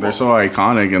mean, they're so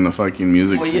iconic in the fucking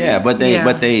music Well, scene. yeah, but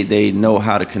Yeah. they know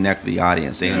how to connect the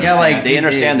audience. They understand, like, they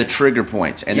understand they- the trigger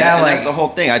points, and, Yeah, and like- that's the whole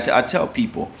thing. I tell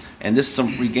people, and this is some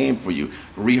free game for you.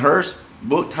 Rehearse,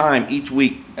 book time each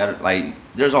week. At, like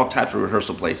there's all types of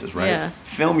rehearsal places, right? Yeah.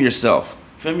 Film yourself.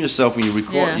 film yourself when you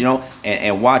record, Yeah. you know,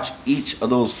 and watch each of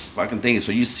those fucking things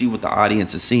so you see what the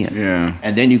audience is seeing. Yeah.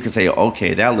 And then you can say,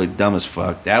 okay, that looked dumb as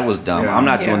fuck. That was dumb. Yeah. I'm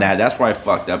not doing Yeah. that. That's where I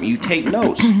fucked up. And you take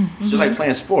notes. Just like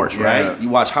playing sports, Yeah. right? You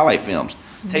watch highlight films.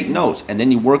 Take notes, and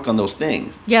then you work on those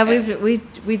things. Yeah, we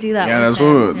do that. Yeah,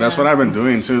 with that's him. what I've been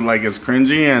doing too. Like it's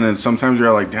cringy, and then sometimes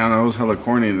you're like, "Damn, that was hella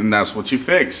corny," and that's what you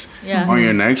fix. Yeah. On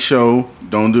your next show,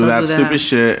 don't do Don't that do that. stupid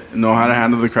shit. Know how to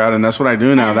handle the crowd, and that's what I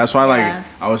do now. That's why, like Yeah.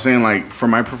 I was saying, like for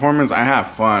my performance, I have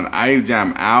fun. I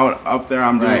jam out up there.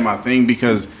 I'm doing Right. my thing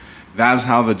because that's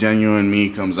how the genuine me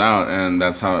comes out, and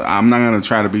that's how I'm not gonna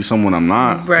try to be someone I'm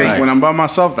not. Because Right. when I'm by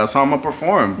myself, that's how I'm gonna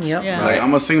perform. Yep. Yeah. Like, I'm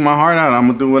gonna sing my heart out. I'm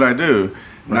gonna do what I do.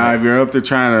 Now, Right. if you're up there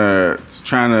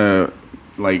trying to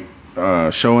like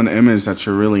show an image that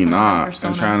you're really not,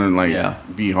 persona. and trying to like Yeah.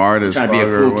 be hard as Trying fuck to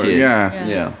be a or cool what- kid. yeah. Yeah.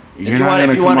 Yeah. You're not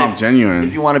gonna come off genuine.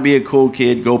 If you want to be a cool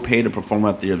kid, go pay to perform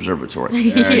at the observatory.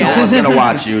 Yeah. No one's gonna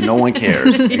watch you. No one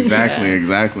cares.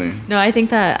 Exactly. No, I think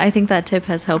that tip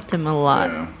has helped him a lot.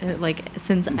 Yeah. Like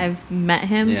since I've met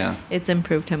him, Yeah. it's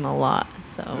improved him a lot.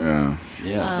 So, Yeah.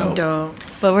 Yeah. no. Dope.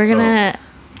 but we're So, gonna.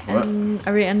 what?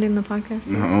 Are we ending the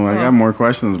podcast? Oh, I got more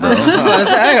questions, bro.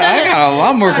 I got a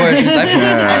lot more questions.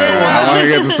 I want to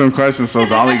get to some questions. So,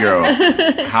 Dolly Girl,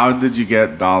 how did you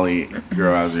get Dolly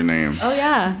Girl as your name? Oh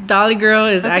yeah. Dolly Girl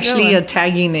is That's a good actually one. a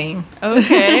tagging name.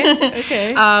 Okay.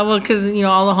 Okay. Well, because you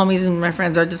know all the homies and my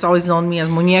friends are just always known me as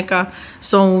Muñeca.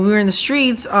 So when we were in the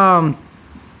streets,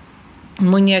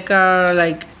 Muñeca,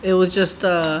 like it was just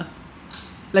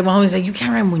like my homies like you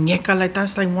can't write Muñeca, like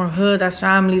that's like more hood, that's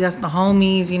family, that's the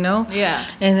homies, you know. Yeah.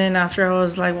 And then after I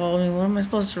was like, well, I mean, what am I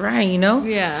supposed to write, you know?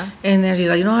 Yeah. And then she's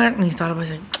like, you know what? And he thought about it.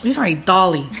 He's like, you can write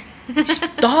Dolly. It's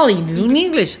Dolly, do it in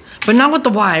English, but not with the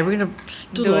Y. We're gonna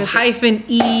do the it. hyphen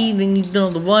E, then you know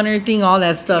the one or thing, all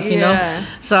that stuff, you know. Yeah.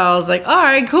 So I was like, all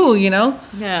right, cool, you know.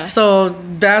 Yeah. So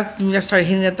that's when I started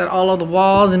hitting at that all over the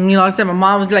walls, and you know, I said my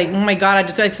mom was like, oh my god, I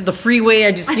just exited the freeway,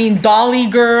 I just seen Dolly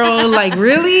Girl, like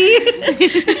really,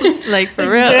 Like for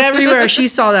real. everywhere. She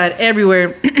saw that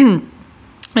everywhere.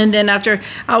 And then after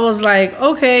I was like,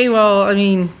 okay, well, I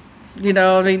mean, you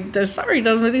know, sorry,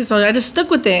 that's what it is. So I just stuck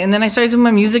with it, and then I started doing my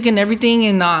music and everything,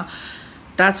 and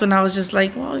that's when I was just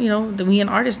like, well, you know, the me and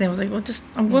artist name was like, well, just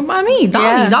I'm going by me, Dolly,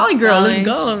 Yeah, Dolly Girl, Dolly. let's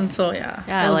go. And so yeah,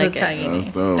 Yeah, I that was like a it. tagging That's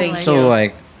name. dope. Thank Like you. So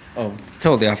like,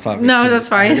 totally off topic. No, that's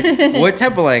fine. What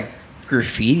type of like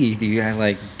graffiti do you have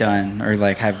like done or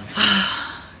like have?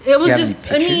 It was Do you have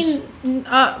just, I any mean,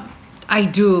 I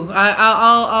do.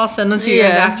 I'll send them to you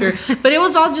guys Yeah. after. But it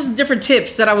was all just different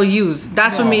tips that I would use.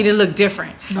 That's what made it look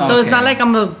different. So it's Okay. not like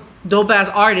I'm a dope ass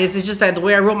artist. It's just that the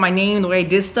way I wrote my name, the way I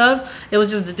did stuff, it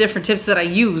was just the different tips that I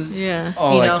used. Yeah.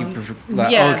 Oh, like you prefer?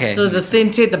 Like, yeah, okay. so the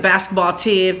thin tip, the basketball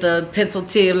tip, the pencil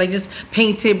tip, like just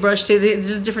paint tip, brush tip, it's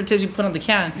just different tips you put on the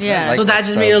can. Yeah. I so like that that just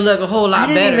stuff. made it look a whole lot I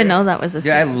didn't better. even know that was a thing.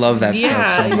 Yeah, I love that stuff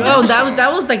Yeah, so much. oh,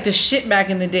 that was like the shit back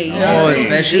in the day. You know? Oh, That's what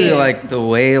we especially did. like the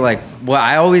way like what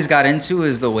I always got into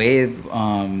is the way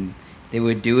they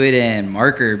would do it in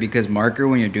marker, because marker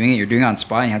when you're doing it on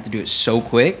spot and you have to do it so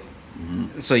quick.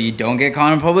 So you don't get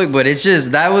caught in public, but it's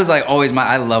just that was like always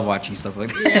I love watching stuff like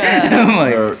that. I'm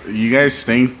like, You guys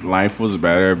think life was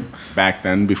better back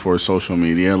then before social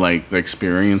media? Like the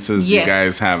experiences you Yes.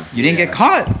 guys have. you didn't get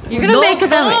caught. You're gonna make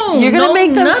them. You're gonna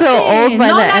make them feel old by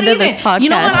the end of this podcast. You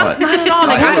know what? That's not at all.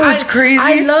 Like, I know it's crazy.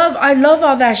 I love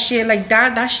all that shit. Like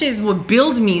that shit is what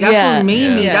built me. That's Yeah. what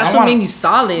made me. Yeah. That's I what wanna- made me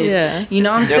solid. Yeah. You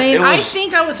know what I'm It- saying? it I was-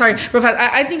 think I would. Sorry, real fast.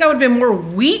 I think I would have been more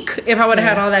weak if I would have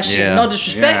had all that shit. Yeah. No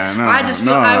disrespect. Yeah, no, I just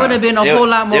feel no. I would have been a whole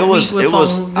lot more weak with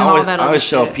phone and all that I other always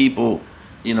tell shit. people,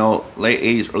 you know, late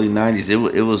 80s, early 90s,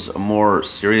 it was more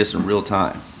serious in real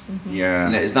time. And Yeah.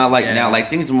 it's not like Yeah. now, like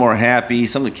things are more happy.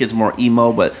 Some of the kids are more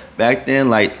emo, but back then,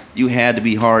 like you had to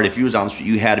be hard. If you was on the street,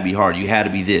 you had to be hard. You had to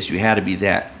be this. You had to be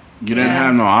that. You didn't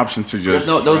have no option to just.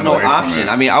 There was run no away from option. it.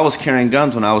 I mean, I was carrying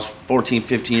guns when I was 14,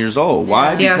 15 years old.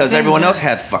 Why? Yeah, Because same everyone here. else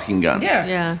had fucking guns. Yeah.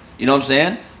 Yeah. You know what I'm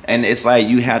saying? And it's like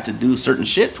you had to do certain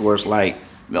shit to where it's like,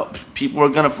 you know, people are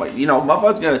gonna, like, you know,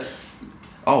 motherfuckers gonna.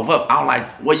 Oh, well, I'm like,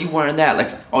 what you wearing that? Like,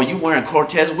 oh, you wearing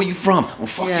Cortez? Where you from? Well,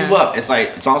 fuck Yeah. you up. It's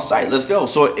like, it's on site. Let's go.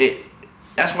 So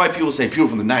that's why people say people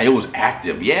from the night. It was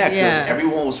active. Yeah, because Yeah.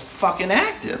 everyone was fucking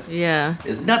active. Yeah.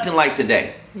 It's nothing like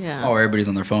today. Yeah. Oh, everybody's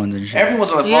on their phones and shit. Everyone's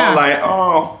on the phone Yeah. like,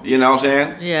 oh, you know what I'm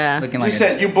saying? Yeah. Looking You like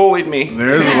said you bullied me. There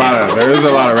is a lot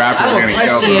of rappers getting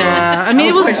killed. bro. Yeah, I mean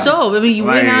it was dope. I mean you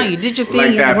went Like- out, you did your thing,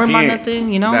 like you that weren't about P-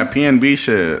 nothing, you know. That PNB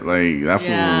shit, like that fool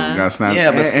Yeah. got snapped.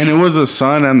 Yeah, but and it was the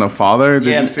son and the father. Did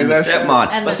Yeah, you see and the that? shit? stepmom.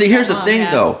 And But the see, here's the stepmom, thing,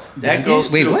 yeah. though. That goes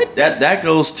Wait, to what? that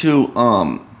goes to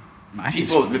I just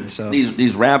people. fucked this up.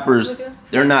 These rappers,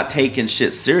 they're not taking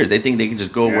shit serious. They think they can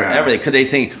just go wherever because they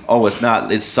think, oh,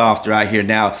 it's softer out here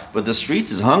now. But the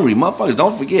streets is hungry. Motherfuckers,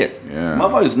 don't forget. Yeah.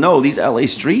 Motherfuckers know these LA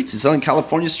streets, Southern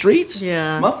California streets.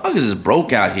 Yeah. Motherfuckers is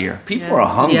broke out here. People are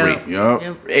hungry.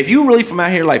 Yep. If you really from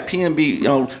out here like PNB,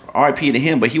 RIP to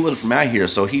him, but he wasn't from out here,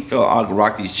 so he felt I could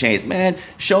rock these chains. Man,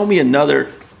 show me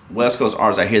another West Coast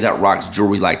artist out here that rocks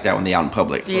jewelry like that when they out in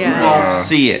public. Yeah. You won't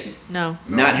see it. No.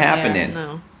 Not happening. Yeah,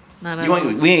 no. Not at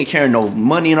all. We ain't carrying no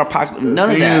money in our pocket. None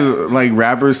of Thing that. is, like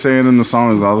rappers saying in the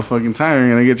songs all the fucking time, you're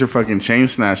gonna get your fucking chain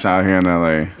snatched out here in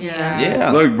LA. Yeah.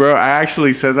 Look, bro, I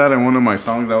actually said that in one of my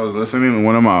songs I was listening to,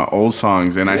 one of my old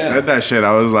songs, and I said that shit.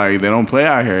 I was like, they don't play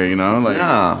out here, like.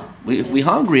 Nah. We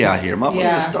hungry out here.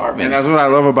 Motherfuckers are starving. And that's what I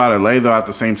love about LA, though, at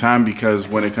the same time, because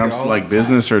when it comes to like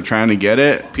business or trying to get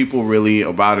it, people really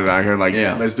about it out here. Like,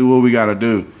 let's do what we gotta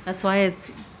do. That's why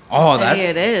it's. That's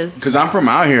it is. Because I'm from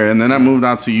out here, and then I moved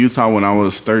out to Utah when I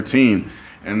was 13,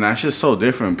 and that's just so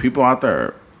different. People out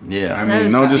there. Yeah. I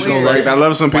mean, no disrespect. I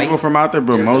love some people from out there,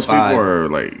 but most people are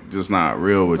like just not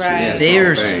real with you.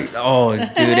 They're dude.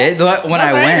 When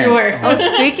I went. Oh,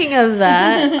 speaking of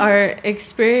that, our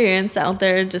experience out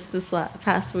there just this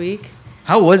past week.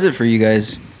 How was it for you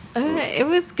guys? It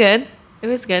was good.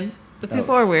 The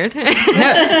people are weird. Dude,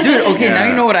 okay, now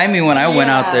you know what I mean when I went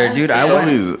out there, dude.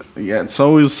 It's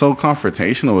always so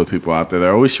confrontational with people out there.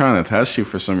 They're always trying to test you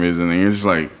for some reason, and you're just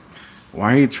like,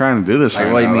 why are you trying to do this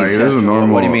right what do you now? mean Like, this is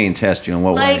normal. What do you mean test you? And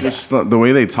what way? Just the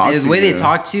way they talk to you. The way they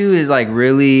talk to you is like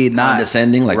really not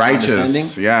condescending, like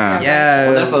righteous. Yeah. Yeah.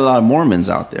 Well, there's a lot of Mormons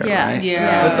out there, right?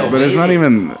 Yeah. But it's not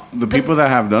even the people that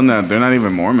have done that. They're not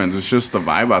even Mormons. It's just the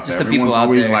vibe out there. Just the people Everyone's out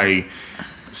always there. like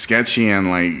sketchy and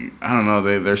like I don't know.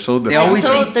 They're so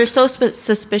defensive. They're so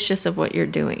suspicious of what you're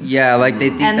doing. Yeah, like they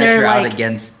think And that they're you're out like-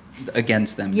 against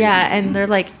them. Yeah, and they're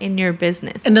like in your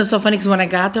business. And that's so funny because when I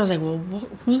got out there, I was like, well,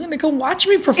 who's going to come watch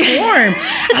me perform?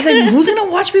 I was like, who's going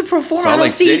to watch me perform? Salt I don't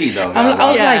Lake see. City, though, I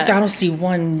was Yeah. like, I don't see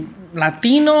one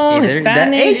Latino, Yeah,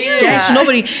 Hispanic, yeah.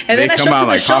 nobody. And They then I come showed out up to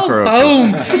the like show,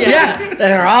 cockroaches. boom. Yeah,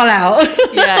 they're all out.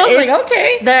 Yeah, I was like, it's-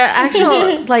 okay. The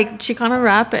actual like Chicano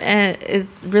rap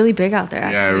is really big out there.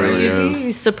 Actually, Yeah, it really you'd is.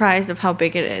 be surprised of how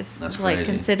big it is. That's like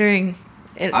crazy. considering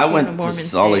it. I being a went to Mormon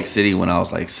Salt Lake state. City when I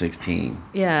was like 16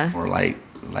 Yeah. for like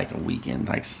a weekend.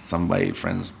 Like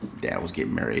friend's dad was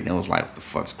getting married, and it was like, what the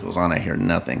fuck goes on? I hear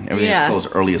nothing. Everything's Yeah. closed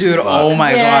early as Dude, fuck. oh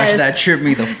my Yes. gosh, that tripped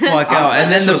me the fuck out.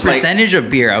 And then This the was like- percentage of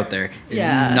beer out there is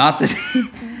Yeah. not the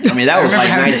same. I mean, that I was like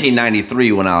remember having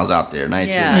 1993 when I was out there.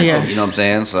 19, Yeah. you know what I'm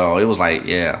saying? So it was like,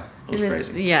 yeah, it was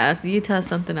crazy. Yeah, Utah's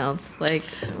something else. Like,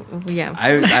 yeah.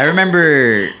 I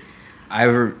remember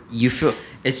you feel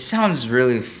it sounds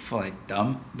really like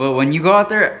dumb, but when you go out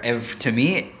there, to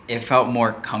me it felt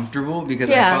more comfortable because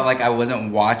I Yeah. felt like I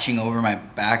wasn't watching over my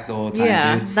back the whole time,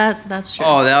 Yeah, dude. that's true.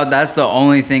 Oh, that's the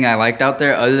only thing I liked out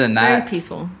there. Other than It's very that,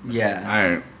 peaceful.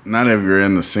 yeah. Not if you're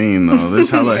in the scene though. There's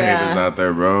hella Yeah. haters out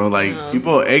there, bro. Like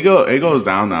people, ego's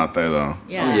down out there though.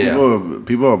 Yeah. Yeah.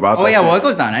 People about. Oh that yeah, shit. well it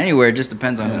goes down anywhere. It just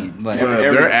depends on who. Like, But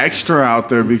they're extra out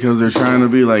there because they're trying to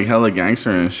be like hella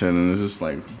gangster and shit, and it's just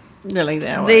like They're like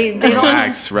that. They don't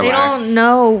Relax. they don't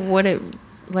know what it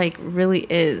like really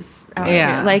is out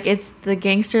Yeah. here. Like it's the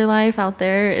gangster life out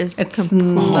there is It's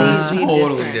completely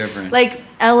totally different. different. Like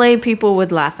LA people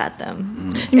would laugh at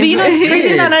them. But you know, it's It crazy.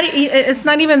 is. It's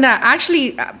not even that.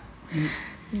 Actually,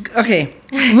 okay.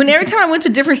 When every time I went to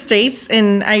different states,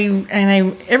 and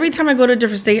I every time I go to a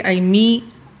different state, I meet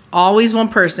always one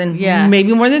person. Yeah.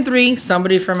 Maybe more than three.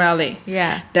 Somebody from LA.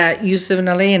 Yeah. That used to live in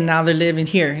LA and now they're living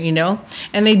here. You know,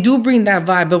 and they do bring that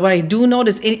vibe. But what I do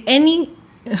notice in any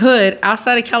hood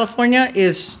outside of California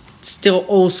is still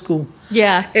old school.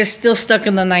 Yeah. It's still stuck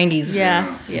in the 90s.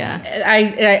 Yeah. Yeah. I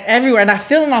everywhere, and I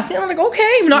feel and I see it, I'm like,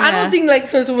 okay, you know, I Yeah. don't think like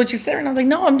so what you said, and I was like,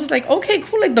 no, I'm just like, okay,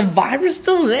 cool, like the vibe is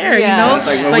still there, Yeah. you know. It's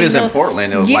like when But, we you was in know,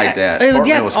 Portland, it was like that. yeah, Portland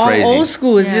it's was all crazy. old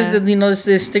school. It's just Yeah. that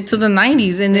they stick to the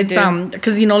 90s, and They it's do.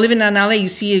 because you know, living in LA, you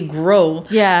see it grow.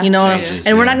 Yeah. you know, Changes,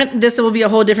 and we're yeah. not gonna. This will be a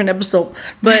whole different episode,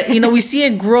 but you know, we see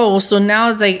it grow. So now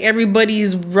it's like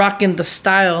everybody's rocking the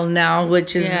style now,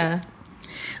 which is Yeah.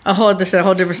 a whole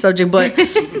different subject. But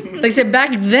like I said, back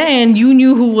then you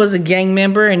knew who was a gang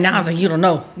member, and now it's like you don't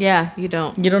know. Yeah. You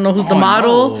don't. You don't know who's the Oh,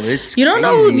 model. no, it's you don't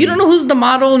crazy. know who's the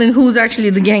model and who's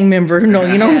actually the gang member. No,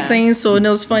 you know what I'm Yeah. saying? So it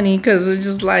was funny because it's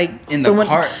just like In the but when,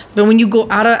 car. But when you go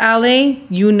out of LA,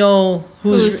 you know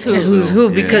who's who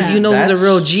because Yeah. you know who's That's a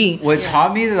real G. What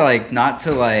taught me to like not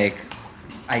to like,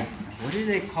 what do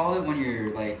they call it when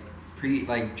you're like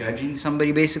judging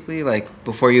somebody basically like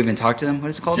before you even talk to them? What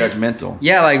is it called? Judgmental.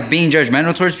 Yeah, like being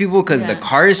judgmental towards people because the Yeah.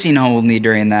 car scene humbled me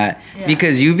during that Yeah.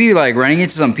 because you be like running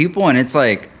into some people and it's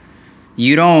like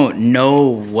you don't know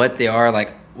what they are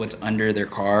like what's under their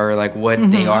car or like what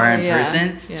they are in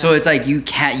person. Yeah. So it's like you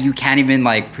can't even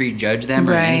like prejudge them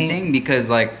or Right. anything, because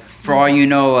like for all you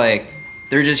know, like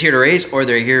they're just here to race or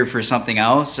they're here for something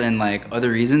else and like other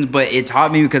reasons. But it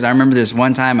taught me, because I remember this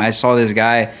one time I saw this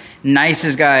guy,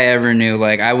 nicest guy I ever knew,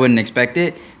 like I wouldn't expect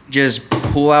it, just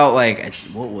pull out like,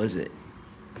 what was it?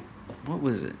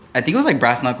 I think it was like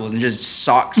brass knuckles and just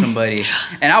sock somebody.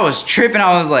 And I was tripping.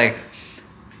 I was like,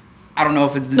 I don't know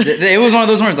if it was one of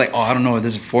those ones like, oh, I don't know if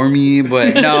this is for me,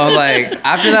 but no, like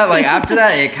after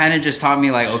that, it kind of just taught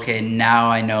me like, okay, now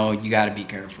I know you got to be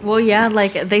careful. Well, yeah,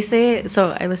 like they say.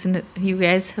 So I listen to, you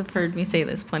guys have heard me say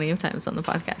this plenty of times on the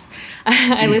podcast.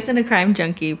 I listen to Crime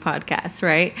Junkie podcasts,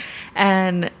 right?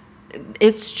 And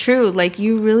it's true. Like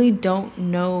you really don't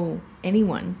know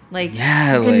anyone. Like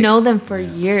Yeah, you can like- know them for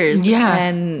years. Yeah.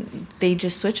 And they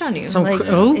just switch on you. So like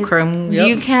crime.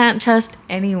 you can't trust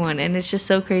anyone, and it's just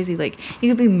so crazy. Like you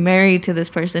could be married to this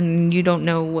person, and you don't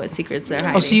know what secrets they're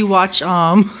hiding. Oh, so you watch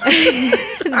I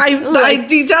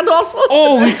detailed also.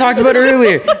 Oh, we talked about it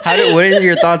earlier. What is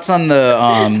your thoughts on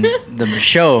the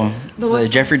show, the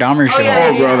Jeffrey Dahmer show?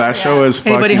 yeah. Oh, bro, that show is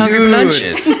Anybody fucking. hungry for lunch?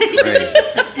 It's crazy.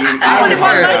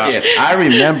 I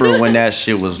remember when that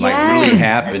shit was like really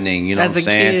happening, you know As what I'm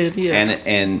a saying? kid, yeah.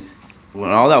 And when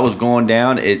all that was going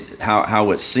down,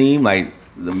 how it seemed like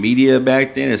the media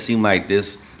back then, it seemed like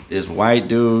this white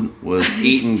dude was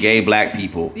eating gay black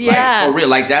people. Yeah. Like, for real.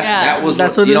 Like that was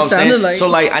That's what what you know it what I'm saying? sounded like. So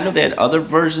like I know they had other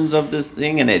versions of this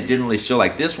thing and it didn't really show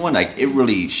like this one, like it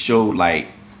really showed like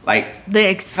the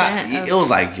extent. it was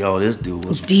like, yo, this dude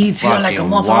was Detail like a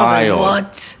fucking motherfucker. I was like, wild.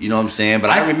 what? You know what I'm saying? But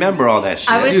I remember all that shit.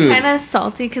 I was Dude. kind of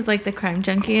salty because, like, the Crime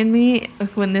Junkie in me,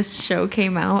 when this show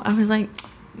came out, I was like,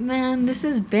 man, this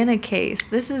has been a case.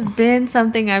 This has been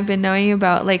something I've been knowing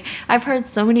about. Like, I've heard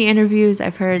so many interviews.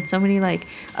 I've heard so many, like,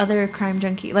 other Crime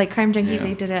Junkie. Like, Crime Junkie, Yeah.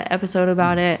 they did an episode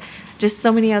about it. Just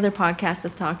so many other podcasts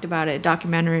have talked about it,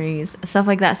 documentaries, stuff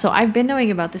like that. So I've been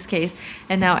knowing about this case,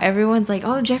 and now everyone's like,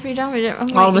 "Oh, Jeffrey Dahmer." I'm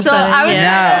like, All of a so sudden, I was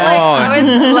yeah. kinda like, Oh. I was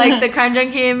like the Crime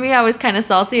Junkie in me. I was kind of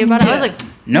salty about it. I was like,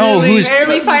 No, really, who's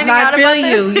really finding I out feel about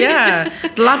this? you, yeah.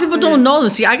 A lot of people don't know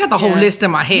them. See, I got the whole Yeah. list in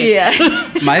my head. Yeah.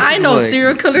 my I know like,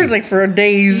 serial killers like for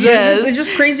days. Yes. It's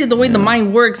just crazy the way the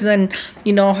mind works, and then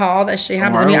you know how all that shit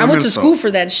happens. I mean, I went to school for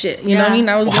that shit. You know what I mean?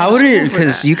 I was. How going would to it? school for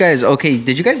Because that. you guys, okay,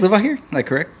 did you guys live out here? Like,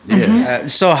 correct? Yeah.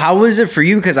 So how was it for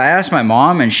you? Because I asked my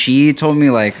mom and she told me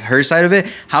like her side of it.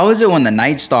 How was it when the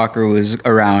Night Stalker was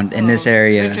around in this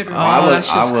area? Richard Oh, Ramirez.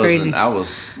 that shit's crazy.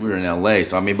 We were in LA,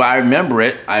 so I mean, but I remember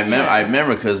it. I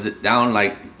remember because down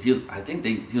like he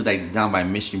was like down by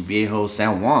Mission Viejo,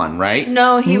 San Juan, right?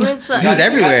 No, he was. He was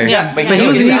everywhere. Yeah, But but he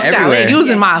was in East everywhere. LA. He was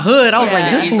in my hood. I was like,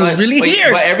 Yeah. this fool's really but,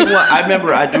 here. But everyone,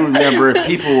 I do remember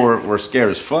people were scared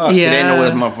as fuck. Yeah. They didn't know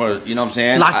what this motherfucker. You know what I'm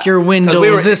saying? Lock your 'Cause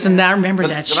windows, this and that. I remember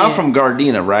that 'cause shit. I'm from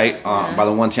Gardena, right? By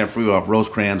the 110 freeway off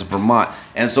Rosecrans, Vermont.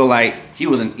 And so like he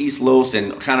was in East Los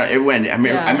and kind of everywhere. And I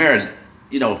remember,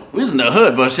 you know, we was in the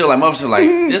hood, but still like motherfucker like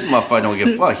this motherfucker don't give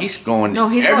a fuck. He's going No,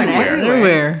 he's going everywhere.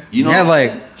 Everywhere. You know? Yeah, what I'm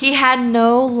like He had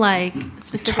no like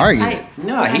specific Target. type.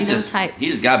 No, had he no just type. he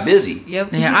just got busy.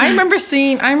 Yep. Yeah, I remember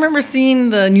seeing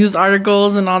the news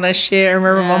articles and all that shit. I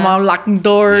remember my Yeah. mom locking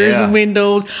doors Yeah. and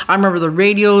windows. I remember the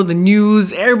radio, the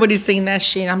news, everybody's saying that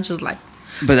shit. I'm just like,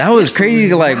 but that was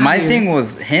crazy. Like my wild. thing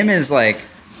with him is like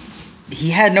he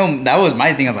had no. That was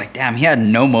my thing. I was like, damn, he had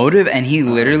no motive, and he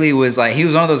literally was like, he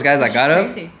was one of those guys that That's got up.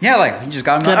 crazy. Yeah, like he just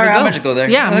got up. Get All up right, and I'm go. gonna just go there.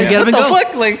 Yeah, like, get up what and the go.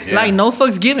 fuck? Like, Yeah. like no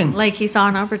fucks given. Like he saw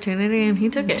an opportunity and he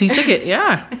took it. He took it,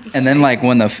 yeah. and then like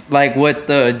when what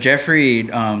the Jeffrey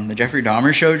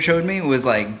Dahmer showed me was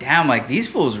like, damn, like these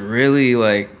fools really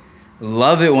like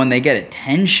love it when they get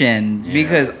attention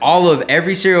because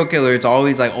every serial killer, it's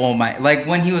always like, oh my, like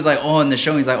when he was like, oh, in the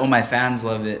show, he's like, oh, my fans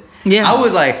love it. Yeah. I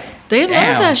was like, They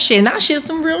damn. love that shit. And that shit's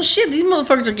some real shit. These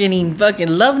motherfuckers are getting fucking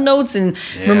love notes and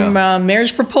Yeah.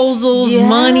 marriage proposals, Yes.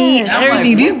 money, I'm like,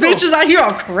 everything. These what the- bitches out here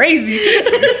are crazy.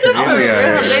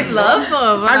 They love him.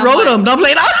 I wrote them. Don't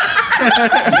play it out.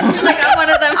 Like I'm one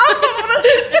of them.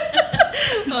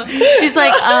 She's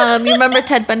like, you remember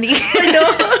Ted Bundy?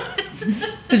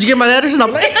 Did you get my letters? No,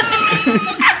 play.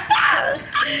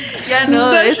 Yeah,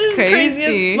 no, That it's shit's crazy.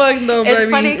 crazy as fuck, though, It's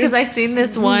baby. funny because I It's seen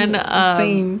this one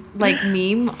insane. like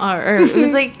meme or it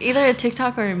was like either a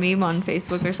TikTok or a meme on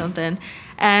Facebook or something,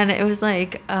 and it was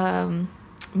like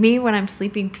me when I'm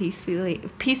sleeping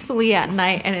peacefully at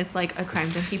night, and it's like a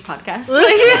Crime Junkie podcast, like,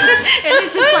 and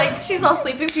it's just like she's all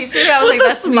sleeping peacefully. I was With like, a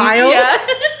that's smile. me. Yeah,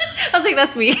 I was like,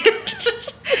 that's me.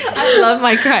 I love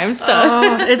my crime stuff.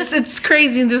 Oh, it's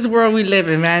crazy in this world we live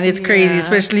in, man. It's crazy, Yeah.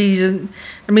 especially.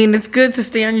 I mean, it's good to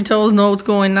stay on your toes, know what's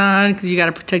going on, because you got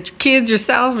to protect your kids,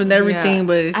 yourself, and everything. Yeah.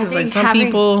 But it's I just like think some having-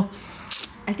 people.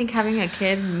 I think having a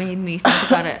kid made me think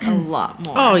about it a lot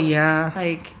more. Oh yeah.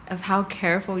 Like of how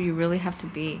careful you really have to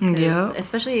be. 'Cause Yeah.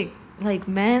 especially like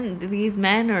these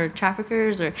men or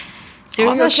traffickers or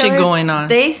serial All that shit killers, going on.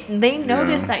 They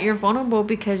notice that you're vulnerable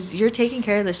because you're taking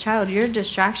care of this child. Your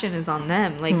distraction is on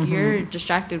them. Like you're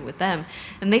distracted with them,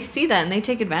 and they see that and they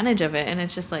take advantage of it. And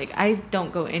it's just like I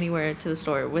don't go anywhere to the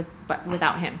store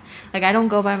without him. Like I don't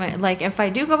go by like if I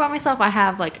do go by myself, I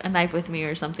have like a knife with me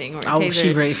or something or a taser.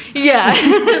 she brave. Yeah,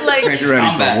 like You're ready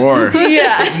Combat. for war.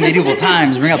 yeah. It's medieval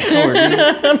times. Bring out the sword.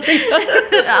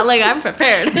 Dude. Like I'm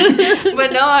prepared.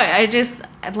 But no, I just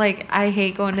like I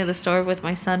hate going to the store with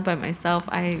my son by myself.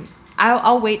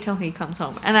 I'll wait till he comes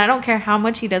home, and I don't care how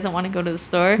much he doesn't want to go to the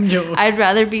store. No. I'd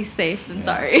rather be safe than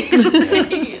sorry.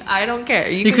 I don't care.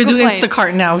 You You can could do complain.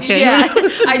 Instacart now, okay? Yeah,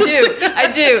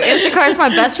 I do. Instacart's my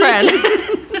best friend.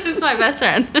 It's my best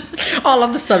friend. All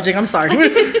on the subject. I'm sorry.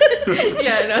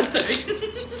 Yeah, no, sorry.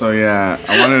 So yeah,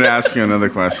 I wanted to ask you another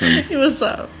question. What's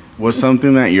up? What's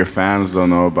something that your fans don't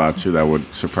know about you that would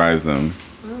surprise them?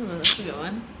 Oh, that's a good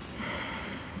one.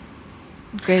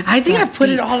 Great. I think I put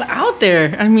it all out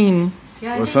there. I mean,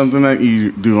 Yeah, What's something that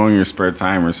you do on your spare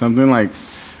time, or something like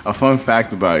a fun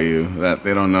fact about you that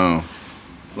they don't know?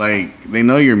 Like they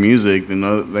know your music, they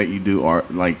know that you do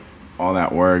art, like all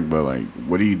that work, but like,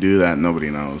 what do you do that nobody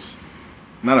knows?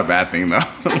 Not a bad thing though.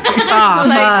 fuck.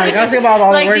 I was thinking about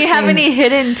all the like, worst do you have things. any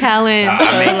hidden talent?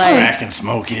 I make or like, crack and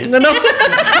smoke it. No.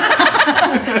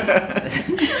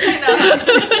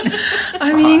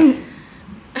 I mean,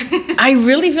 I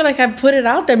really feel like I put it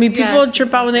out there. I mean, Yeah, people she's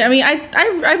trip out when they. I mean,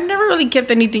 I've never really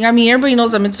kept anything. I mean, everybody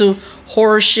knows I'm into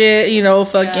horror shit. You know,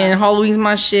 fucking Yeah. Halloween's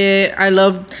my shit.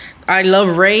 I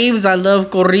love raves. I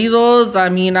love corridos. I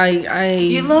mean,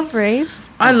 you love raves?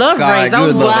 I love God, raves. you I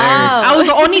was would love Wow. I was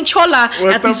the only chola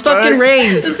What at the these fucking fuck?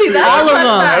 raves. See, that's all a of fun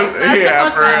them. fact. That's a Yeah,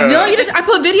 fun for fact. real. No, I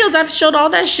put videos. I've showed all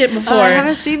that shit before. I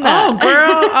haven't seen that. Oh,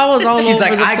 girl, I was all She's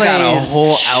over like, the I place. got a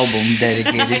whole album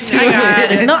dedicated to I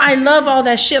got it. it. No, I love all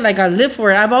that shit. Like I live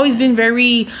for it. I've always been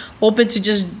very open to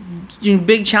just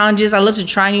big challenges. I love to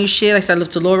try new shit. Like I love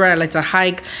to low ride. I like to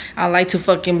hike. I like to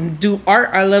fucking do art.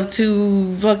 I love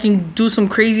to fucking do some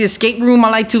crazy escape room.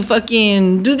 I like to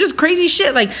fucking do just crazy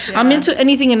shit. Like I'm into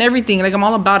anything and everything. Like I'm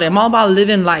all about it. I'm all about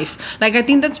living life. Like I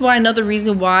think that's why another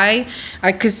reason why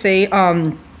I could say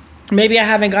maybe I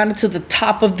haven't gotten to the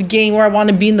top of the game where I want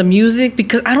to be in the music,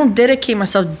 because I don't dedicate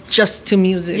myself just to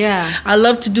music. Yeah. I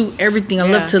love to do everything. I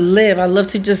Yeah. love to live. I love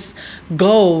to just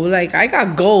go. Like I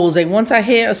got goals. Like once I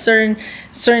hit a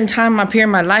certain time up here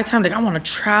in my lifetime, like I want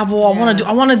to travel. I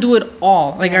want to do it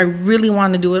all. Like I really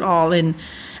want to do it all. And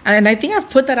I think I've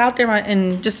put that out there.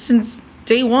 And just since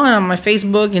day one on my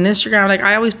Facebook and Instagram, like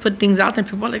I always put things out there.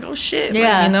 People are like, oh shit. Like,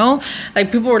 Yeah. you know,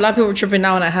 like a lot of people were tripping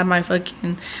out when I had my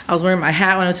I was wearing my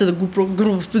hat when I went to the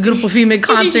Grupo Female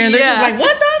concert. And they're just Yeah. like,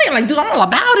 what, darling? Like, dude, I'm all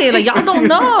about it. Like, y'all don't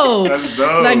know. That's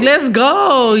dope. Like, let's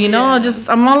go. You know,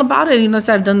 I'm all about it. You know,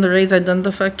 so I've done the raves. I've done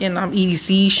the fucking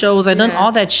EDC shows. I've done Yeah.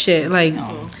 all that shit. Like,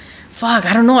 fuck,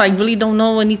 I don't know. I really don't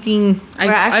know anything.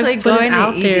 We're actually I've put going it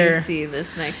out to there. EDC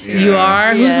this next year. You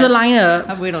are? Who's Yes. the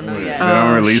lineup? We don't know yet. They don't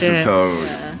Oh, release shit. it till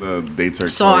the dates are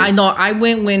So closed. I know I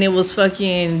went when it was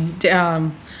fucking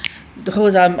who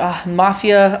was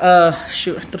Mafia,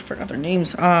 shoot, I forgot their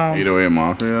names. 808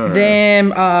 Mafia. Or?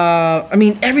 Them, I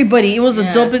mean everybody. It was Yeah.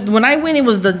 a dope. When I went, it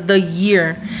was the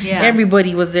year. Yeah.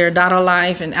 Everybody was there. Dada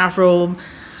Life and Afro.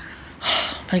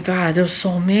 Oh my God, there's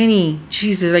so many.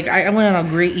 Jesus, like I went on a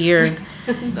great year.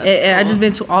 I just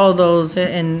been to all of those,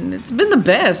 and it's been the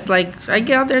best. Like I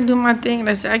get out there and do my thing. Like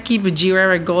I said, I keep a G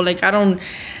wherever I go. Like I don't.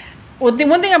 Well, the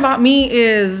one thing about me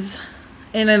is,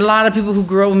 and a lot of people who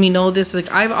grew up with me know this.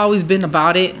 Like I've always been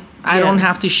about it. I Yeah. don't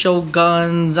have to show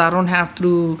guns. I don't have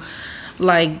to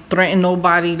like threaten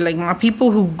nobody. Like my people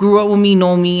who grew up with me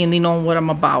know me, and they know what I'm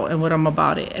about and what I'm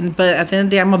about it. And but at the end of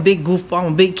the day, I'm a big goofball.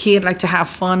 I'm a big kid. Like to have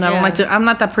fun. I don't Yeah. like to. I'm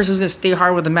not that person who's gonna stay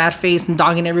hard with a mad face and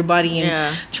dogging everybody and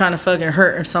Yeah. trying to fucking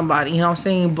hurt somebody. You know what I'm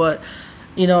saying? But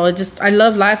you know, I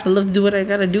love life. I love to do what I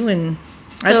gotta do, and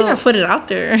I think So- I put it out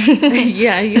there.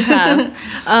 Yeah, you have.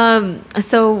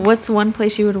 So what's one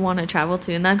place you would want to travel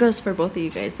to? And that goes for both of you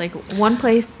guys. Like one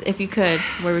place, if you could,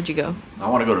 where would you go? I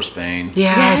want to go to Spain.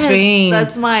 Yeah, Yes, Spain.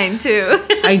 That's mine too.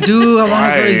 I do. I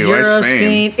want to go to Why? Why Europe,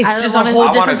 Spain? Spain. It's I just wanna- a whole I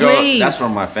want to different go. place. That's where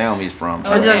my family's from.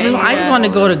 I just Yeah. want to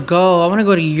go. I want to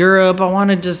go to Europe. I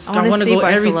want to I wanna want to see go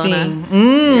Barcelona. everything.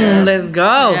 Yeah. Let's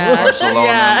go. Yeah. Barcelona,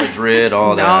 Yeah. Madrid,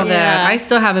 all that. All that. Yeah. I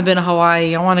still haven't been to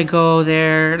Hawaii. I want to go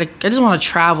there. Like I just want to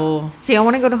travel. See, I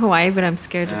want to go to Hawaii, but I'm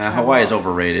scared to travel. Hawaii is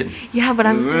overrated. Yeah, but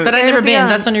I'm Is just it? scared But I've never to be been. on-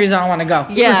 That's the only reason I want to go.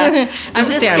 Yeah, I'm to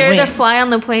just say I scared to went. fly on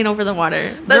the plane over the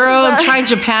water. Girl, the- tried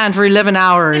Japan for 11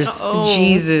 hours. Oh.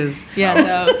 Jesus. Yeah,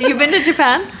 no. You've been to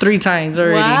Japan? 3 times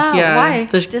already. Wow, Yeah. why?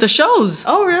 The shows.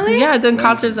 Oh, really? Yeah, I've done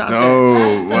concerts out there. Oh,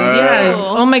 what? Yeah. Cool.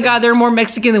 Oh my God, they're more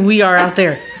Mexican than we are out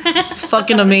there. It's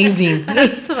fucking amazing.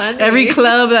 That's funny. Every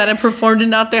club that I performed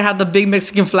in out there had the big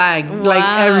Mexican flag. Like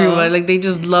Wow. everyone, like they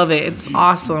just love it. It's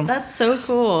awesome. That's so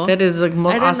cool. That is the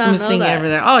most I did not awesomest know thing that. ever.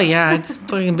 There. Oh yeah, it's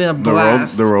fucking been a The world,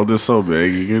 blast. the world is so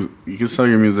big. You can sell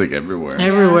your music everywhere.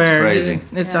 Everywhere. It's crazy.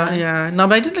 It's Yeah. yeah. No,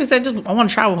 but I just like I said, I want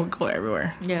to travel and go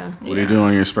everywhere. Yeah. What do you do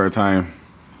in your spare time?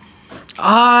 Oh,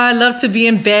 I love to be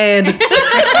in bed.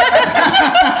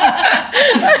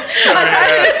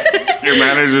 Your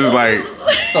manager's like,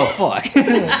 The fuck?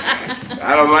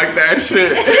 I don't like that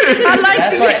shit. I like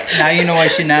That's to. why now you know why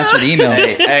she didn't answer the email.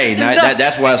 Hey,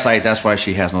 that's why it's like that's why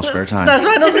she has no spare time. That's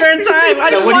why no spare time. I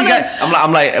just What do want you to. got?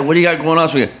 I'm like, what do you got going on?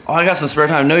 So oh, I got some spare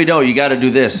time. No, you don't. You got to do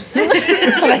this.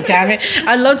 Like, damn it.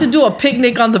 I love to do a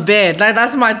picnic on the bed. Like,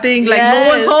 that's my thing. Like, no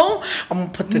one's Yes. home. I'm going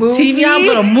to put the Movie. TV on,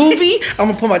 put a movie. I'm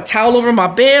going to put my towel over my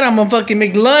bed. I'm going to fucking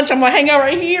make lunch. I'm going to hang out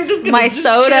right here. I'm just going to My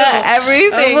soda, chill.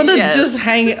 everything, I'm going to yes. just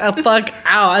hang a fuck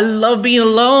out. I love being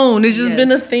alone. It's just Yes.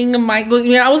 been a thing of my... I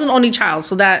mean, I was an only child,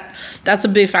 so that's a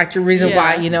big factor, reason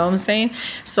why, Yeah. you know what I'm saying?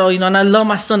 So, you know, and I love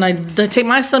my son. I take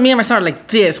my son, me and my son are like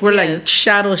this. We're like Yes.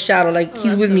 shadow. Like, he's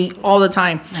that's with so me all the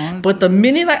time. But the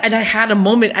minute I had a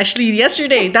moment, actually,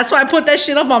 yesterday, that's why I put that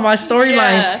shit up on my storyline.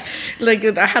 Yeah. Like,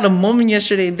 I had a moment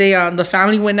yesterday. The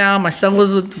family went out. My son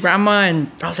was with grandma, and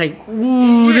I was like,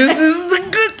 ooh, this is a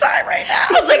good time right now.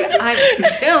 I was like, I'm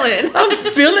chilling. I'm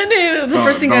feeling it. That's the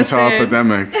first thing I don't tell said.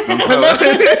 Epidemic. Don't tell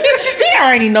He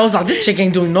already knows all this chick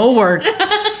ain't doing no work.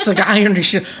 It's like, I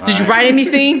understand. Did you write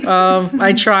anything?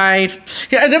 I tried.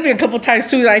 Yeah, there'll be a couple times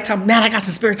too that I tell him, man, I got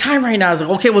some spare time right now. I was like,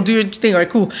 okay, well, do your thing. All right,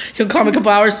 cool. He'll call me a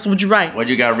couple hours. So what'd you write? What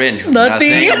you got written?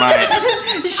 Nothing. I'm like,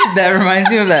 That reminds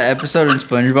me of that episode in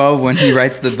SpongeBob when he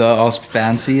writes the all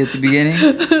fancy at the beginning.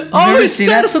 You've Oh, never it's seen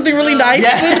that? something really nice.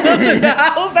 Yeah. in the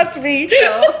house. That's me.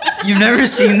 You've never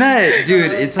seen that,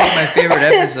 dude? It's like my favorite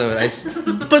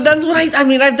episode. But that's what I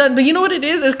mean, I've done. But you know what it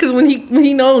is? It's because when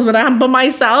he knows when I'm by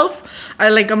myself,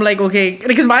 I'm like, okay.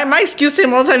 Because my excuse to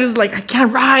him all the time is like, I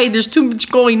can't ride. There's too much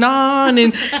going on.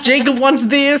 And Jacob wants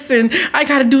this. And I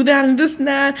got to do that and this and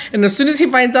that. And as soon as he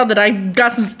finds out that I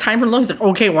got some time for long, he's like,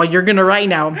 okay, well, you're going to write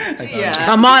now. Yeah.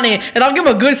 I'm on it. And I'll give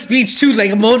him a good speech too,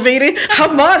 like motivated.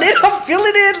 I'm on it. I'm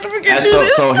feeling it. We're gonna do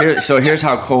this. here's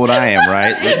how cold I am,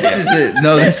 right? This is it.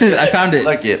 No, this is. I found it.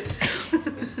 Look it.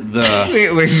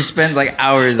 The Where he spends like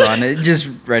hours on it, just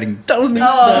writing. That was me.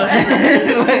 Oh.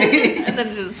 And then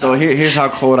just so here's how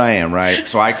cold I am, right?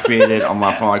 So I created on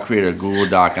my phone. I created a Google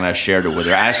Doc and I shared it with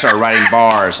her. I started writing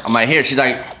bars. I'm like, here. She's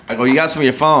like, I go, you got some on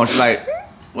your phone? She's like,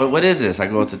 what is this? I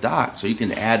go, it's a doc, so you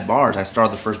can add bars. I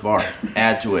started the first bar.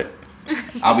 Add to it.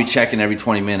 I'll be checking every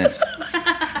 20 minutes.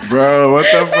 Bro, what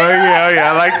the fuck?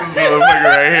 Yeah, I like this motherfucker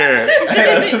right here.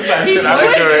 I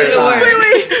like it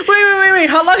right Wait.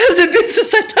 How long has it been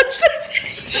since I touched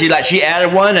that? She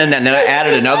added one and then I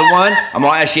added another one. I'm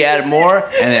like, she added more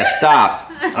and then it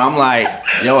stopped. And I'm like,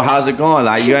 yo, how's it going?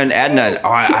 Like, you ain't adding nothing. Oh,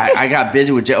 I got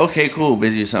busy with Jay. Okay, cool.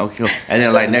 Busy with something. Okay, cool. And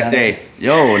then like next day,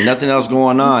 yo, nothing else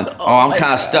going on. Oh, I'm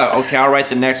kind of stuck. Okay, I'll write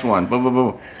the next one. Boom, boom,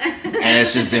 boom. And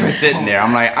it's just been sitting there.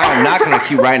 I'm like, I am not going to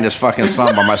keep writing this fucking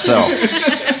song by myself.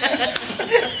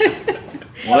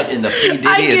 What in the P.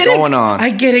 Diddy is going on?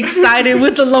 I get excited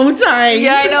with the long time.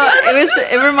 Yeah, I know.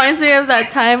 It reminds me of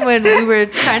that time when we were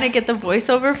trying to get the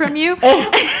voiceover from you. And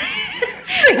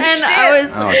I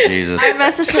was Oh, Jesus. I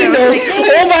messaged her. He I was knows. like,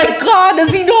 Oh my God,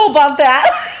 does he know about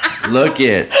that? Look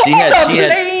it. She On had the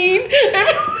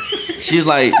plane. she's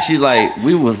like,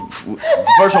 we was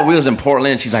first one we was in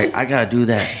Portland. She's like, I gotta do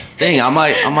that thing. I'm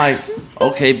like,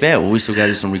 okay, bet. Well, we still gotta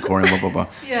do some recording, blah blah blah.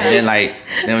 Yeah. And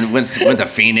then we went to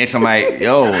Phoenix. I'm like,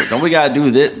 yo, don't we gotta do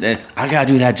this? Then I gotta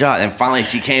do that job. And finally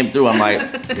she came through. I'm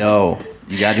like, yo,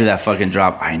 you gotta do that fucking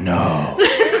drop. I know.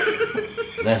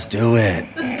 Let's do it.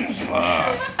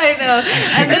 I know.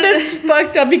 And And it's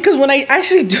fucked up because when I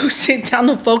actually do sit down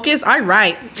to focus, I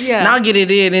write. Yeah. And I'll get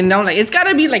it in. And I'm like, it's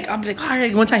gotta be like, I'm like, all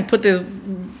right, one time he put this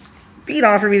beat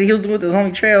on for me that he was doing with his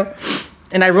homie Trail.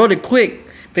 And I wrote it quick.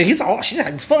 But he's all, she's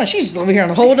having fun. She's just over here on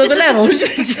a whole other level.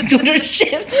 She's just doing her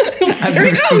shit. I've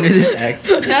never seen this act.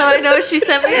 no, I know. She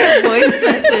sent me a voice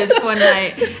message one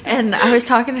night, and I was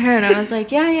talking to her, and I was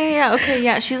like, yeah, okay,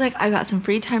 yeah. She's like, I got some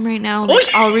free time right now. Like,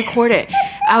 I'll record it, and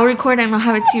I'll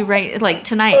have it to you right like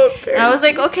tonight. And I was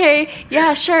like, okay,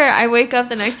 yeah, sure. I wake up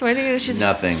the next morning, and she's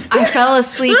Nothing. I fell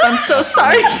asleep. I'm so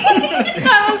sorry.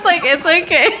 I was like, it's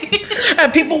okay.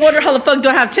 And people wonder how the fuck do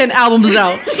I have 10 albums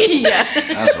out? Yeah.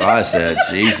 That's what I said.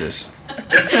 Jesus.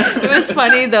 It was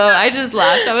funny though. I just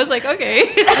laughed. I was like,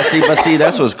 okay. But see,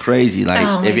 that's what's crazy. Like,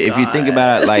 Oh my if you think God.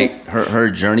 about it, like her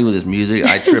journey with his music,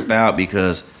 I trip out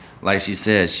because, like she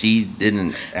said, she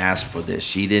didn't ask for this.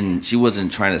 She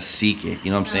wasn't trying to seek it.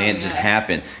 You know what I'm saying? It just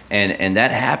happened, and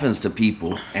that happens to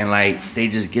people, and like they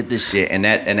just get this shit, and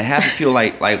it happens to people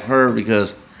like her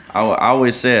because I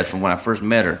always said from when I first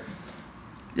met her,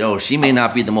 yo, she may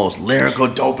not be the most lyrical,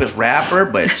 dopest rapper,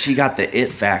 but she got the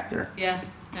it factor. Yeah.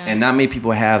 And not many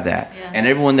people have that. Yeah. And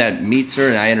everyone that meets her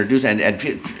and I introduce her, and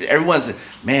everyone's,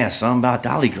 man, something about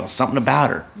Dolly Girl, something about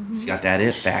her. She got that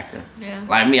it factor. Yeah.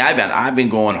 Like me, I've been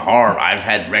going hard. I've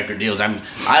had record deals.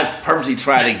 I've purposely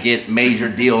tried to get major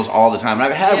deals all the time. And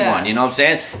I've had one, you know what I'm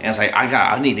saying? And it's like,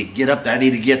 I need to get up there. I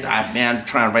need to get there. I'm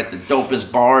trying to write the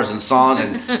dopest bars and songs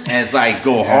and it's like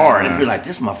go hard. And be like,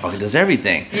 this motherfucker does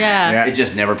everything. Yeah. It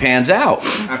just never pans out.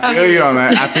 I feel you on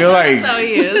that. I feel like That's how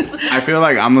he is. I feel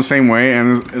like I'm the same way,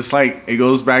 and it's like it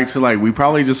goes back to like we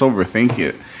probably just overthink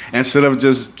it instead of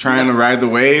just trying to ride the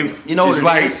wave. You know just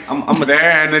what it like is? I'm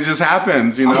there, and it just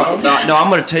happens. You know. No, I'm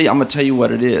gonna tell you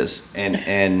what it is,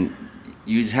 and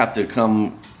you just have to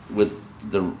come with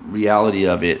the reality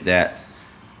of it that,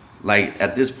 like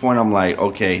at this point, I'm like,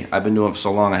 okay, I've been doing it for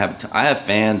so long. I have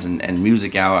fans and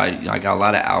music out. I got a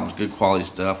lot of albums, good quality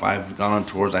stuff. I've gone on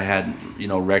tours. I had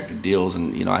record deals,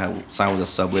 and I have signed with a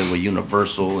sub-label with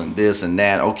Universal and this and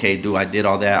that. Okay, I did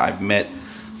all that. I've met.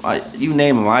 You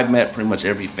name them, I've met pretty much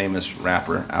every famous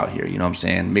rapper out here, you know what I'm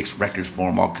saying? Mixed records for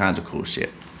them, all kinds of cool shit.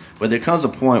 But there comes a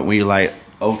point where you're like,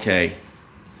 okay,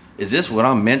 is this what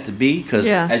I'm meant to be? Because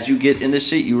as you get in this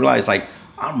shit, you realize, like,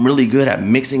 I'm really good at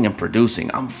mixing and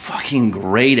producing. I'm fucking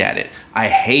great at it. I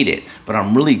hate it, but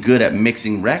I'm really good at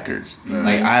mixing records.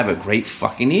 Like, I have a great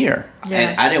fucking ear. Yeah.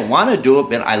 And I didn't want to do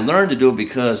it, but I learned to do it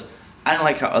because I didn't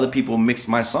like how other people mix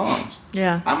my songs.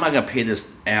 Yeah. I'm not gonna pay this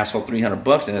asshole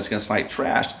 $300 and it's gonna sound like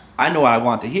trash. I know what I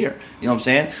want to hear. You know what I'm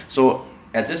saying? So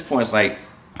at this point, it's like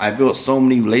I built so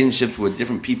many relationships with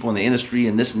different people in the industry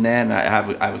and this and that, and I have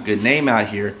a good name out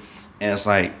here. And it's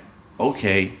like,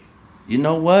 okay, you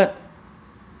know what?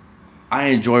 I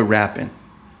enjoy rapping.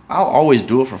 I'll always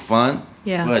do it for fun.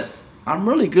 Yeah. But I'm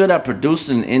really good at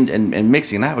producing and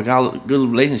mixing. I have good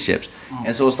relationships,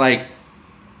 and so it's like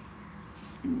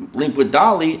link with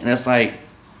Dolly, and it's like,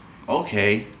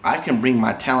 okay, I can bring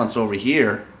my talents over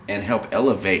here and help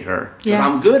elevate her because Yeah.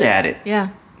 I'm good at it. Yeah.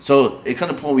 So it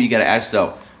comes to a point where you got to ask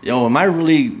yourself, yo, am I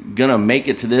really gonna make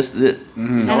it to this? You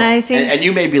know? And I think- and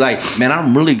you may be like, man,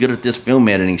 I'm really good at this film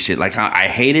editing shit. Like I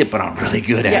hate it, but I'm really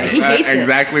good at it. he hates it.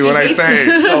 Exactly what I say.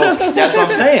 So that's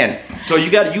what I'm saying. So you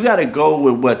got to go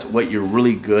with what you're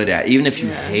really good at, even if you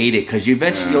hate it, because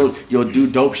eventually you'll do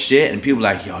dope shit, and people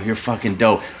are like, yo, you're fucking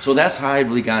dope. So that's how I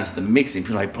really got into the mixing.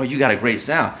 People are like, bro, you got a great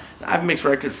sound. I've mixed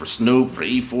records for Snoop, for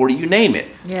E40, you name it.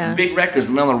 Yeah. Big records,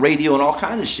 been on the radio and all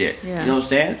kind of shit. Yeah. You know what I'm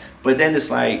saying? But then it's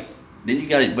like, then you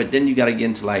got to get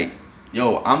into like,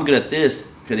 yo, I'm good at this,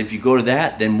 because if you go to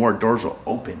that, then more doors will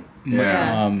open.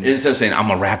 Yeah. Instead of saying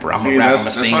I'm a rapper, I'm See, a rapper, that's, I'm a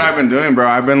that's singer. what I've been doing, bro.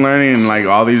 I've been learning like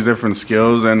all these different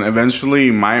skills, and eventually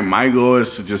my goal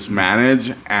is to just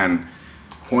manage and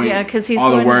point Yeah, 'cause he's all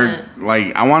the going work.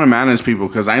 Like I want to manage people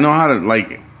because I know how to.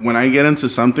 Like when I get into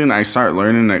something, I start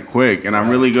learning it quick, and I'm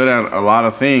really good at a lot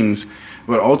of things.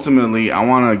 But ultimately, I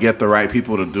want to get the right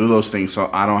people to do those things,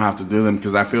 so I don't have to do them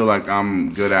because I feel like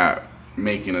I'm good at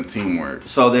making a team work.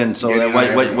 So then Getting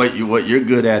what you're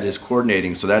good at is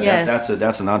coordinating. So Yes.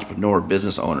 that's an entrepreneur,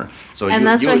 business owner. So And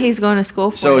that's what he's going to school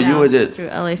for. So now, you would through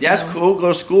LA. that's Film. cool. Go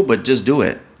to school, but just do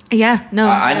it. Yeah. No.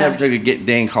 I yeah. never took a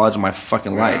day in college in my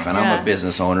fucking life, and I'm Yeah. a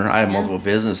business owner. I have multiple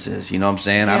businesses. You know what I'm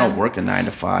saying? I Yeah. don't work a 9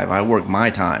 to 5. I work my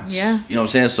time. Yeah. You know what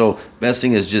I'm saying? So best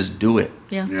thing is just do it.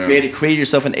 Yeah. Yeah. Create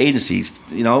yourself an agency.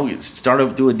 You know, start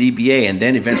up do a DBA, and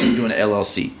then eventually do an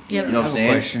LLC. Yep. You know I what I'm have a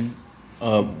saying? question.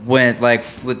 When like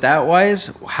with that wise,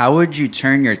 how would you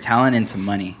turn your talent into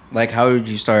money? Like how would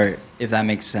you start if that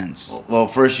makes sense? Well,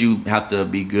 first you have to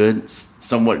be good,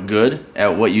 somewhat good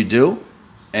at what you do,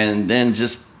 and then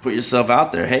just put yourself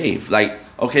out there. Hey, like,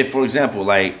 okay, for example,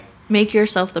 like, Make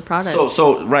yourself the product.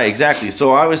 so right, exactly.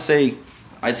 So I would say,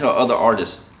 I tell other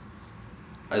artists,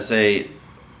 I say,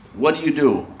 what do you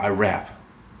do? I rap.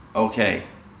 Okay.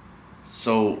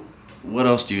 So what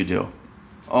else do you do?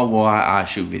 Oh, well, I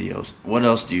shoot videos. What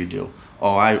else do you do?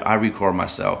 Oh, I record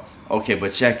myself. Okay,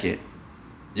 but check it.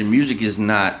 Your music is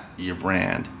not your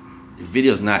brand. Your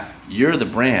video's not. You're the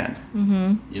brand.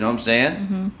 Mm-hmm. You know what I'm saying?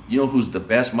 Mm-hmm. You know who's the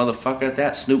best motherfucker at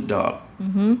that? Snoop Dogg.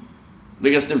 Mm-hmm.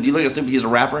 Look at Snoop. Do you look at Snoop? He's a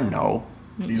rapper? No.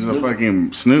 He's a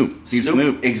fucking Snoop. He's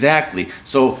Snoop. Exactly.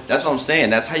 So that's what I'm saying.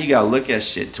 That's how you gotta look at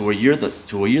shit to where you're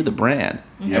the brand.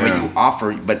 Yeah. And when you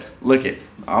offer, but look at,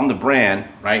 I'm the brand,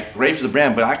 right? Grapes is the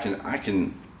brand, but I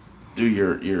can do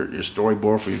your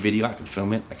storyboard for your video. I can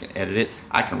film it. I can edit it.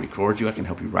 I can record you. I can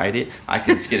help you write it. I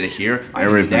can get it here. I can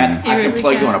do Everything. that. I can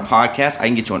plug you on a podcast. I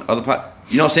can get you on other pod.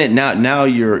 You know what I'm saying? Now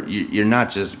you're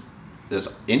not just this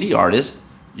indie artist.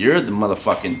 You're the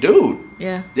motherfucking dude.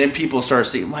 Yeah. Then people start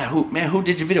saying, who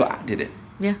did your video? I did it.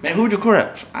 Yeah. Man, who recorded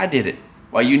it? I did it.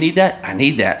 Well, you need that? I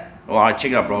need that. Well, all right,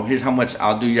 check it out, bro. Here's how much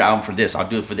I'll do your album for this. I'll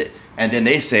do it for this. And then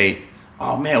they say,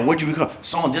 oh man, what'd you record?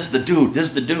 Someone, this is the dude. This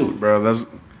is the dude. Bro, that's...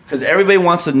 Because everybody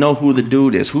wants to know who the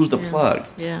dude is. Who's the plug?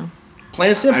 Yeah. Plain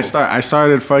and simple. I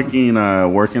started fucking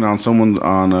working on someone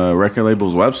on a record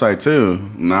label's website too.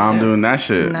 Now I'm doing that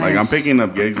shit. Like I'm Nice. picking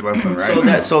up gigs left and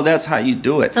right. So that's how you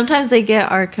do it. Sometimes they get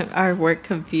our work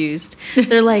confused.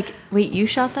 They're like, "Wait, you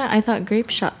shot that? I thought Grape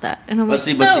shot that." And I'm like,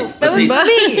 "No, that was me." But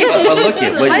look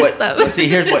at My stuff. but see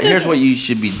here's what you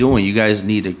should be doing. You guys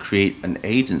need to create an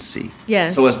agency.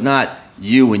 Yes. So it's not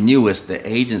you and you, it's the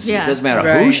agency. Yeah. It doesn't matter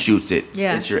Right. who shoots it.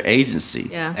 Yeah. It's your agency.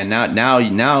 Yeah. And now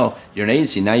you're an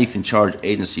agency. Now you can charge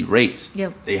agency rates.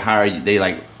 Yep. They hire you. They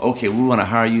like, okay, we want to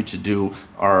hire you to do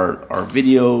our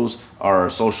videos, our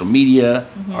social media,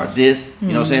 our this. You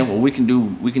know what I'm saying? Well, we can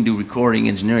do recording,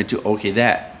 engineering too. Okay,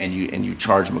 that, and you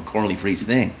charge them accordingly for each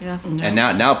thing. Yeah. And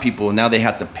now people they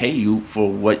have to pay you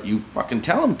for what you fucking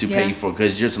tell them to Yeah. pay you for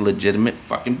because it's a legitimate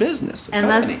fucking business. a And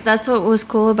company. that's what was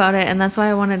cool about it, and that's why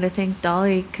I wanted to thank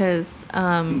Dolly because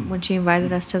when she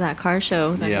invited us to that car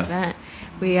show, that Yeah. event,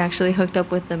 we actually hooked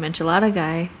up with the Michelada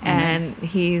guy, and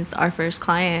he's our first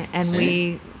client, and See?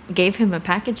 we gave him a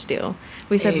package deal.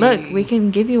 We said, Hey. "Look, we can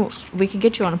get you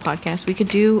on a podcast. We could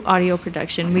do audio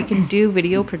production. We can do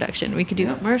video production. We could do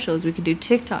Yeah. commercials. We could do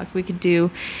TikTok. We could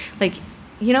do, like."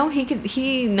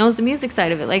 He knows the music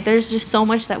side of it. Like, there's just so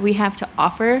much that we have to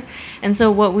offer. And so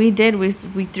what we did was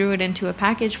we threw it into a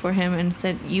package for him and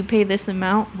said, you pay this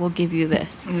amount, we'll give you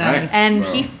this. Nice. And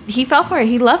he fell for it.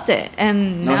 He loved it.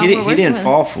 And No, now he we're didn't. He working didn't with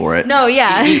fall him. for it. No,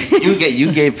 yeah.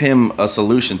 You gave him a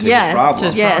solution to Yeah, his problem.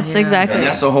 just- Yes, Yeah. exactly. And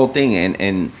that's the whole thing.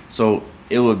 And so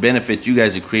it would benefit you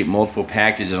guys to create multiple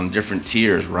packages on different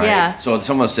tiers, right? Yeah. So if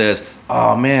someone says,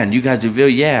 "Oh man, you guys do video?"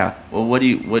 Yeah. Well, what do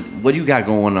you got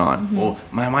going on? Mm-hmm. Well,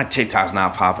 my TikTok's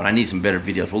not popping. I need some better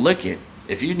videos. Well, look it.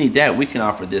 If you need that, we can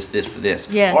offer this for this.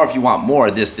 Yes. Or if you want more,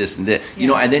 this, and this. You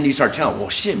know, Yeah. and then you start telling, well,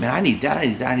 shit, man, I need that, I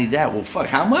need that, I need that. Well, fuck,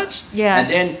 how much? Yeah. And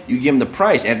then you give them the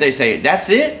price. And if they say, that's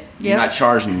it, you're Yep. not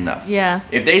charging enough. Yeah.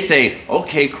 If they say,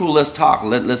 okay, cool, let's talk,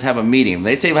 let's have a meeting. If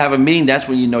they say we'll have a meeting, that's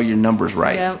when you know your number's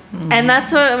right. Yeah. And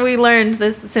that's what we learned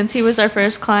this since he was our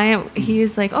first client.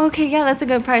 He's like, oh, okay, yeah, that's a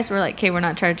good price. We're like, okay, we're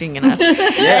not charging enough.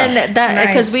 And that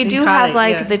because we Nice. do You caught have it,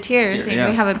 like yeah. the tier thing. Yeah.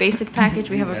 We have a basic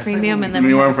package, we have a That's like premium, what and then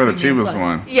We we went have for the premium cheapest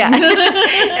plus. one. Yeah.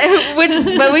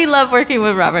 But we love working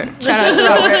with Robert. Shout out to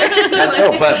Robert. That's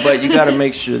dope, but you got to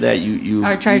make sure that you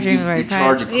Are charging you the right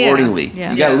charge price. accordingly.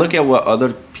 Yeah. You got to Yeah. look at what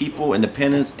other people,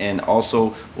 independents, and also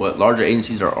what larger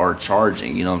agencies are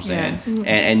charging. You know what I'm saying?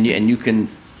 And you can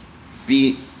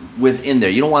be within there.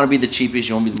 You don't want to be the cheapest.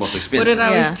 You want to be the most What expensive. did I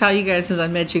Yeah. always tell you guys since I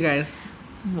met you guys?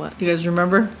 What? Do you guys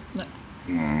remember?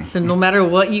 So no matter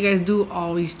what you guys do,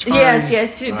 always charge.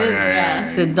 Yes, you did. yeah, Yeah.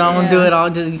 So don't do it all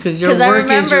just because your Because I work is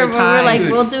remember your when we were time. like,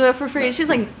 we'll do it for free. And she's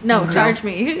like, no, charge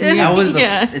me. That was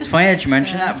yeah. It's funny that you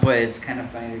mentioned that, but it's kind of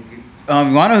funny. You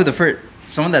want to know who the first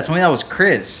someone that told me that was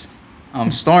Chris,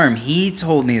 Storm. He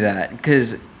told me that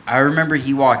because I remember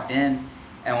he walked in,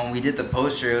 and when we did the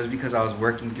poster, it was because I was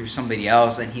working through somebody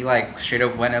else, and he like straight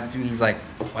up went up to me. He's like,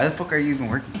 "Why the fuck are you even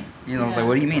working?" You know, I was like,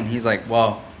 "What do you mean?" He's like,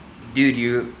 "Well, dude,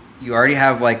 you already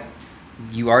have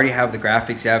the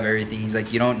graphics, you have everything." He's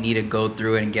like, "You don't need to go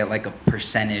through it and get like a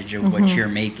percentage of what you're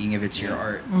making if it's your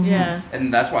art." Yeah.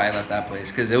 And that's why I left that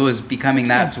place, because it was becoming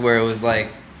that to where it was like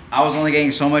I was only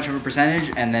getting so much of a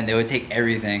percentage, and then they would take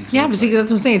everything. So Yeah, but it's see, like,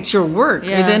 that's what I'm saying. It's your work.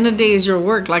 Yeah. At the end of the day, it's your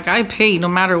work. Like I pay no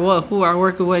matter what, who I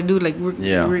work with, what I do. Like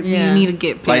Yeah. Yeah. you need to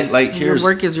get paid. Like, your here's-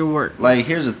 work is your work. Like,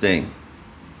 here's the thing.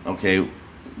 Okay,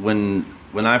 when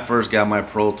I first got my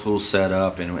Pro Tools set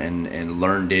up and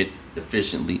learned it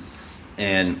efficiently,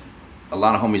 and a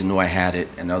lot of homies knew I had it,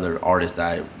 and other artists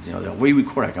that they're, where you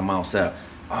record? Like, I'm all set up.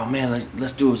 Oh man,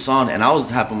 let's do a song. And I was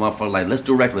the type of motherfucker like, let's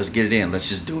do a record, let's get it in, let's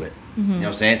just do it. You know what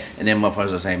I'm saying? And then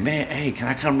motherfuckers are saying, man, hey, can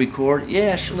I come record?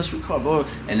 Yeah, sure, let's record. Bro.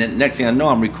 And then next thing I know,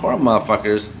 I'm recording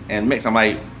motherfuckers and mix.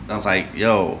 I was like,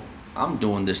 yo, I'm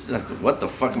doing this. What the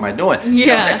fuck am I doing? You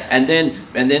know what I'm Yeah. saying?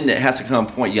 And then it has to come a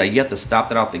point. Yeah, you have to stop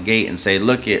that out the gate and say,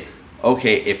 look it.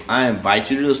 Okay, if I invite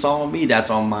you to do the song with me,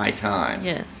 that's on my time.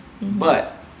 Yes.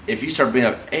 But if you start bringing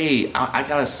up, hey, I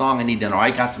got a song I need done, or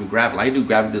I got some graphic. I do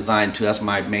graphic design too. That's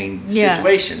my main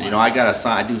situation. You know, I got a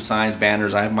sign. I do signs,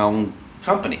 banners. I have my own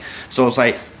company. So it's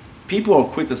like people are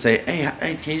quick to say,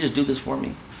 hey, can you just do this for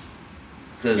me?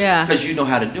 Because you know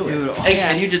how to do it. Hey,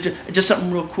 can you just do just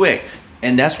something real quick?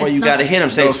 And that's why you got to hit them.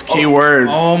 Say those keywords.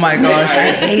 Oh my gosh,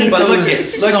 I hate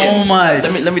those so much.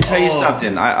 Let me tell you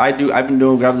something. I've been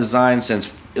doing graphic design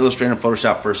since Illustrator and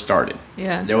Photoshop first started.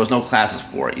 Yeah. There was no classes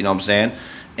for it. You know what I'm saying?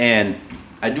 And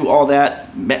I do all that.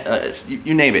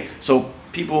 You name it. So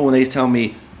people, when they tell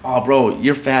me, oh, bro,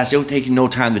 you're fast. It'll take you no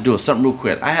time to do it. Something real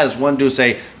quick. I had this one dude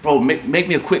say, bro, make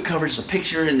me a quick cover, just a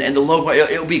picture and the logo.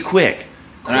 It'll be quick.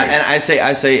 And I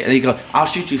say, and he goes, I'll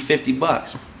shoot you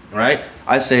 $50. Right?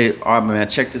 I say, all right, man,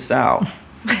 check this out.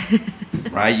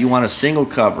 Right? You want a single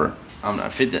cover? I'm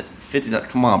not 50.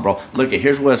 Come on, bro. Look,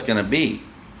 here's what it's gonna be.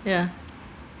 Yeah.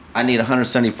 I need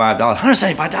 $175.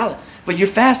 $175. But you're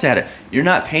fast at it. You're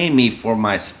not paying me for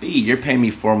my speed. You're paying me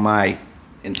for my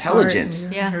intelligence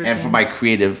and for my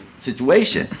creative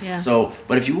situation. Yeah. So,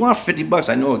 but if you want $50,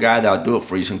 I know a guy that'll do it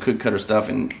for you. Some cookie cutter stuff,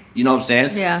 and you know what I'm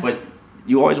saying. Yeah. But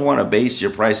you always want to base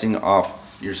your pricing off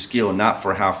your skill, not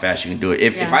for how fast you can do it.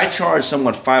 If I charge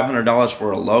someone $500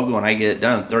 for a logo and I get it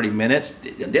done in 30 minutes,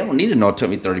 they don't need to know it took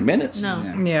me 30 minutes. No.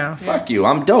 Yeah. Fuck you.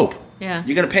 I'm dope. Yeah.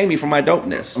 You're gonna pay me for my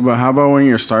dopeness. But how about when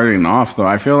you're starting off though?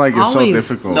 I feel like it's Always.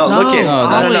 so difficult. No, look at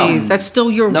always. That's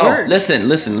still your work. Listen.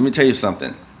 Let me tell you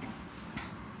something.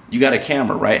 You got a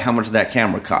camera, right? How much did that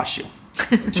camera cost you?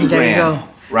 $2 There you go.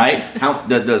 Right? How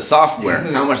the software?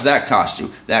 How much that cost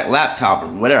you? That laptop or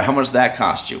whatever? How much that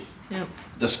cost you? Yep.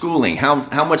 The schooling?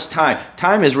 How much time?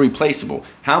 Time is replaceable.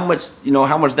 How much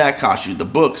that cost you? The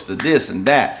books, the this and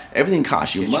that. Everything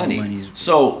costs you money.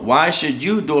 So why should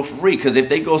you do it for free? Because if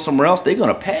they go somewhere else, they're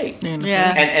gonna pay.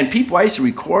 Yeah. And people I used to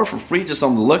record for free just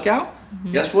on the lookout.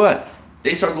 Guess what?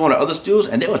 They started going to other studios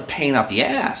and they was paying out the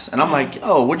ass. And I'm like,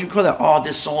 oh, where'd you record that? Oh,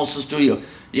 this so-and-so studio.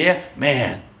 Yeah,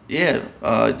 man. Yeah.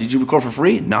 Did you record for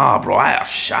free? Nah, bro. I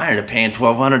ended up paying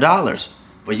 $1,200.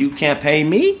 But you can't pay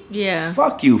me? Yeah.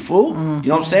 Fuck you, fool. You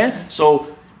know what I'm saying?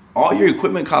 So all your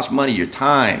equipment costs money, your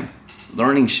time,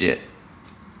 learning shit.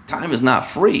 Time is not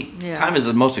free. Yeah. Time is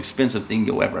the most expensive thing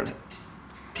you'll ever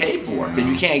pay for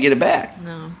because you can't get it back.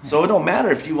 No. So it don't matter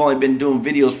if you've only been doing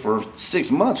videos for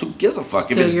 6 months. Who gives a fuck?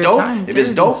 Still If it's your dope, time, if it's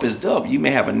dude. dope, it's dope. You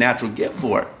may have a natural gift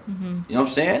for it. You know what I'm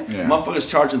saying? Yeah. Motherfuckers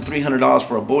charging $300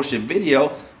 for a bullshit video.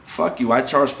 Fuck you. I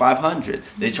charge $500.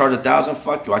 They charge $1,000.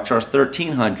 Fuck you. I charge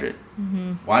 $1,300.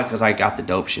 Why? Because I got the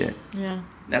dope shit. Yeah.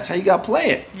 That's how you gotta play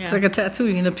it. Yeah. It's like a tattoo.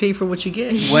 You're gonna pay for what you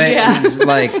get. When it's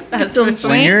like That's what I'm when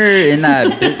saying. you're in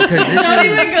that business, because this Don't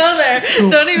is even go there.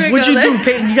 Don't even What'd go you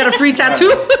there. do? You got a free tattoo?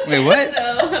 wait, what?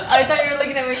 No, I thought you were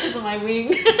looking at me because of my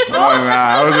wing. Oh,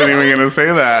 nah, I wasn't even gonna say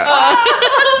that.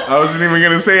 I wasn't even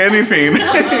gonna say anything.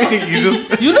 You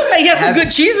just, You look like you have some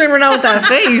good cheese right now with that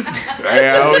face.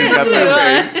 yeah, I always got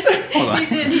that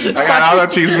face. I got all the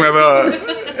cheese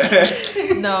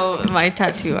with No, my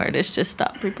tattoo artist just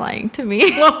stopped replying to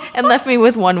me and left me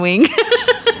with one wing.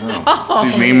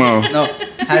 She's Nemo. No.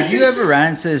 Have you ever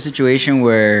ran into a situation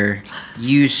where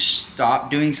you stop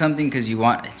doing something because you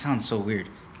want? It sounds so weird.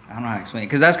 I don't know how to explain it.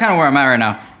 Because that's kind of where I'm at right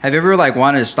now. Have you ever like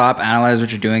wanted to stop, analyze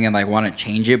what you're doing, and like want to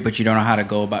change it, but you don't know how to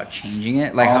go about changing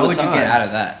it? Like, All how the would you time. get out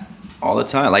of that? All the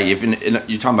time. Like if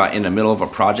you're talking about in the middle of a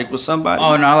project with somebody.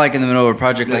 Oh, not like in the middle of a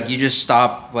project. Like you just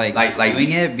stop like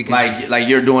doing it because like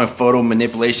you're doing photo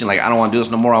manipulation. Like I don't want to do this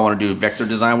no more. I want to do vector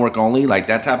design work only. Like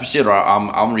that type of shit. Or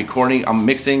I'm recording, I'm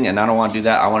mixing, and I don't want to do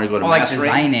that. I want to go to like mastering.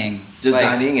 designing.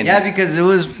 Designing Like, and- yeah, because it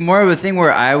was more of a thing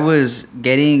where I was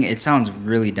getting. It sounds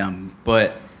really dumb,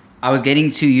 but I was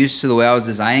getting too used to the way I was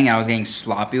designing. And I was getting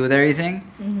sloppy with everything,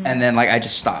 and then like I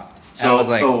just stopped. And I So was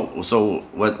like, so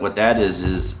what that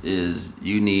is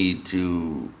you need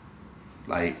to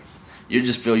like you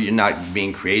just feel you're not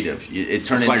being creative. It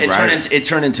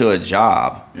turned into a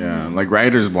job. Yeah, like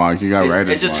writer's block. You got writer's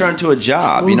block. It just turned to a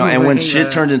job, Ooh, and I when hate shit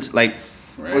that. turned into like,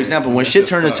 Right. for example, when That shit just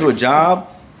turned into a sucks. job,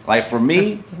 like for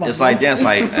me, That's my it's like that's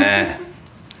like, eh.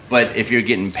 But if you're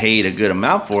getting paid a good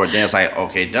amount for it, then it's like,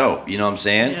 okay, dope. You know what I'm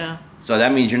saying? Yeah. So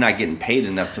that means you're not getting paid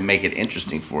enough to make it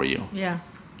interesting for you. Yeah.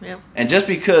 Yep. And just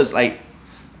because like,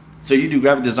 so you do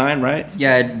graphic design, right?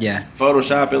 yeah.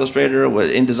 Photoshop, Illustrator, what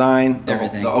InDesign,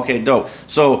 Everything. Okay, dope.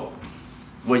 So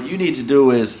what you need to do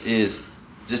is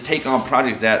just take on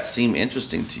projects that seem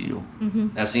interesting to you,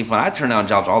 that seem fun. I turn down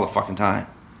jobs all the fucking time.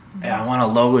 Hey, I want a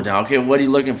logo down. Okay, what are you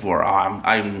looking for? Oh,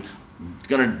 I'm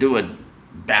gonna do a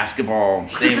basketball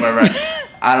thing, whatever.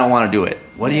 I don't want to do it.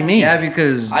 What do you mean? Yeah,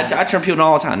 because I turn people down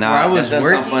all the time. Now where I was that's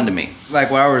working, not fun to me.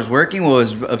 Like where I was working, what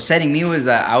was upsetting me was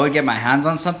that I would get my hands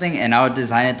on something and I would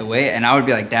design it the way, and I would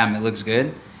be like, "Damn, it looks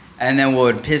good," And then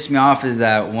what would piss me off is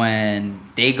that when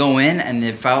they go in and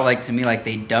it felt like to me like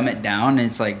they dumb it down. And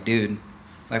it's like, dude,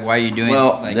 like why are you doing?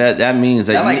 Well, like, that means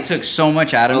that like took so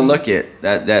much out of well, them. look at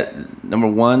that. Number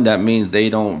one, that means they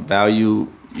don't value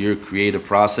your creative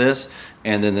process,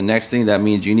 and then the next thing that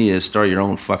means you need to start your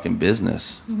own fucking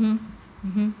business.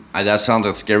 That sounds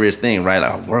like the scariest thing, right?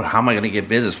 Like, how am I going to get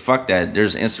business? Fuck that.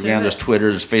 There's Instagram, there's Twitter,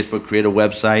 there's Facebook. Create a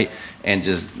website and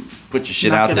just put your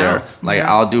shit Knock out it there. out. Like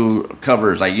Yeah. I'll do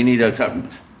covers. Like you need a cover.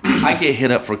 I get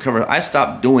hit up for covers. I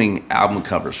stopped doing album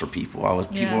covers for people.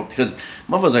 Yeah. Because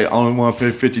motherfuckers like, oh, I want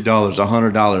to pay $50,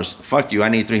 $100. Fuck you. I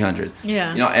need $300.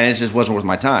 Yeah. You know, and it just wasn't worth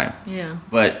my time. Yeah.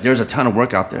 But there's a ton of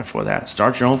work out there for that.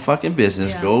 Start your own fucking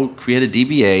business. Yeah. Go create a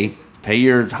DBA. Pay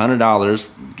your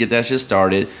 $100. Get that shit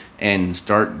started and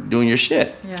start doing your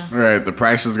shit. Yeah. Right, the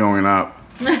price is going up.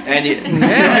 And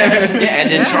and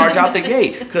then charge out the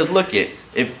gate. Because look it,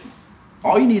 if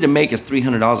all you need to make is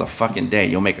 $300 a fucking day,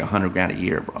 you'll make $100,000 a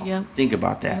year, bro. Yep. Think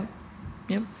about that.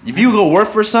 Yep. If you go work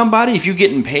for somebody, if you're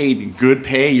getting paid good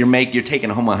pay, you're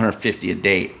taking home $150 a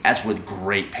day. That's with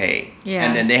great pay. Yeah.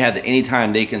 And then they have any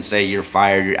time they can say you're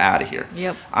fired, you're out of here.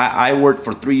 Yep. I worked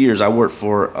for 3 years. I worked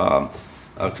for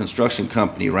a construction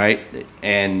company, right?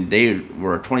 And they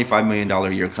were a $25 million a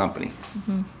year company.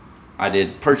 I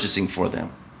did purchasing for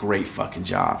them. Great fucking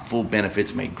job. Full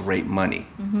benefits, made great money.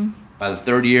 By the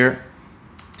third year,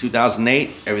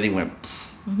 2008, everything went.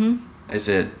 I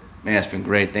said, "Man, it's been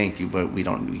great, thank you, but we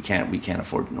can't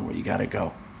afford it no more. You gotta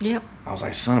go." Yep. I was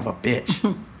like, "Son of a bitch,"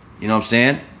 you know what I'm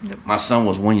saying? My son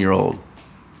was 1 year old.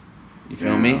 You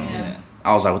feel me? Yeah.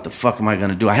 I was like, "What the fuck am I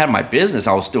gonna do?" I had my business.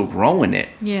 I was still growing it.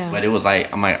 Yeah. But it was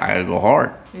like, I gotta go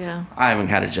hard. Yeah. I haven't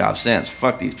had a job since.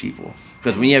 Fuck these people.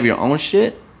 Because when you have your own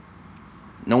shit,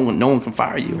 no one can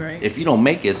fire you. Right. If you don't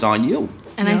make it, it's on you.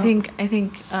 And Yeah. I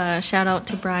think shout out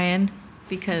to Brian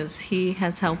because he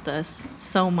has helped us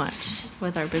so much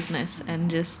with our business and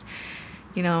just,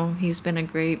 you know, he's been a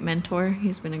great mentor.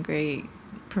 He's been a great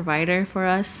provider for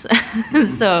us.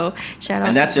 So shout out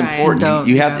And that's to Brian. important. Dope,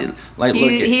 You have yeah. to like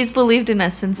look at He's believed in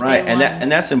us since right, day and one.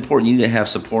 that's important. You need to have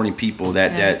supporting people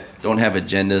that Yeah. don't have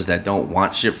agendas, that don't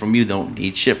want shit from you, don't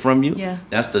need shit from you. Yeah.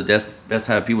 That's the best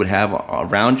type of people to have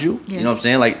around you. Yeah. You know what I'm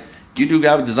saying? Like you do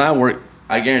graphic design work,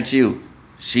 I guarantee you,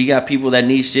 she got people that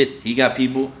need shit. He got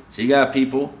people. She got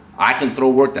people. I can throw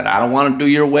work that I don't want to do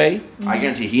your way. I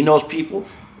guarantee he knows people.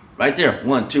 Right there,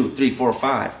 1, 2, 3, 4,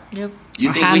 5. Yep. You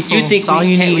A think handful, we it's all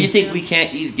you can't? need. You think we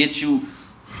can't get you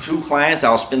 2 clients?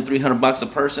 I'll spend $300 a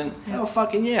person. Hell,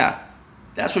 fucking yeah.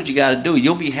 That's what you got to do.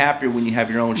 You'll be happier when you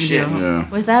have your own shit. Yeah. Yeah.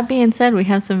 With that being said, we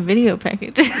have some video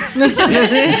packages. Hit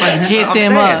I'm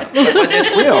them saying, up. but it's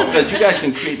real because you guys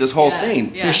can create this whole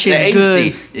thing. yeah. Your The shit's agency,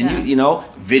 good. and you know,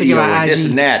 video about and this IG.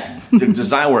 and that. The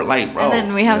design work, like, bro. And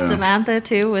then we have Yeah. Samantha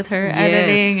too with her Yes.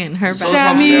 editing and her So that's what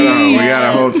I'm Sammy. saying. We got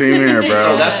a whole team here, So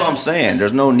bro. that's what I'm saying.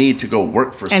 There's no need to go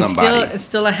work for And somebody. still, it's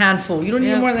still a handful. You don't need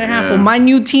Yeah. more than a handful. Yeah. My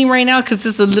new team right now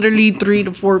consists of literally 3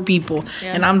 to 4 people,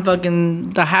 Yeah. and I'm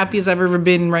fucking the happiest I've ever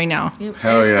been right now. Yep.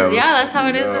 Hell yeah. Yeah, that's how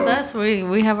it is Yo. with us.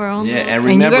 We have our own. Yeah, little- and And you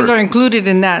remember, guys are included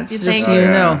in that. You Just think- so you Oh,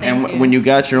 yeah. know. and Thank you. when you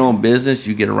got your own business,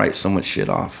 you get to write so much shit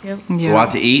off. Yep. Yeah. Go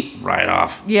out to eat, write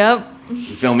off. Yep. You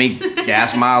feel me?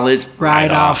 Gas mileage, Right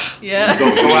off. Yeah. Go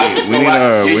out.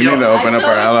 We need to open up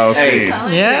our LLC. Hey.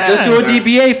 Yeah. Just do a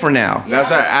DBA for now. That's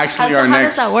actually How our does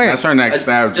next. that work? That's our next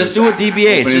step. Just do a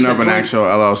DBA. It's Opening just up an a- actual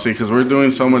LLC because we're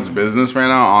doing so much business right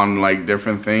now on like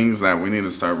different things that we need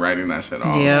to start writing that shit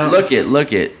off. Yeah.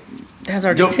 Look it. That's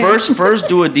our Do, first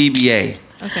do a DBA.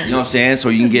 Okay. You know what I'm saying? So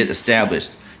you can get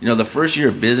established. You know, the first year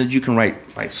of business, you can write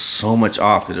like so much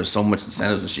off because there's so much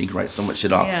incentives and shit. You can write so much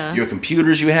shit off. Yeah. Your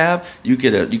computers you have, you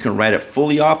can write it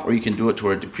fully off, or you can do it to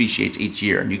where it depreciates each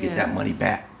year and you get Yeah. that money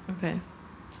back. Okay.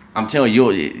 I'm telling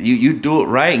you, you do it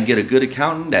right and get a good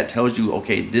accountant that tells you,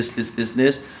 okay, this,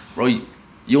 bro.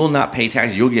 You'll not pay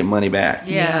taxes. You'll get money back.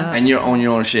 Yeah. And you're on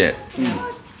your own shit.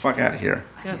 Fuck out of here.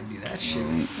 Yep. Do that shit.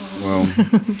 Well, I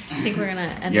think we're gonna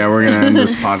end. yeah, we're gonna end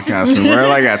this podcast. And we're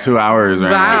like at 2 hours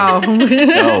right Wow.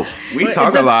 No. We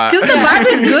talk a lot. Because the vibe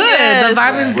is good. Yes. The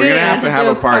vibe is We're good. gonna have to have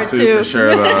a part two for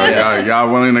sure, though.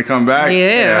 Y'all willing to come back?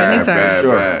 Yeah, anytime. bet,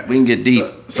 Sure. bet. We can get deep.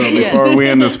 So before we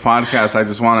end this podcast, I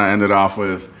just want to end it off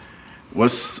with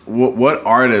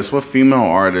what female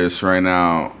artist right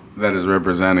now that is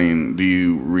representing do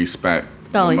you respect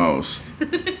Dolly. the most?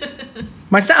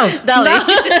 Myself. Dolly.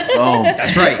 Oh,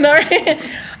 That's right. No,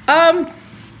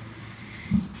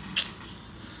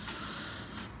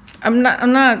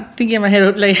 I'm not thinking in my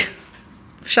head like.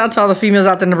 Shout out to all the females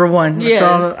out there, number one. Yes.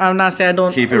 So I'm not saying I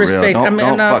don't keep it respect. real. I'm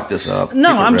Don't not- fuck this up. No,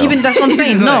 Keep it I'm real. keeping. That's what I'm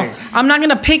saying. He's No, like- I'm not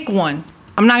gonna pick one.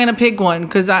 I'm not gonna pick one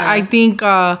because I think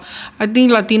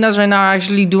Latinas right now are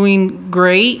actually doing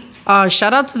great.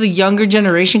 Shout out to the younger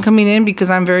generation coming in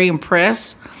because I'm very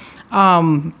impressed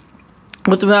with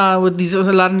these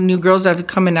a lot of new girls that are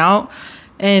coming out,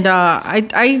 and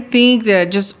I think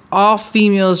that just all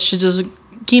females should just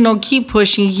keep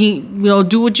pushing,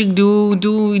 do what you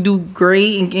do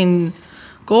great and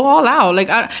go all out. Like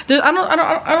I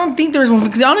don't think there's one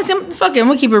because honestly, I'm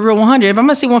gonna keep it real 100. If I'm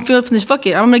gonna say one finish, fuck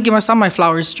it. I'm gonna give myself my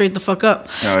flowers straight the fuck up.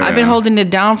 Oh, yeah. I've been holding it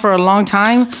down for a long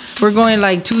time. We're going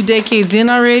like 2 decades in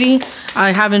already.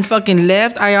 I haven't fucking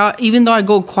left. Even though I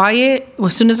go quiet,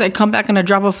 as soon as I come back and I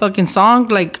drop a fucking song,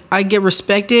 like I get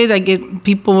respected. I get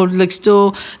people like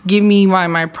still give me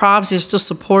my props. They're still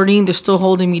supporting. They're still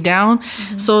holding me down.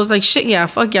 Mm-hmm. So it's like shit. Yeah,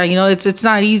 fuck yeah. It's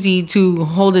not easy to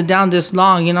hold it down this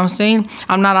long. You know what I'm saying?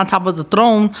 I'm not on top of the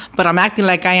throne, but I'm acting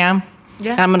like I am.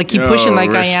 Yeah. And I'm gonna keep pushing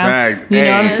like I am. You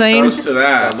know what I'm saying? Toast to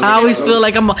that. I always feel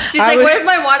like I'm. She's like, "Where's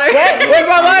my water? Where's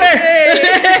my water?"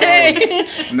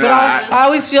 But I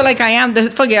always feel like I am.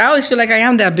 Fuck it. I always feel like I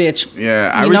am that bitch.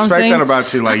 Yeah, I respect that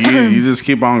about you. Like you just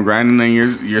keep on grinding, and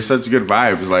you're such good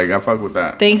vibes. Like I fuck with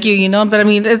that. Thank you. But I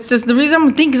mean, it's just the reason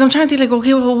I'm thinking is I'm trying to think like,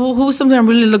 okay, well, who's something I'm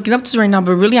really looking up to right now?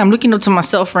 But really, I'm looking up to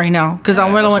myself right now because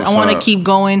I want to keep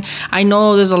going. I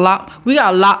know there's a lot. We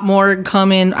got a lot more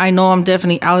coming. I know I'm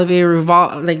definitely elevated,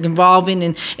 involving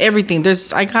and everything.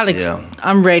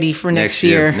 I'm ready for next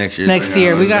year. Next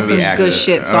year, we got some good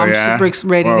shit. So I'm super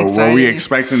ready and excited. What are we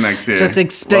expecting next year? Just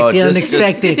expect the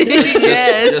unexpected.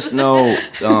 Just know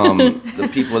the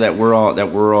people that we're all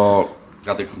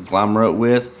got the conglomerate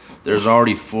with. There's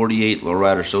already 48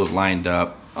 lowrider shows lined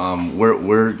up.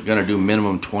 We're gonna do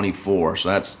minimum 24, so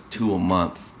that's 2 a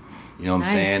month. You know what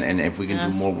I'm saying? And if we can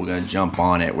do more, we're going to jump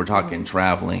on it. We're talking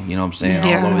traveling, you know what I'm saying?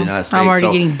 Yeah. All over the United States. I'm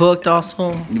already getting booked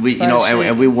also. And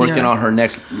we're working on her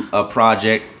next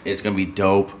project. It's going to be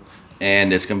dope.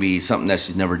 And it's going to be something that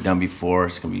she's never done before.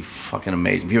 It's going to be fucking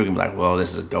amazing. People are going to be like, well,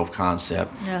 this is a dope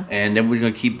concept. Yeah. And then we're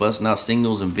going to keep busting out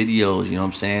singles and videos, you know what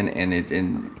I'm saying?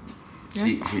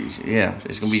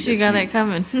 It's gonna be. She got it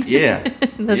coming. Yeah,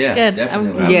 that's good.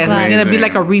 Definitely. It's gonna be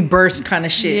like a rebirth kind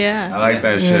of shit. Yeah, I like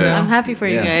that shit. I'm happy for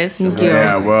you guys. Thank you.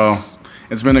 Yeah, well,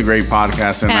 it's been a great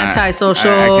podcast, and Antisocial.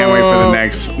 I can't wait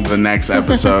for the next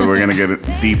episode. We're gonna get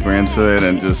deeper into it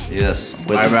and just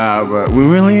vibe out. But we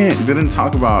really didn't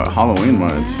talk about Halloween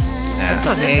much. It's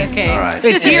okay. All right.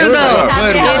 It's here though.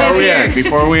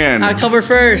 Before we end, October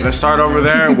 1st. Let's start over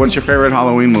there. What's your favorite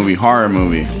Halloween movie? Horror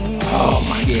movie? Oh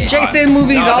my God. Jason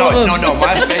movies, all of them. No.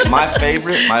 My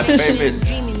favorite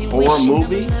horror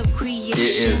movie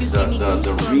is the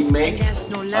remake of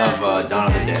Dawn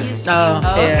of the Dead. Oh,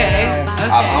 okay.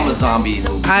 I'm a zombie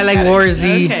movie. I like War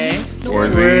Z. Okay. War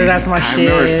Z. That's my shit.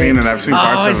 I've never seen it. I've seen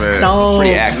parts of it. Dope.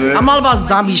 Pretty active. I'm all about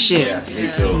zombie shit. Yeah, me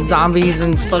too. Zombies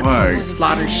and fucking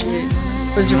slaughter shit.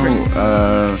 What's your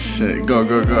favorite? Shit. Go.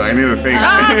 I need to think.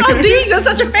 That's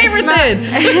such your favorite then.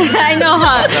 I know,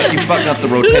 huh? You fucked up the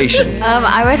rotation.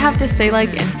 I would have to say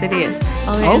like Insidious.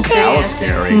 Okay. Insidious. That was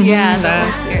scary. Yeah, those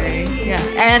are scary. Yeah,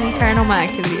 and Paranormal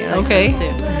Activity. I like those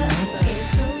too.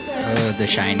 The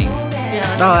Shining. Yeah.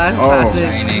 Oh, that's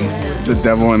classic. Shining. The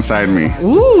Devil Inside Me.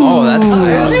 Ooh. Oh, that's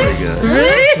Pretty good.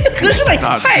 Really? This is like,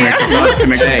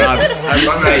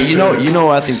 Hey, you know,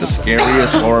 I think the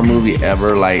scariest horror movie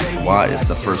ever, like, to watch is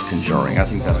the first Conjuring. I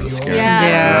think that's the scariest.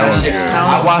 Yeah.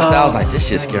 I watched that. I was like, this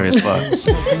shit's scary as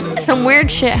fuck. Some weird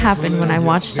shit happened when I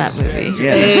watched that movie.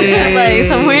 Yeah, that Like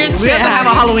some weird shit. we have to have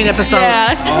a Halloween episode.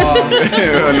 Yeah.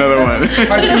 Another one.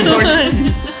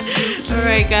 All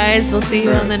right, guys. We'll see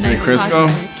you on the next Crisco?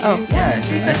 podcast.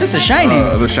 Yeah, I said The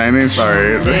Shining. The Shining.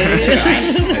 Sorry.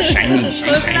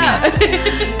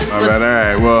 All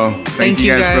right. Well, thank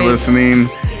you guys for listening.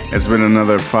 It's been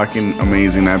another fucking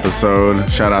amazing episode.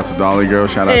 Shout out to Dolly Girl.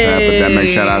 Shout out to Epidemic.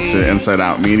 Shout out to Inside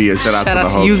Out Media. Shout out to the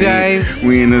whole you team. guys.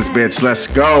 We in this bitch. Let's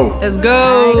go. Let's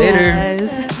go. Later.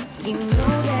 Guys. No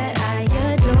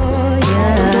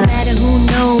matter who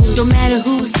knows, no matter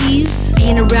who sees,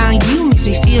 being around you makes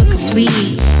me feel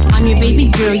complete. I'm your baby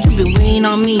girl, you've been waiting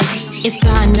on me. If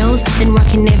God knows, then why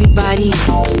can everybody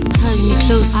hug me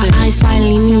closer? Our eyes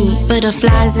finally meet,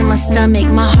 butterflies in my stomach,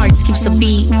 my heart skips a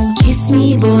beat. Kiss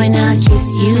me, boy, and I'll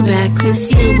kiss you back.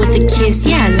 Seal with a kiss,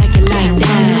 yeah, I like it like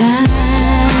that.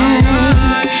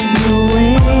 No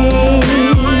way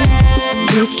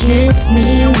you kiss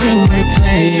me when we're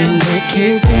playing the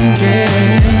kissing game.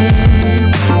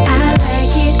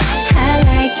 I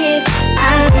like it, I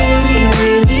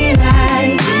really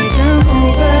like it. Come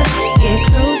over, get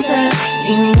closer,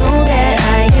 you know that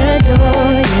I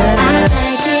adore you.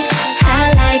 I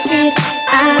like it,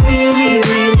 I really